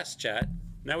all the rest, chat.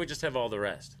 Now we just have all the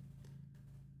rest.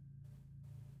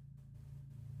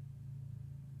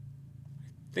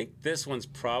 I think this one's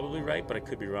probably right, but I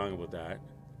could be wrong about that.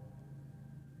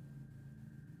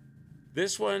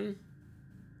 This one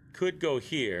could go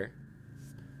here.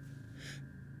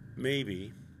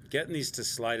 Maybe. Getting these to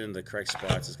slide into the correct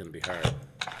spots is going to be hard.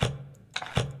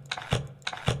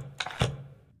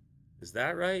 Is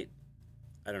that right?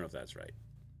 I don't know if that's right.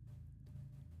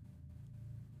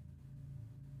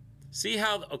 See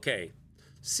how, okay.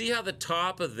 See how the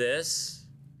top of this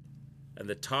and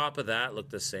the top of that look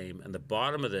the same, and the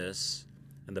bottom of this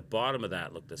and the bottom of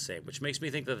that look the same, which makes me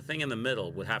think that the thing in the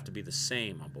middle would have to be the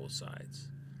same on both sides.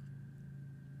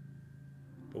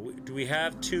 But do we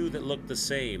have two that look the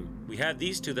same? We have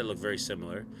these two that look very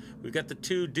similar. We've got the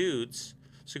two dudes.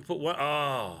 So you can put one...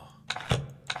 Oh.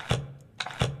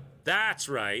 That's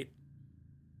right.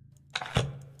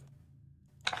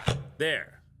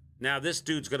 There. Now this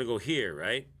dude's going to go here,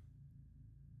 right?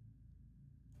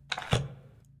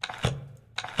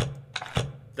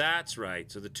 That's right.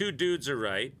 So the two dudes are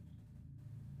right.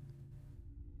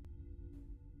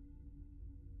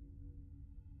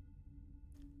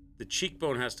 The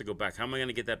cheekbone has to go back. How am I going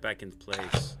to get that back in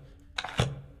place?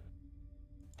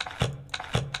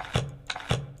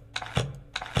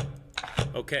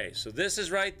 Okay, so this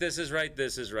is right, this is right,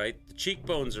 this is right. The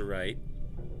cheekbones are right.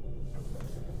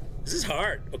 This is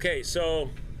hard. Okay, so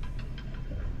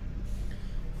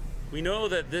we know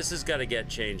that this has got to get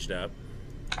changed up.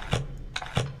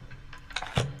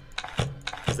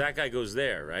 Because that guy goes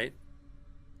there, right?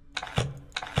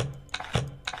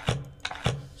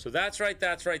 So that's right,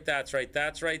 that's right, that's right,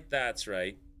 that's right, that's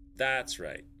right, that's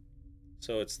right.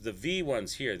 So it's the V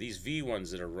ones here, these V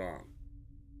ones that are wrong.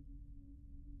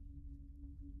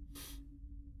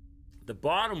 The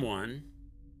bottom one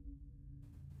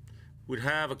would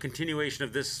have a continuation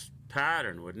of this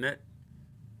pattern, wouldn't it?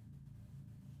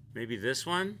 Maybe this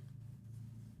one?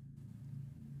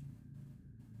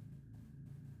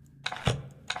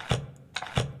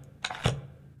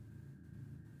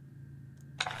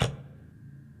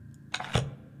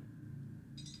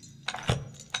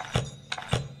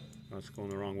 Oh, it's going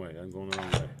the wrong way. I'm going the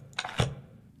wrong way.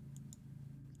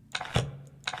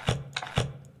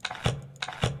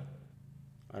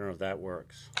 I don't know if that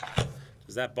works.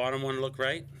 Does that bottom one look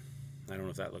right? I don't know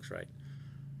if that looks right.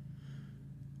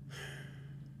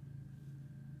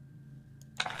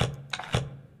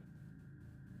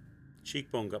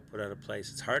 Cheekbone got put out of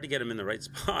place. It's hard to get him in the right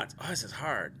spots. Oh, this is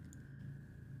hard.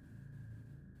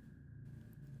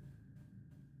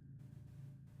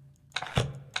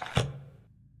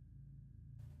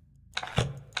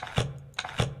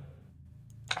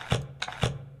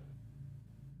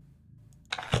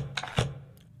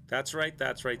 That's right,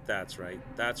 that's right, that's right,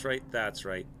 that's right, that's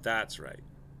right, that's right.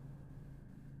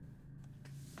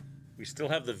 We still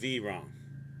have the V wrong.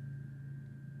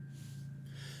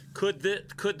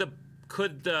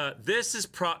 This is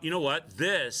you know what?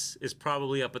 This is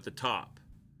probably up at the top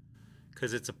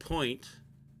because it's a point,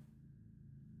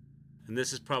 and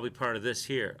this is probably part of this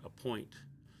here, a point.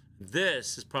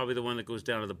 This is probably the one that goes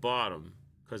down to the bottom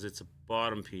because it's a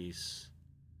bottom piece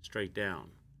straight down.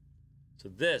 So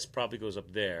this probably goes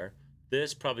up there.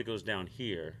 This probably goes down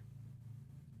here.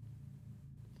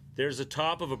 There's the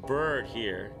top of a bird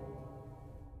here.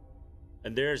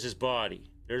 And there's his body.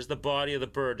 There's the body of the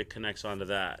bird that connects onto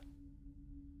that.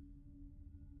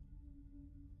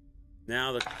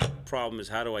 Now the problem is,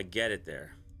 how do I get it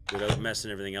there without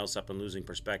messing everything else up and losing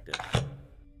perspective?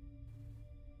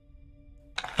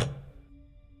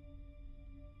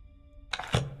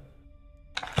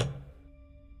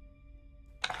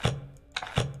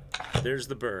 There's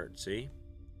the bird, see?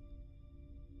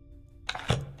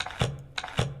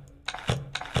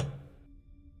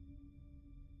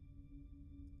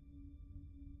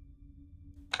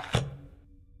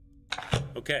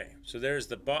 Okay, so there's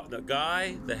the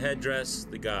guy, the headdress,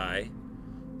 the guy.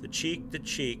 The cheek,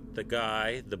 the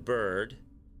guy, the bird,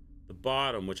 the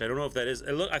bottom, which I don't know if that is.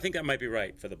 I think that might be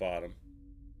right for the bottom.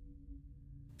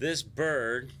 This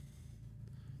bird,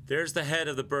 there's the head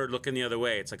of the bird looking the other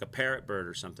way. It's like a parrot bird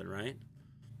or something, right?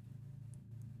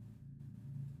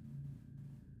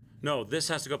 No, this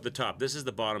has to go up the top. This is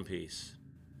the bottom piece.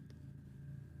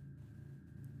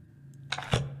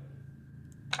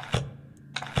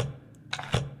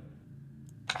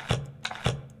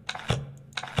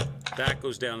 That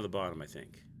goes down to the bottom, I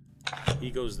think.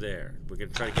 He goes there. We're going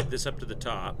to try to get this up to the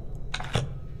top.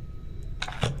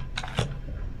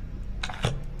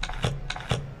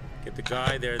 Get the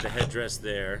guy there, the headdress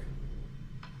there.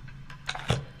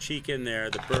 Cheek in there,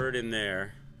 the bird in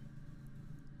there.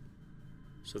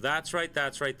 So that's right,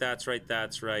 that's right, that's right,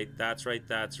 that's right, that's right,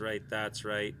 that's right, that's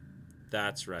right,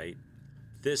 that's right.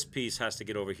 This piece has to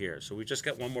get over here. So we just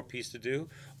got one more piece to do.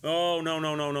 Oh, no,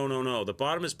 no, no, no, no, no. The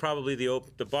bottom is probably the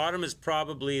bottom is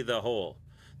probably the hole.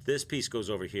 This piece goes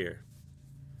over here.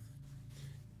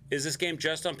 Is this game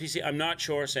just on PC? I'm not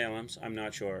sure, Salem's. I'm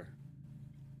not sure.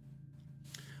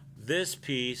 This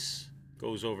piece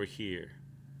goes over here.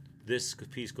 This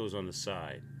piece goes on the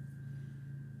side.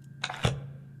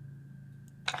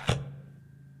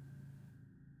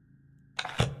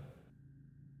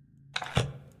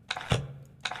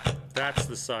 That's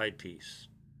the side piece.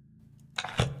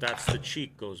 That's the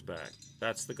cheek goes back.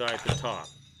 That's the guy at the top.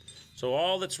 So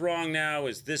all that's wrong now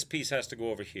is this piece has to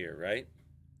go over here, right?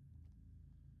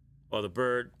 Well, the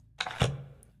bird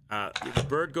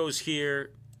goes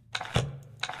here.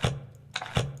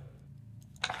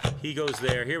 He goes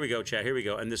there. Here we go, chat. Here we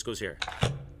go. And this goes here.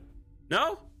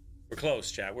 No? We're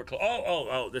close, chat. We're close.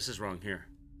 Oh, this is wrong here.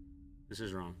 This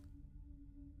is wrong.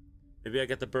 Maybe I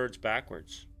get the birds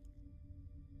backwards.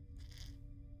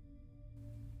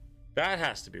 That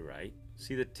has to be right.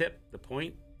 See the tip, the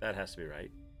point? That has to be right.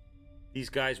 These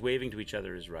guys waving to each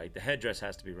other is right. The headdress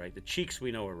has to be right. The cheeks we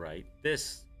know are right.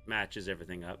 This matches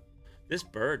everything up. This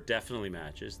bird definitely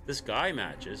matches. This guy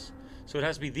matches. So it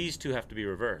has to be, these two have to be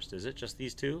reversed. Is it just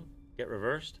these two get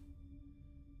reversed?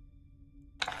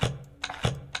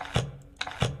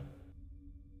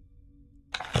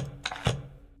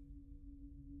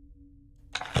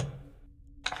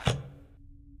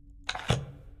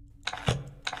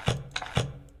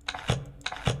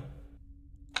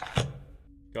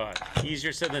 God,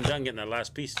 easier said than done getting that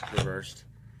last piece reversed.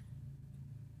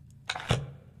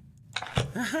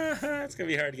 It's gonna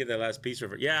be hard to get that last piece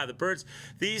reversed. Yeah, the birds,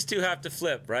 these two have to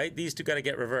flip, right? These two gotta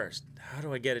get reversed. How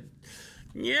do I get it?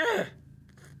 Yeah.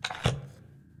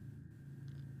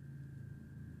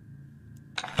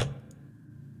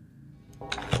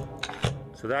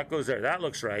 So that goes there. That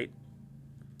looks right.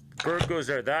 Bird goes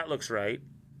there. That looks right.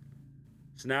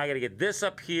 So now I gotta get this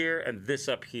up here and this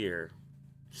up here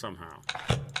somehow.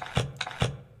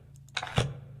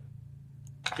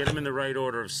 Get them in the right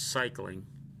order of cycling.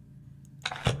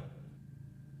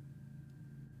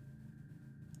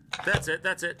 That's it,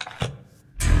 that's it.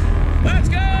 Let's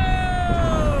go!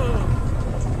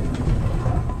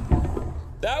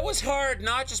 That was hard,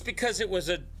 not just because it was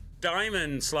a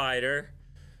diamond slider,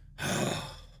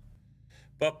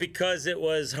 but because it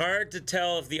was hard to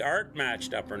tell if the art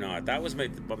matched up or not. That was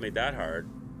what made that hard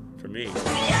for me.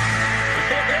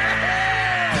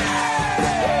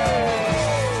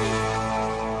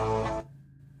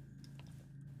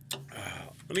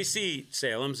 Let me see,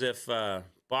 Salem's, if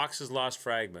boxes lost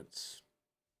fragments.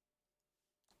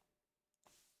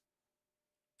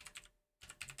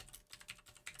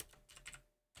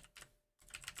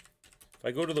 If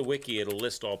I go to the wiki, it'll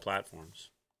list all platforms.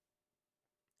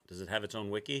 Does it have its own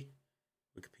wiki?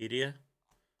 Wikipedia?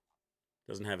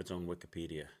 Doesn't have its own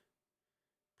Wikipedia.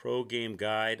 Pro game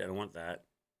guide, I don't want that.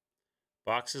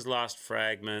 Boxes lost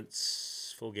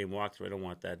fragments, full game walkthrough, I don't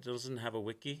want that. It doesn't have a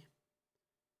wiki.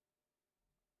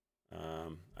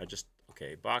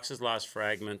 Okay, boxes lost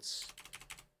fragments.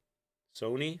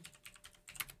 Sony.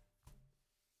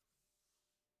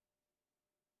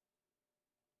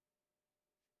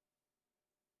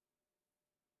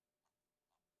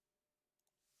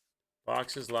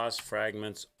 Boxes lost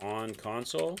fragments on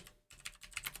console.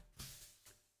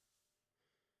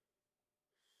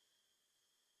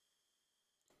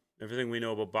 Everything we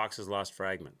know about boxes lost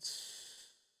fragments.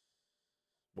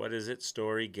 What is it?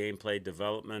 Story, gameplay,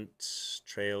 development,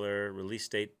 trailer, release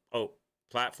date. Oh,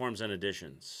 platforms and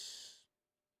editions.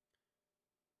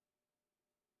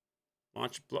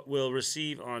 Launch will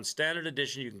receive on standard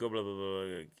edition. You can go blah, blah,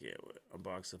 blah. Yeah,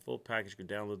 unbox the full package. You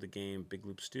can download the game. Big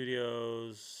Loop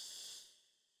Studios.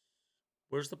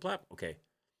 Where's the platform? Okay.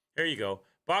 Here you go.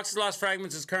 Boxes Lost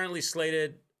Fragments is currently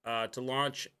slated to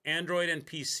launch Android and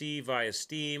PC via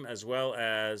Steam, as well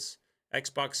as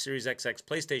Xbox Series XX,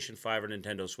 PlayStation 5, or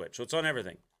Nintendo Switch. So it's on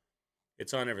everything.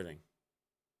 It's on everything.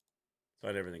 It's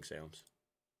on everything, Salems.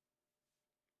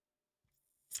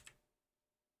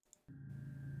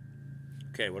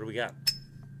 Okay, what do we got?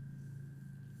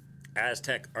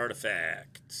 Aztec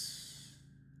artifacts.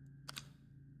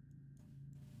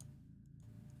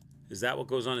 Is that what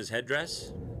goes on his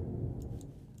headdress?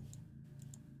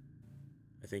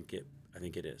 I think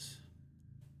it is.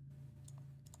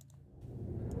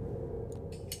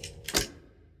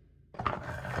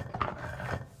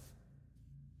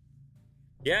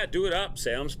 Yeah, do it up,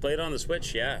 Salems. Play it on the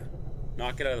Switch, yeah.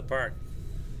 Knock it out of the park.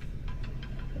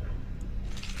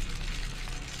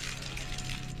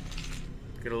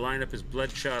 Gonna line up his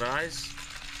bloodshot eyes.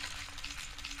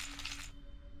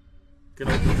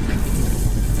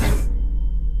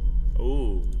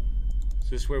 Oh. Is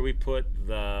this where we put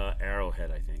the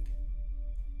arrowhead, I think?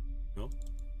 No?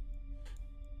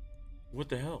 What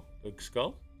the hell? The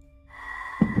skull?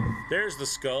 There's the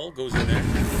skull, goes in there.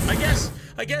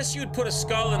 I guess you'd put a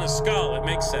skull in a skull. It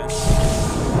makes sense.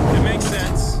 It makes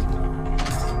sense.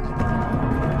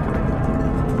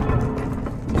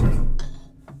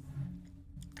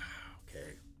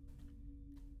 Okay.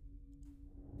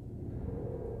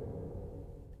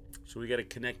 So we got to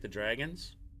connect the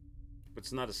dragons, but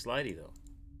it's not a slidey though.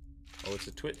 Oh, it's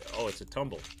a it's a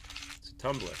tumble. It's a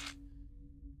tumbler.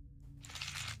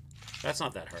 That's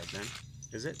not that hard then,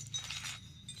 is it?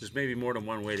 There's maybe more than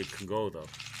one way to can go though.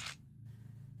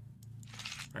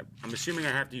 I'm assuming I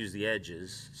have to use the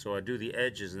edges, so I do the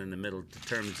edges and then the middle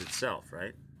determines itself,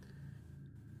 right?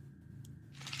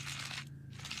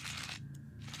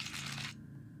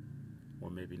 Or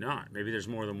maybe not. Maybe there's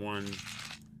more than one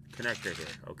connector here.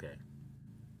 Okay.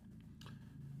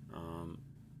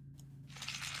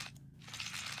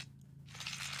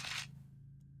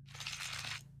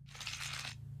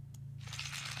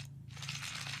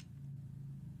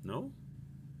 No?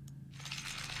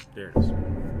 There it is.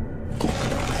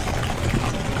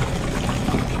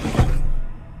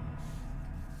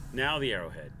 Now the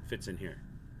arrowhead fits in here.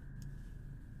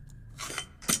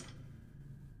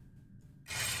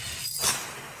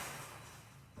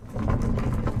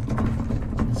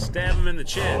 Stab him in the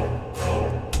chin.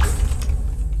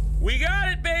 We got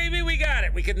it, baby. We got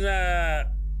it. We can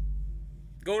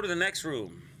go to the next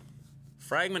room.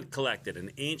 Fragment collected,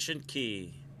 an ancient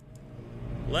key.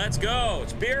 Let's go.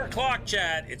 It's beer o'clock,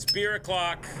 chat. It's beer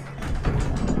o'clock.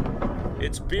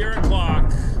 It's beer o'clock.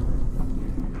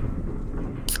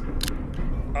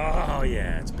 Oh,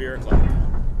 yeah. It's beer o'clock.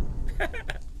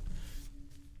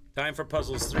 Time for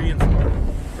puzzles 3 and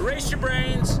 4. Erase your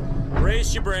brains.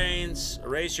 Erase your brains.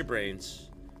 Erase your brains.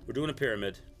 We're doing a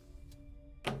pyramid.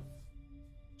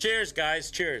 Cheers,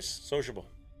 guys. Cheers. Sociable.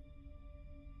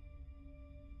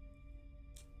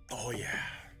 Oh, yeah.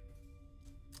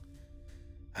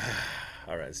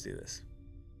 All right, let's do this.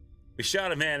 We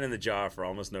shot a man in the jaw for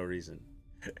almost no reason.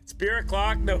 It's beer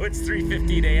o'clock? No, it's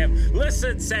 3:15 a.m.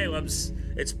 Listen, Salems,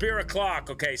 it's beer o'clock,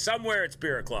 okay? Somewhere it's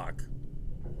beer o'clock.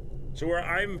 So where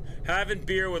I'm having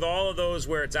beer with all of those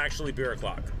where it's actually beer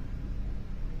o'clock.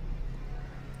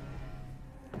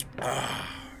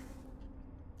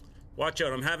 Watch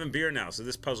out, I'm having beer now, so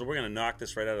this puzzle, we're gonna knock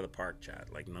this right out of the park, chat.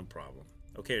 Like, no problem.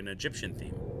 Okay, an Egyptian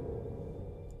theme.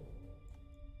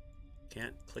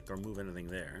 Can't click or move anything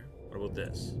there. What about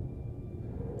this?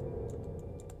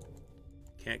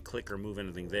 Can't click or move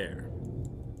anything there.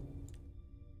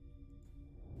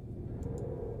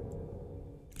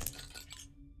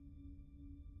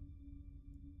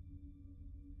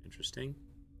 Interesting.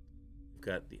 We've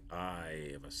got the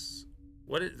eye of us.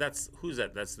 What is who's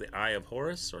that? That's the eye of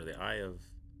Horus or the eye of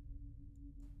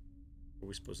what are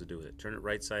we supposed to do with it? Turn it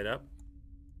right side up.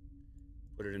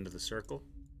 Put it into the circle.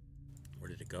 Where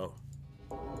did it go?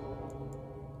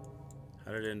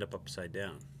 How did it end up upside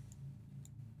down?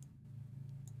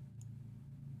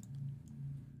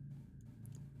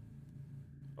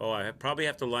 Oh, I probably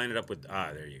have to line it up with...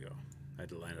 Ah, there you go. I had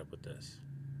to line it up with this.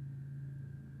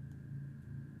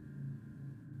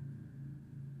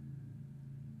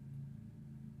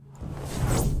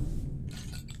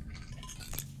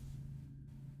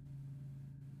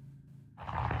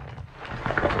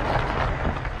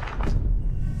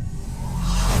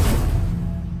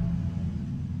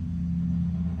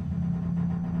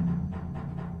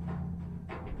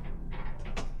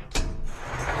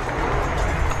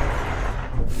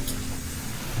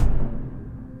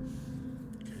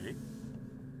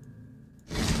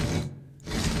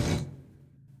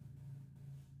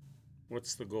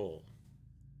 What's the goal?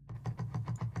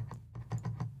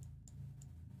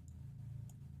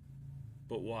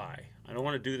 But why. I don't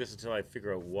want to do this until I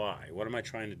figure out why. What am I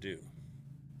trying to do?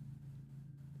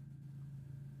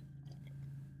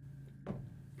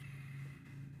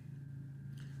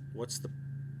 What's the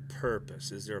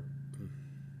purpose? Is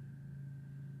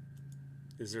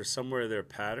there somewhere there a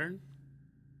pattern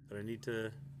that I need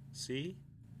to see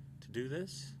to do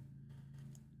this?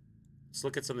 Let's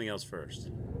look at something else first.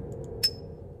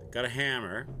 Got a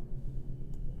hammer.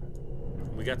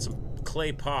 We got some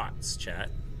clay pots, chat.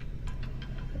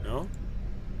 No?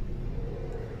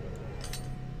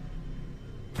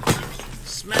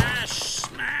 Smash!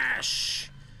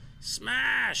 Smash!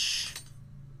 Smash!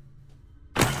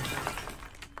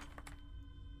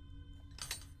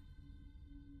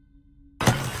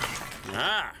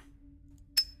 Ah!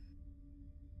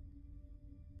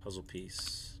 Puzzle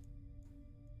piece.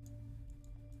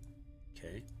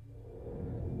 Okay.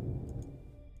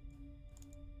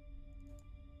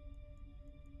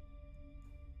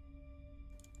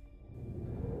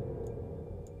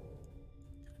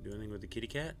 Can I do anything with the kitty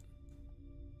cat?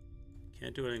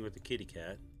 Can't do anything with the kitty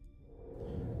cat.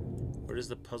 Where does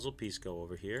the puzzle piece go?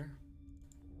 Over here?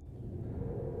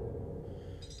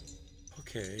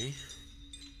 Okay.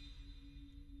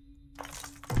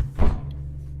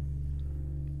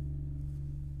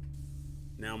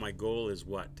 Now my goal is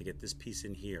what? To get this piece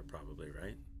in here, probably,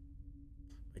 right?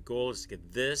 My goal is to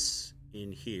get this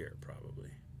in here, probably.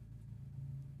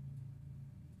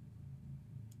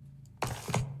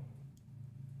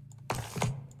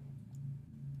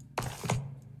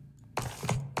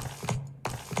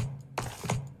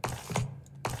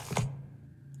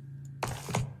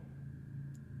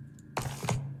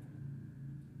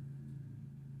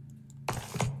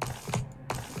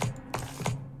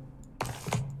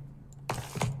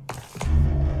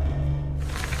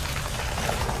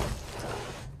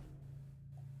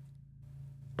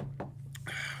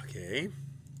 Okay.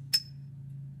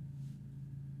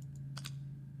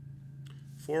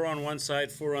 4 on one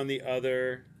side, 4 on the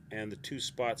other, and the 2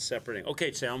 spots separating.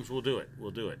 Okay, Salms, we'll do it.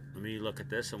 We'll do it. Let me look at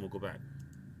this and we'll go back.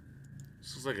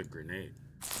 This looks like a grenade.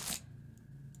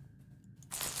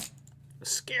 A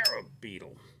scarab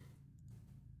beetle.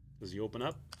 Does he open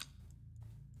up?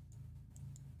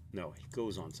 No, he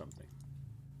goes on something.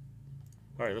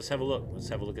 All right, let's have a look. Let's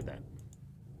have a look at that.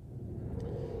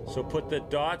 So put the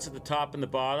dots at the top and the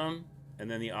bottom, and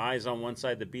then the eyes on one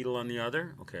side, the beetle on the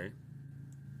other. Okay.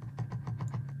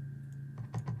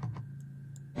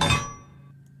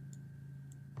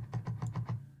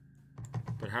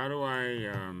 But how do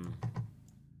I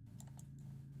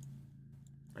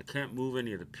can't move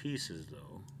any of the pieces,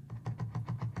 though.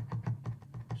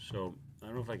 So, I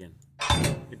don't know if I can...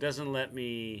 It doesn't let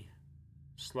me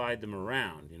slide them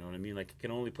around, you know what I mean? Like, I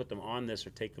can only put them on this or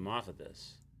take them off of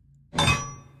this.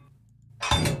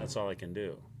 That's all I can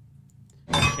do.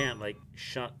 I can't, like,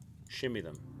 shimmy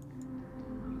them.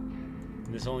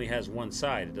 And this only has one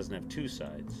side. It doesn't have 2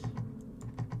 sides.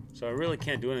 So I really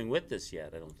can't do anything with this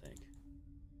yet, I don't think.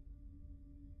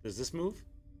 Does this move?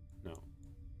 No.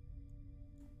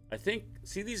 I think,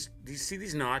 see these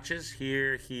notches?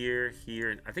 Here, here, here.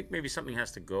 And I think maybe something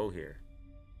has to go here.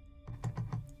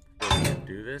 Before we can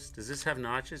do this. Does this have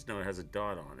notches? No, it has a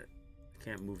dot on it. I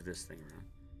can't move this thing around.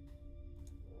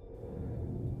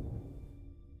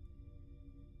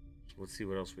 Let's see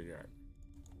what else we got.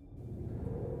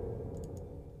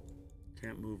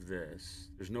 Can't move this.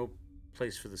 There's no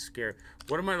place for the scare.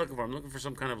 What am I looking for? I'm looking for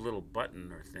some kind of little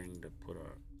button or thing to put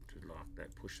on, to lock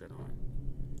that, push that on.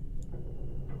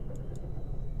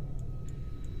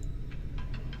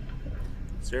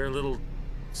 Is there a little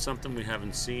something we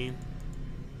haven't seen?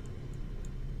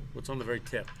 What's on the very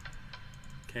tip?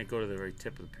 Can't go to the very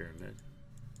tip of the pyramid.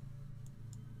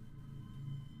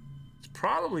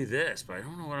 Probably this, but I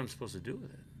don't know what I'm supposed to do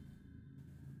with it.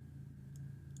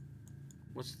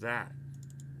 What's that?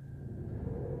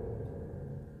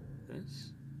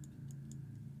 This?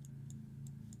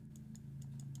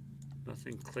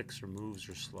 Nothing clicks or moves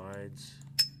or slides.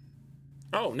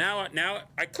 Oh, now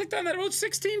I clicked on that about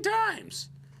 16 times.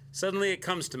 Suddenly it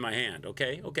comes to my hand.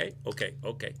 Okay.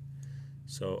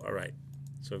 So, all right.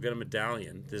 So I've got a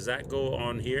medallion. Does that go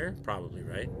on here? Probably,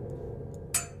 right?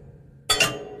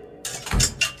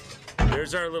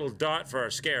 There's our little dot for our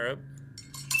scarab.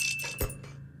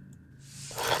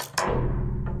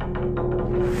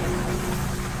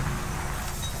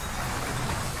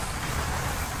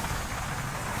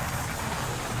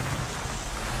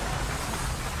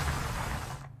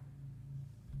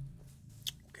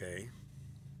 Okay.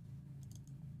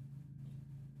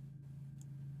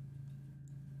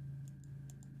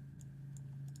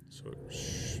 So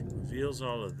it reveals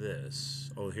all of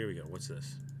this. Oh, here we go. What's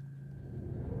this?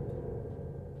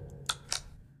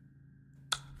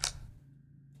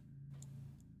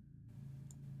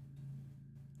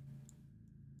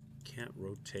 Can't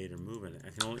rotate or move in it.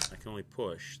 I can only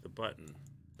push the button,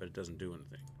 but it doesn't do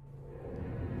anything.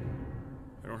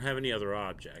 I don't have any other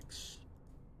objects.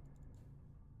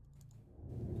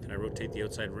 Can I rotate the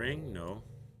outside ring? No.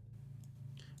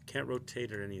 Can't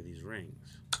rotate at any of these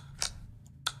rings.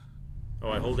 Oh,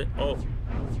 I hold it. Oh.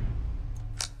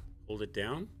 Hold it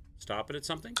down? Stop it at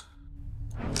something?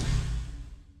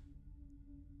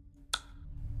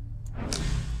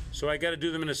 So I got to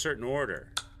do them in a certain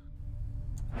order.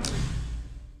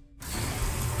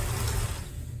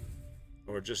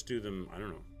 Or just do them, I don't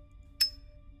know.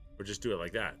 Or just do it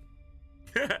like that.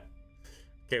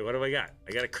 Okay, what do I got?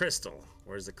 I got a crystal.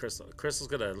 Where's the crystal? The crystal's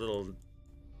got a little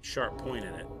sharp point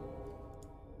in it.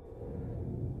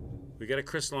 We got a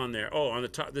crystal on there. Oh, on the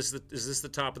top. Is this the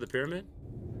top of the pyramid?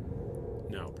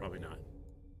 No, probably not.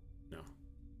 No.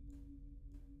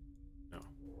 No.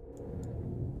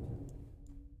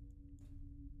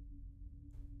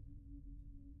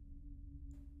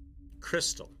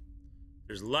 Crystal.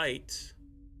 There's light.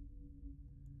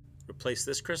 Replace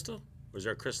this crystal? Or is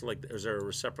there a crystal like, or is there a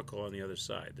reciprocal on the other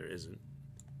side? There isn't.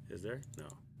 Is there? No.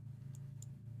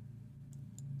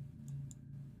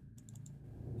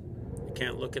 I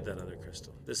can't look at that other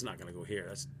crystal. This is not going to go here.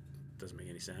 That doesn't make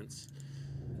any sense.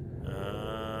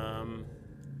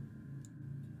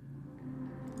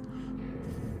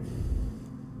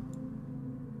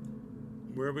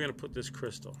 Where are we going to put this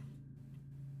crystal?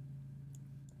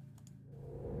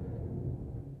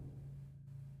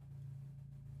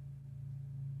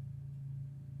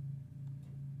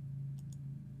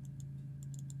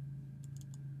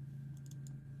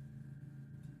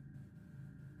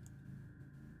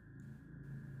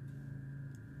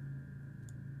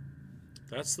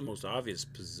 That's the most obvious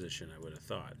position I would have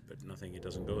thought, but nothing, it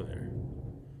doesn't go there.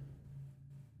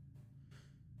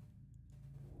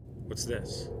 What's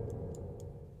this?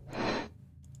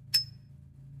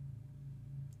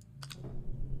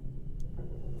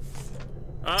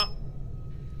 Ah,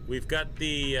 we've got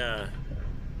the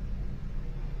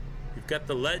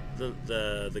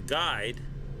the guide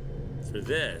for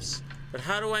this, but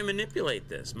how do I manipulate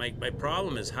this? My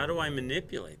problem is, how do I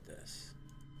manipulate this?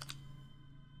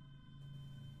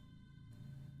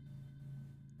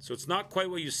 So it's not quite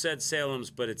what you said, Salem's,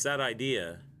 but it's that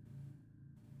idea.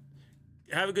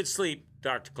 Have a good sleep,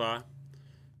 Dr. Claw.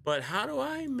 But how do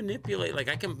I manipulate? Like,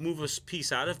 I can move a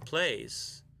piece out of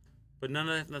place, but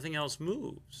nothing else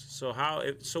moves. So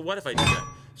so what if I do that?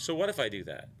 So what if I do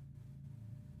that?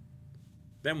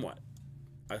 Then what?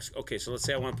 Okay, so let's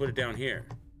say I want to put it down here.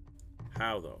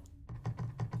 How though?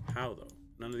 How though?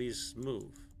 None of these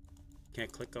move.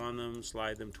 Can't click on them,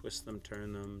 slide them, twist them,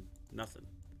 turn them, nothing.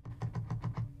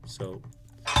 So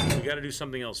we got to do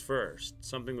something else first.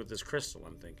 Something with this crystal,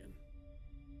 I'm thinking.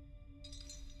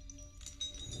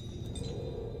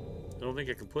 I don't think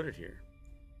I can put it here.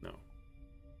 No.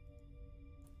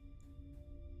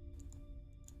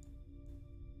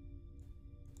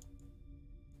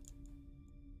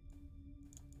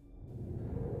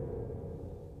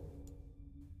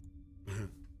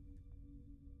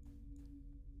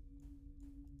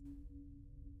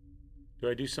 Do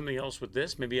I do something else with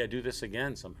this? Maybe I do this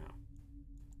again somehow.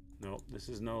 No, this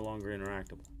is no longer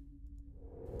interactable.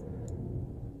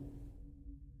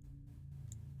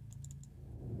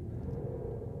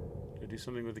 Do I do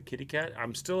something with the kitty cat?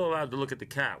 I'm still allowed to look at the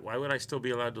cat. Why would I still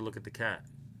be allowed to look at the cat?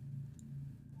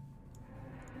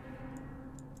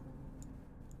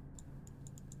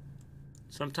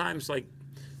 Sometimes, like,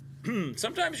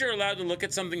 sometimes you're allowed to look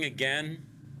at something again,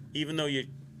 even though you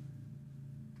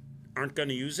aren't going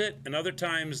to use it, and other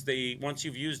times once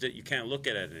you've used it, you can't look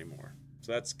at it anymore.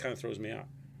 So that's kind of throws me out.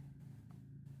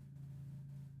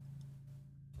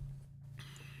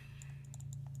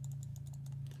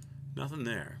 Nothing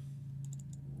there.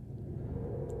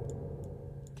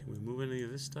 Can we move any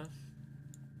of this stuff?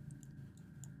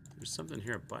 There's something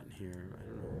here, a button here. I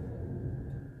don't know.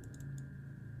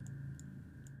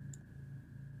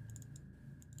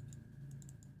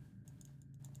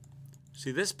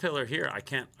 See, this pillar here, I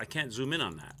can't zoom in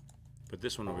on that. But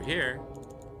this one over here,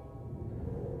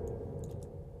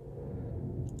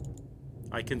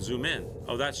 I can zoom in.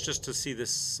 Oh, that's just to see this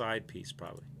side piece,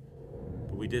 probably.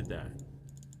 But we did that.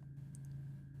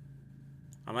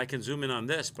 And I can zoom in on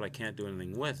this, but I can't do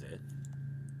anything with it.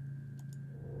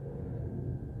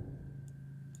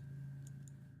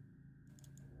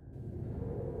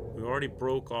 We already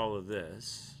broke all of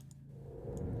this.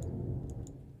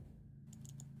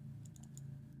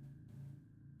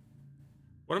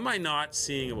 What am I not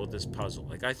seeing about this puzzle?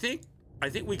 Like, I think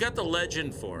we got the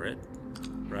legend for it,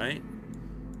 right?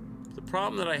 The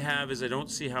problem that I have is I don't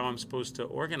see how I'm supposed to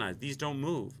organize. These don't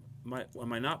move.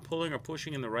 Am I not pulling or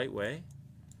pushing in the right way?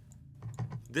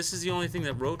 This is the only thing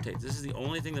that rotates. This is the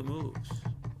only thing that moves.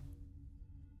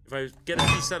 If I get a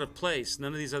piece out of place,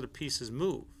 none of these other pieces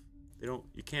move. They don't,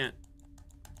 you can't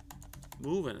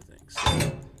move anything.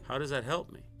 So how does that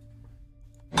help me?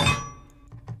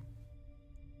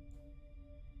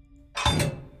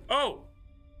 Oh!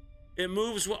 It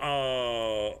moves.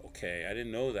 Oh, okay. I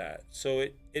didn't know that. So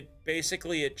it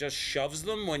basically it just shoves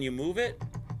them when you move it.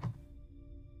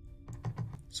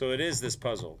 So it is this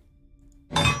puzzle.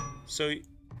 So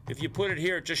if you put it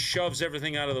here, it just shoves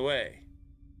everything out of the way.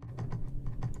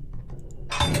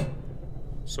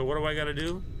 So what do I got to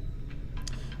do?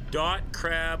 Dot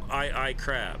crab I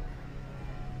crab.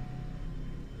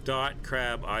 Dot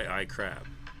crab I crab.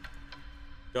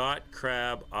 Dot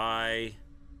crab I.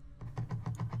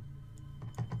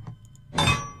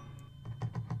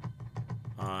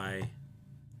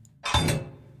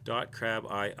 Dot crab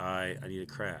I need a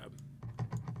crab.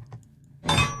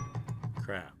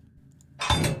 Crab.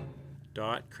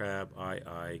 Dot crab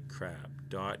I crab.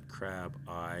 Dot crab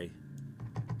I.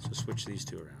 So switch these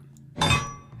two around.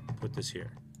 Put this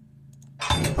here.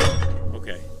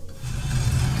 Okay.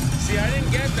 See, I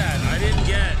didn't get that. I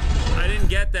didn't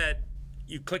get that.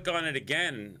 You click on it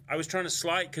again. I was trying to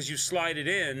slide because you slide it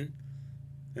in,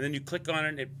 and then you click on it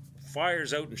and it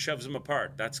fires out and shoves them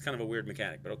apart. That's kind of a weird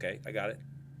mechanic, but okay, I got it.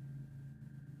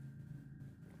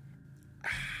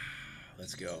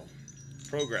 Let's go.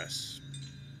 Progress.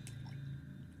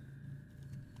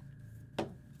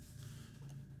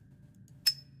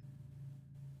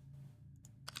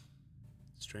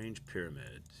 Strange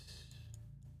pyramid.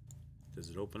 Does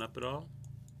it open up at all?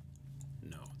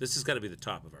 No. This has got to be the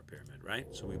top of our pyramid, right?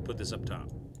 So we put this up top.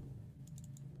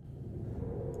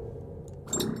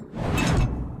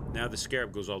 Now the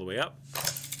scarab goes all the way up.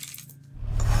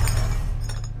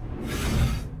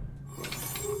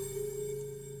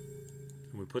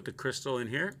 And we put the crystal in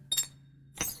here.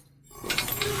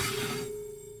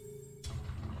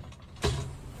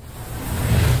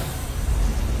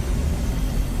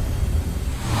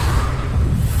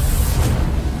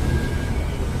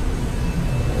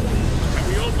 And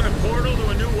we open a portal to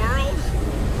a new world.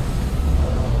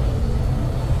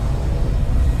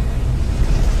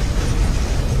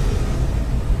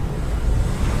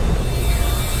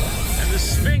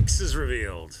 Sphinx is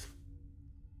revealed.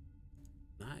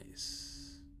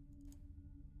 Nice.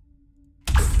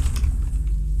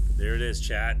 There it is,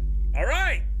 chat. All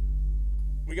right.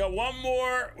 We got one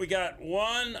more. We got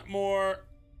one more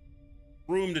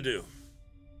room to do.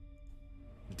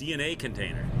 DNA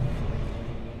container.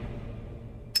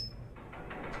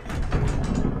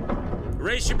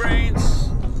 Erase your brains.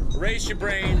 Erase your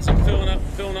brains. I'm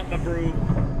filling up my brew.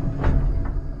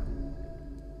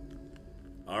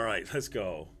 All right, let's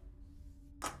go.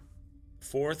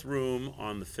 Fourth room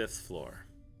on the 5th floor.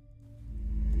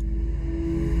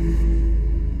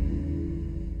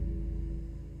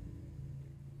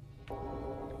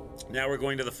 Now we're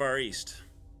going to the Far East,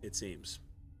 it seems.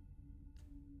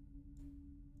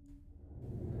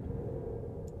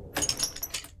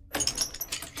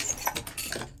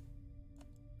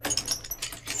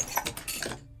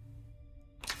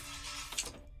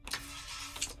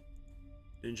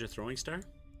 Ninja throwing star?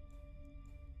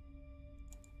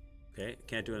 Okay,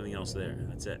 can't do anything else there.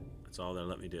 That's it. That's all they'll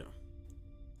let me do.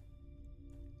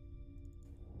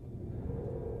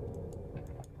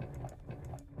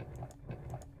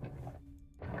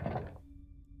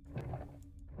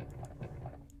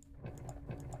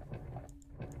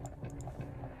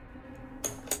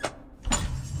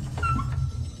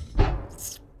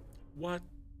 What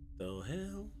the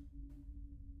hell?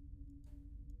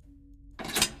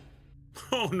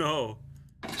 Oh no.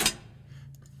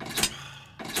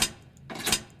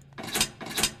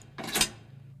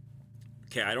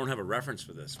 Okay, I don't have a reference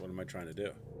for this. What am I trying to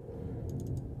do?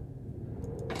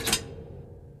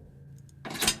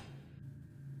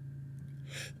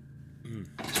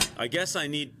 I guess I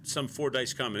need some 4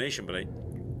 dice combination, but I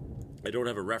don't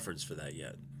have a reference for that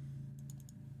yet.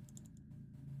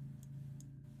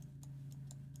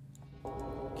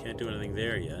 Can't do anything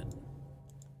there yet.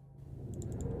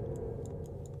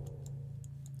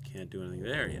 Can't do anything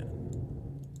there yet.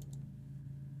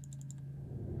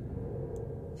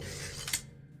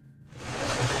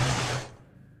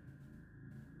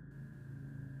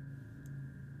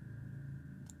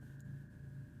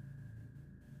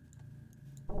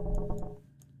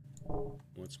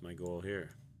 What's my goal here?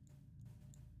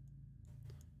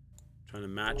 Trying to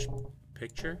match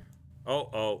picture?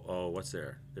 Oh, what's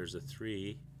there? There's a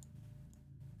 3.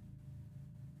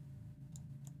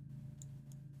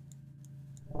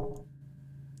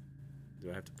 Do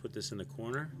I have have to put this in the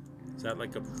corner. Is that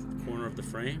like a corner of the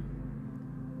frame?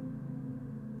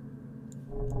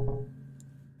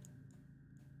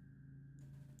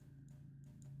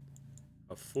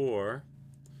 A 4.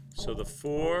 So the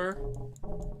 4,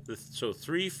 so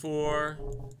 3, 4,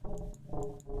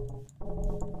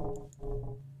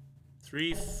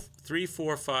 3, 3,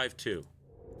 4, 5, 2.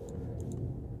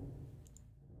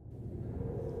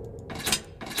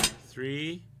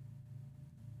 3.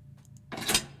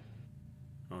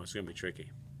 Oh, it's gonna be tricky.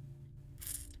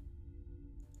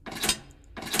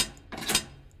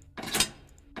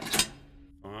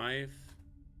 5.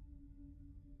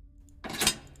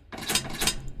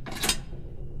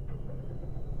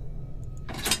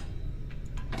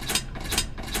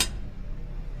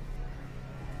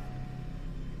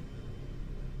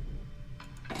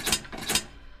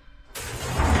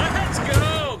 Let's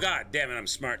go! God damn it, I'm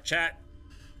smart, chat.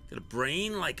 Got a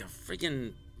brain like a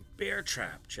freaking bear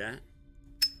trap, chat.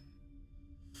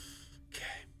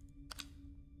 Okay.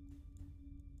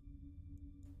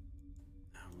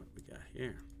 Now what we got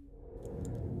here?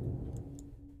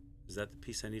 Is that the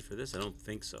piece I need for this? I don't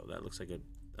think so. That looks like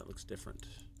that looks different.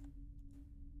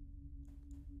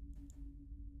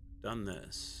 Done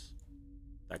this.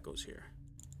 That goes here.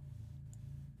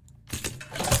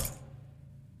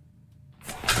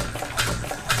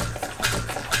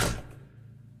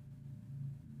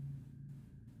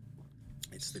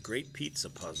 It's the Great Pizza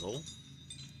Puzzle.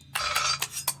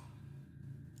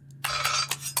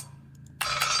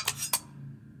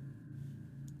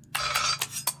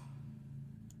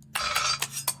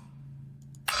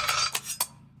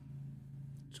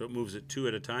 So it moves it 2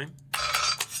 at a time?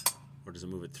 Or does it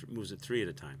move it moves it 3 at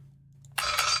a time?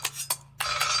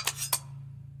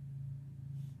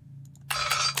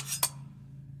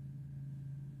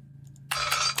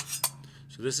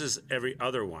 So this is every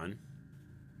other one.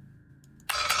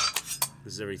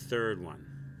 This is every third one.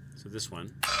 So this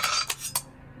one.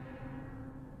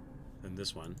 Then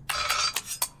this one.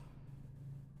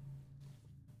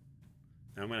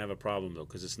 Now I'm going to have a problem though,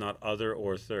 because it's not other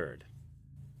or third.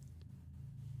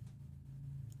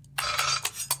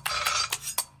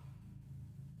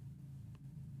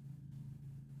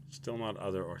 Still not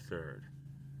other or third.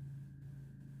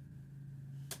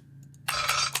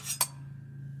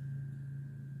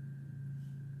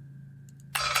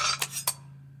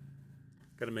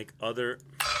 Got to make other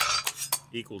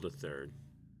equal to third.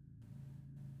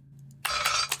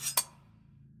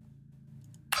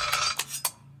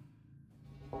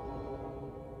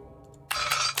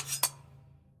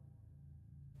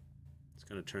 It's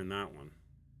going to turn that one.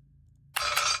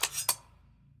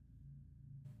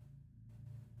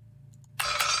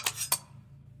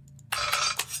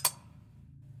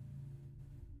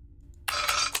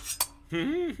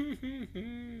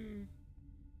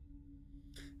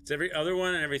 It's every other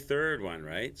one and every third one,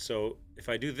 right? So if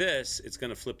I do this, it's going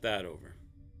to flip that over.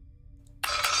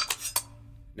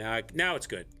 Now it's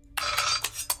good.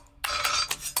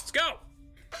 Let's go.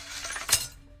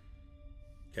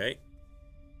 Okay.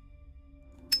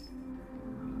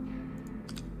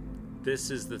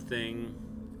 This is the thing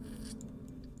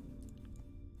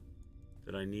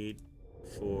that I need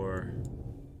for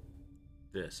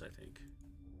this, I think.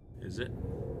 Is it?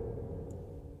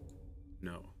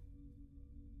 No.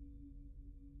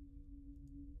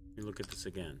 Let me look at this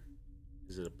again.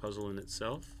 Is it a puzzle in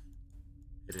itself?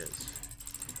 It is.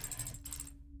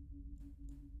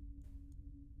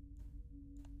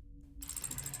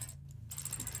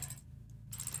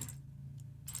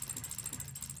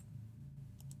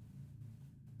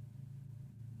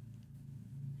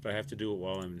 If I have to do it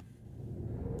while I'm...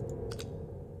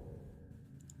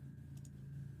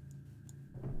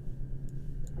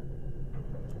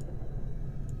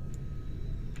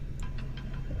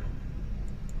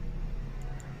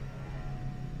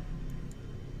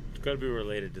 It's got to be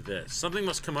related to this. Something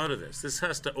must come out of this. This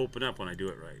has to open up when I do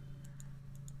it right.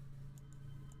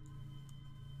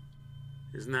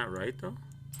 Isn't that right, though?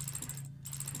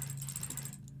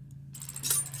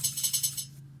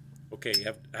 Okay,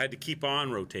 I had to keep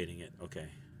on rotating it. Okay.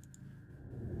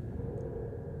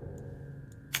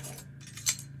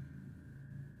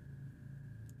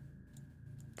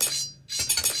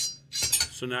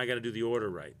 So now I got to do the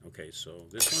order right. Okay, so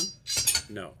this one?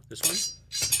 No. This one?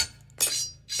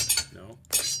 No.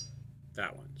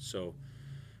 That one. So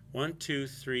 1, 2,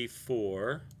 3,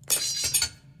 4.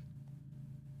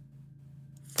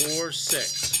 4,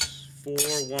 6. 4,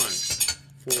 1.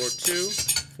 4, 2.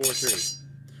 4, 3.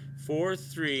 4,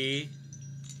 3,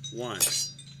 1,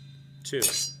 2.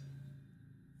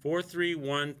 4, 3,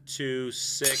 1, 2,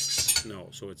 6. No,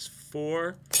 so it's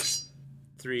 4,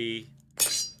 3,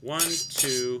 1,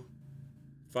 2,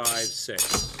 5,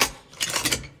 6.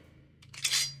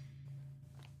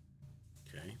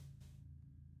 Okay.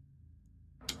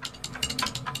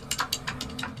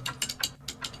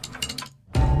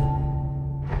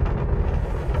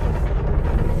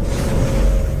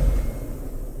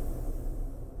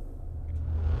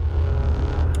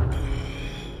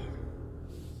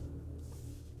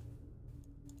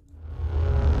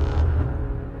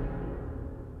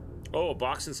 Oh, a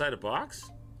box inside a box?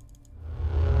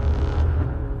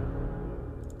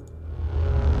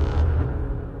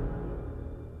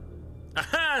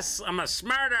 Aha! I'm a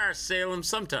smart arse, Salem,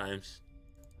 sometimes.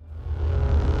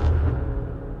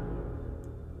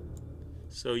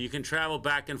 So you can travel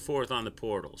back and forth on the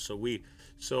portal.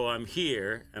 So I'm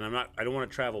here, and I don't want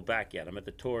to travel back yet. I'm at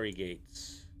the Torii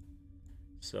gates.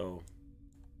 So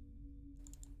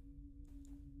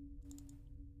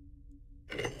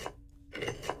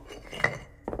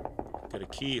got a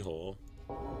keyhole.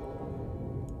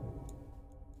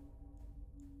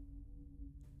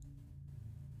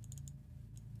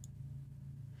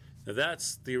 Now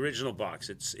that's the original box.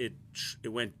 It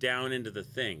went down into the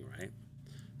thing, right?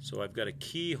 So I've got a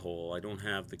keyhole. I don't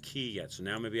have the key yet. So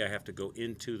now maybe I have to go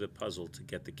into the puzzle to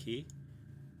get the key.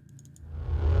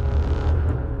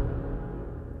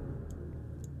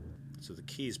 So the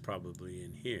key's probably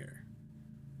in here.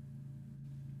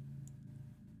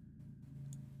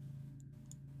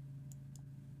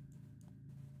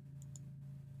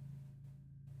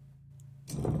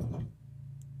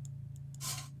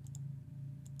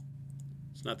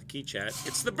 It's not the key, chat.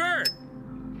 It's the bird.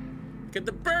 Get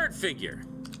the bird figure.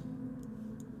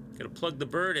 Gotta plug the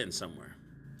bird in somewhere.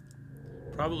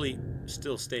 Probably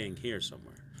still staying here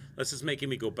somewhere. Unless it's making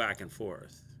me go back and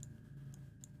forth.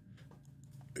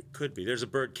 It could be. There's a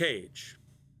bird cage.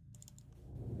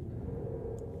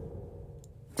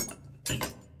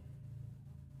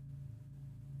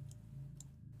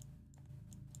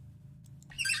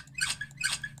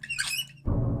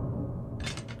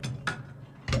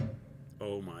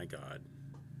 Oh my God.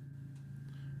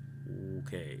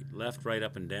 Okay, left, right,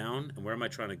 up, and down. And where am I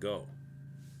trying to go?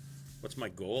 What's my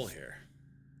goal here?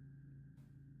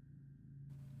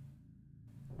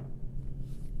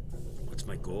 What's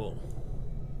my goal?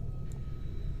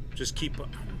 Just keep... Where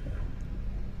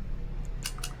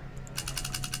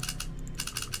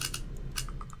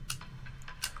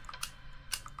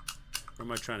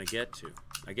am I trying to get to?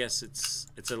 I guess it's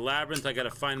a labyrinth. I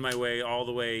gotta find my way all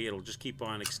the way. It'll just keep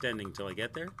on extending till I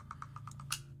get there.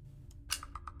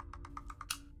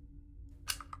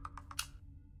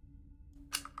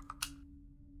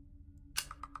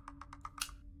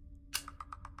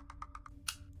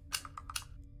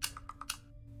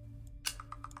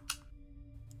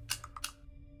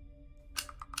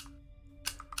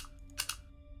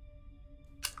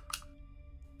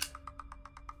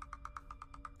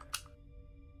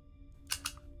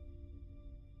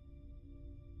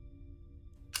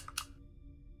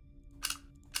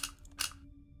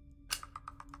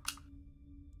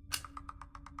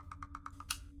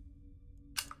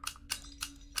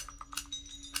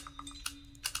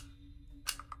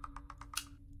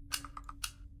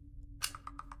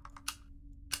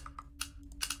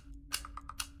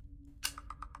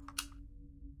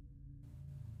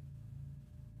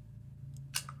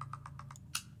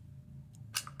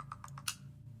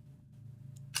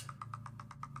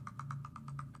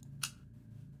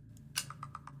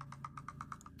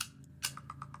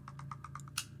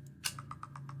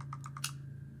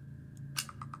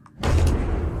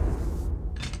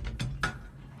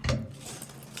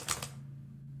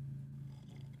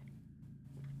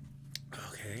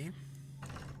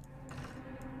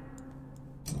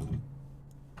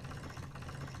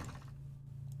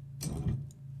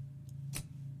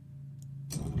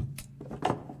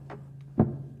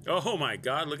 Oh my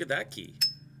God, look at that key.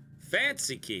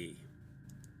 Fancy key.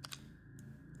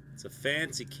 It's a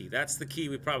fancy key. That's the key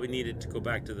we probably needed to go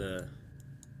back to the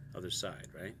other side,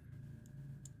 right?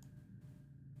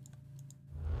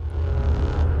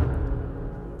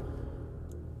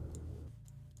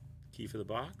 Key for the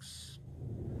box.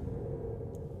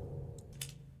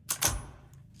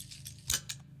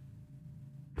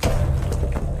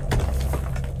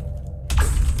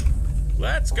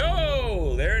 Let's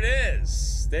go! There it is.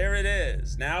 There it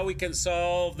is. Now we can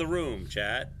solve the room,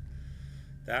 chat.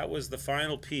 That was the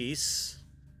final piece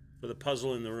for the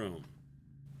puzzle in the room.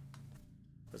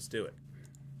 Let's do it.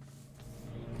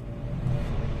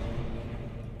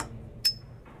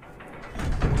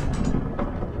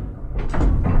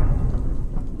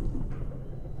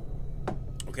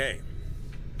 Okay.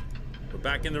 We're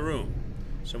back in the room.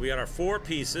 So we got our 4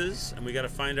 pieces, and we got to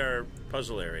find our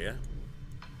puzzle area.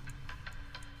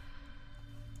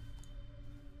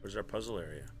 Where's our puzzle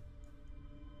area?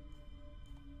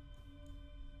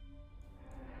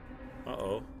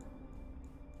 Uh-oh.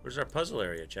 Where's our puzzle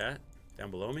area, chat?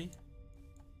 Down below me?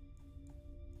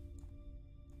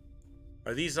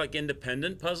 Are these like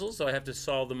independent puzzles? So I have to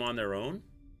solve them on their own?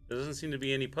 There doesn't seem to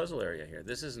be any puzzle area here.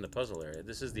 This isn't a puzzle area.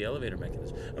 This is the elevator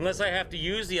mechanism. Unless I have to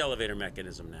use the elevator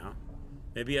mechanism now.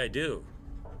 Maybe I do.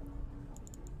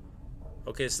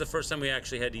 Okay, it's the first time we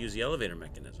actually had to use the elevator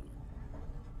mechanism.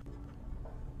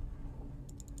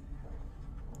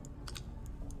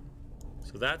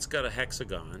 So that's got a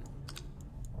hexagon.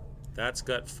 That's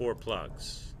got 4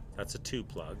 plugs. That's a 2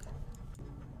 plug.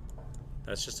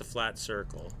 That's just a flat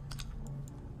circle.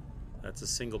 That's a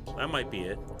single. That might be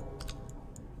it.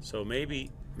 So maybe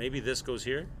this goes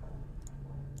here.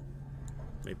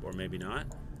 Maybe, or maybe not.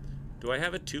 Do I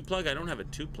have a 2 plug? I don't have a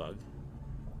 2 plug.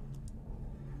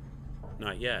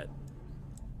 Not yet.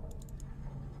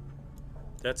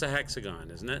 That's a hexagon,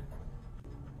 isn't it?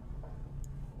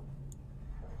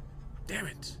 Damn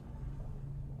it.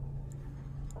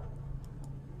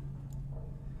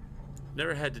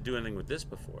 Never had to do anything with this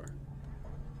before.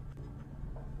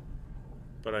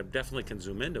 But I definitely can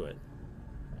zoom into it.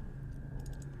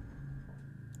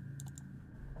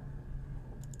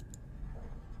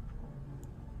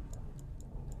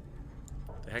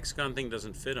 The hexagon thing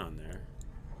doesn't fit on there.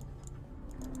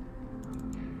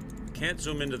 Can't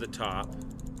zoom into the top.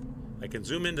 I can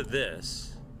zoom into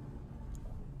this.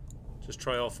 Just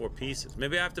try all 4 pieces.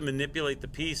 Maybe I have to manipulate the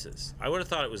pieces. I would have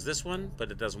thought it was this one, but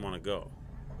it doesn't want to go.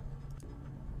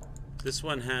 This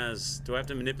one has... Do I have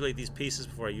to manipulate these pieces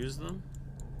before I use them?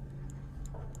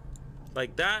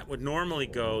 Like that would normally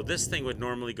go... This thing would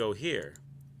normally go here.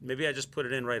 Maybe I just put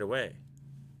it in right away.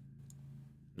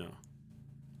 No.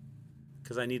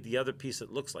 Because I need the other piece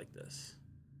that looks like this.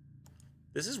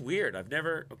 This is weird. I've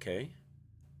never... Okay.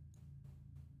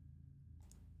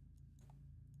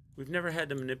 We've never had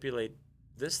to manipulate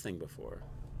this thing before.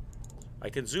 I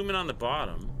can zoom in on the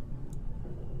bottom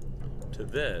to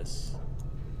this.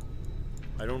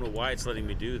 I don't know why it's letting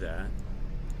me do that.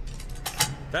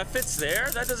 That fits there?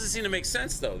 That doesn't seem to make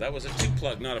sense, though. That was a 2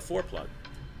 plug, not a 4 plug.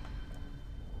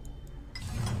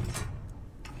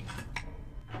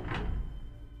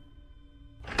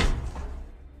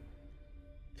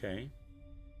 Okay.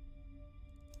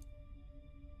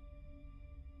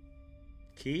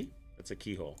 Key? That's a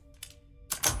keyhole.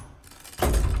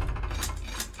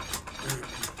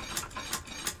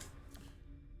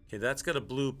 Okay, that's got a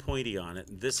blue pointy on it.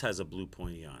 This has a blue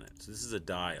pointy on it. So this is a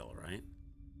dial, right?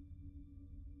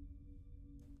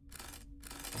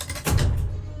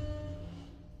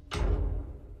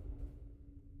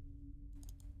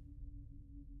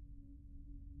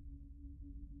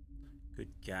 Good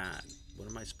God. What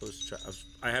am I supposed to try?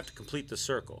 I have to complete the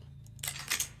circle.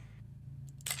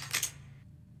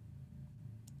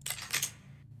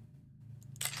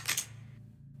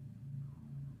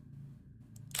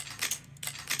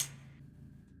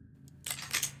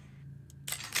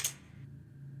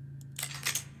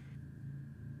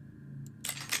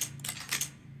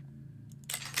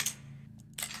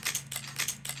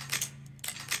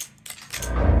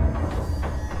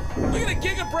 Look at the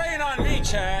Giga Brain on me,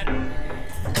 chat.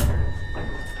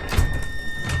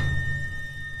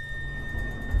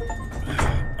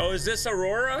 Oh, is this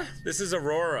Aurora? This is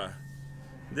Aurora.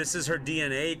 This is her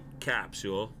DNA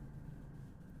capsule.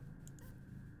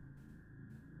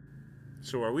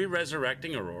 So are we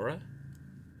resurrecting Aurora?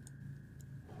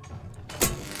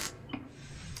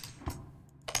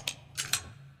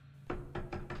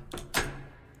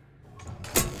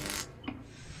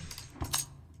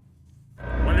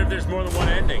 There's more than one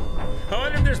ending. I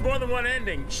wonder if there's more than one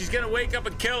ending. She's gonna wake up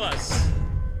and kill us.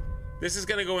 This is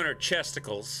gonna go in her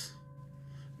chesticles.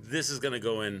 This is gonna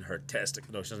go in her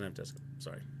testicle. No, she doesn't have testicles.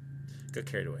 Sorry. Got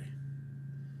carried away.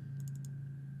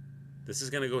 This is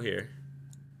gonna go here.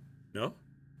 No?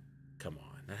 Come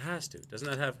on. That has to. Doesn't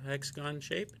that have hexagon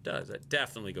shape? It does. That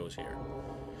definitely goes here.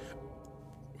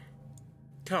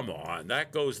 Come on.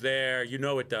 That goes there. You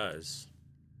know it does.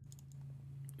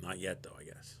 Not yet, though, I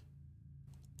guess.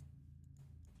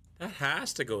 That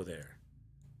has to go there.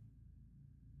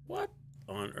 What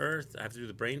on earth? I have to do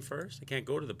the brain first? I can't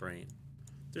go to the brain.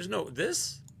 There's no...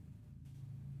 This?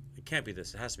 It can't be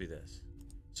this. It has to be this.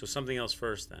 So something else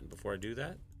first then, before I do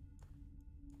that.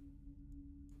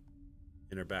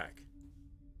 In her back.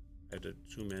 I have to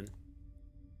zoom in.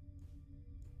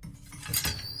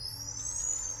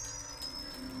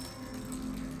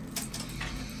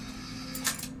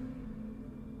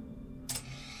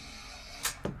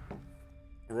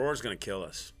 Aurora's gonna kill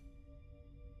us.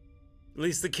 At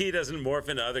least the key doesn't morph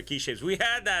into other key shapes. We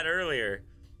had that earlier.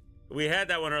 We had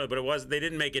that one earlier, but they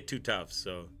didn't make it too tough.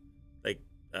 So, like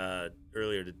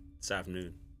earlier this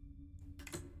afternoon.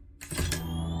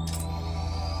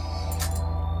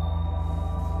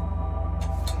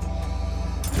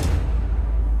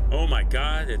 Oh my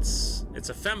God! It's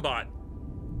a fembot.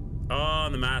 Oh,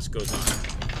 and the mask goes on.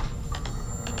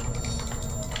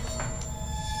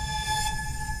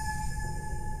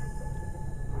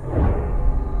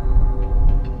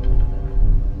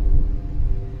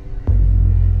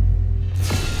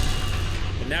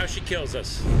 Now she kills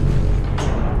us.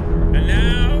 And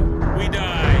now we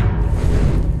die.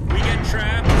 We get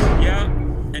trapped. Yeah.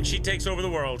 And she takes over the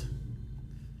world.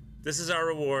 This is our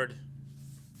reward.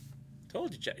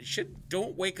 Told you,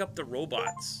 don't wake up the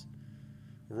robots.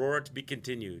 Aurora to be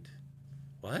continued.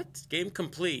 What? Game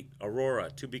complete.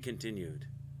 Aurora to be continued.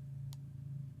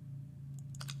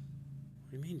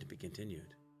 What do you mean to be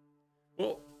continued?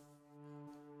 Well,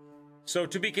 so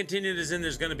to be continued is in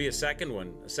there's going to be a second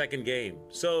one, a second game.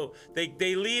 So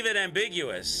they leave it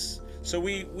ambiguous. So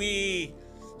we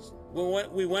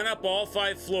went up all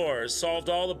 5 floors, solved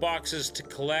all the boxes to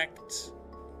collect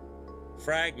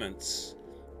fragments,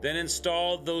 then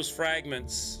installed those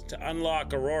fragments to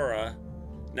unlock Aurora.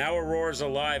 Now Aurora's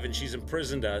alive and she's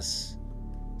imprisoned us.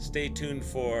 Stay tuned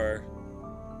for...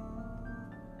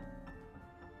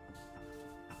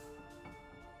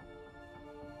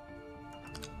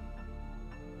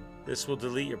 This will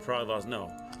delete your profiles. No.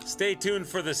 Stay tuned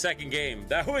for the second game.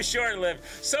 That was short-lived.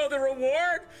 So the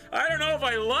reward? I don't know if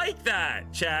I like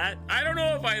that, chat. I don't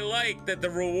know if I like that the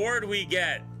reward we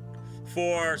get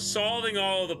for solving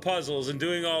all of the puzzles and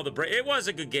doing all the... It was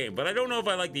a good game, but I don't know if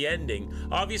I like the ending.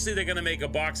 Obviously, they're going to make a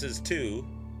boxes too.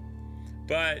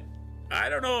 But I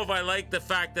don't know if I like the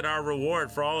fact that our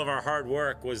reward for all of our hard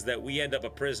work was that we end up a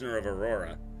prisoner of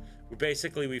Aurora.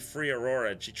 We free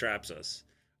Aurora and she traps us.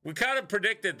 We kind of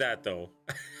predicted that, though.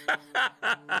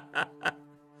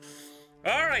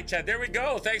 All right, chat, there we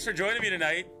go. Thanks for joining me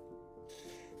tonight.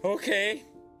 Okay,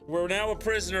 we're now a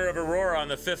prisoner of Aurora on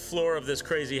the 5th floor of this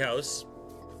crazy house.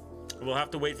 We'll have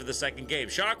to wait for the second game.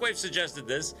 Shockwave suggested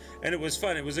this, and it was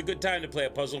fun. It was a good time to play a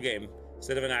puzzle game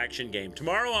instead of an action game.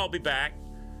 Tomorrow, I'll be back.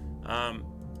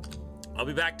 I'll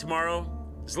be back tomorrow.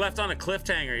 It's left on a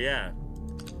cliffhanger, yeah.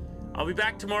 I'll be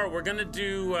back tomorrow. We're going to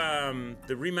do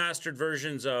the remastered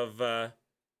versions of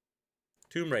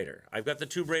Tomb Raider. I've got the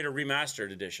Tomb Raider remastered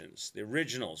editions. The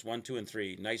originals, 1, 2, and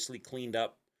 3. Nicely cleaned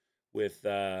up with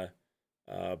better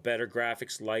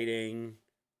graphics, lighting,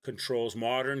 controls.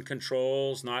 Modern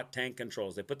controls, not tank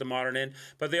controls. They put the modern in.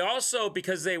 But they also,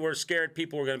 because they were scared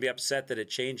people were going to be upset that it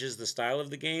changes the style of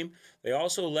the game, they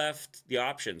also left the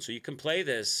option. So you can play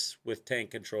this with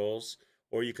tank controls,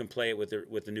 or you can play it with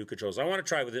the new controls. I want to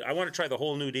try with it. I want to try the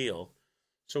whole new deal.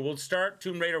 So we'll start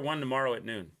Tomb Raider 1 tomorrow at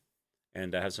noon,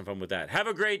 and have some fun with that. Have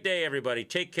a great day, everybody.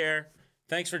 Take care.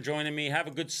 Thanks for joining me. Have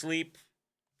a good sleep.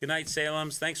 Good night,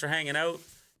 Salems. Thanks for hanging out.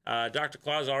 Dr.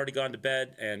 Claus already gone to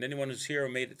bed, and anyone who's here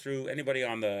who made it through, anybody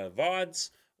on the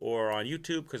VODs or on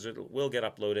YouTube, because it will get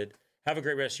uploaded. Have a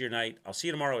great rest of your night. I'll see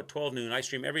you tomorrow at 12 noon. I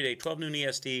stream every day, 12 noon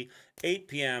EST, 8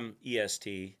 p.m.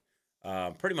 EST,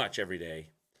 pretty much every day.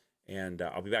 And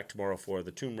I'll be back tomorrow for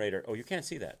the Tomb Raider. Oh, you can't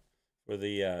see that. For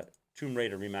the Tomb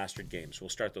Raider remastered games. We'll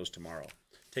start those tomorrow.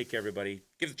 Take care, everybody.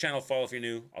 Give the channel a follow if you're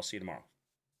new. I'll see you tomorrow.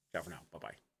 Ciao for now.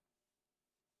 Bye-bye.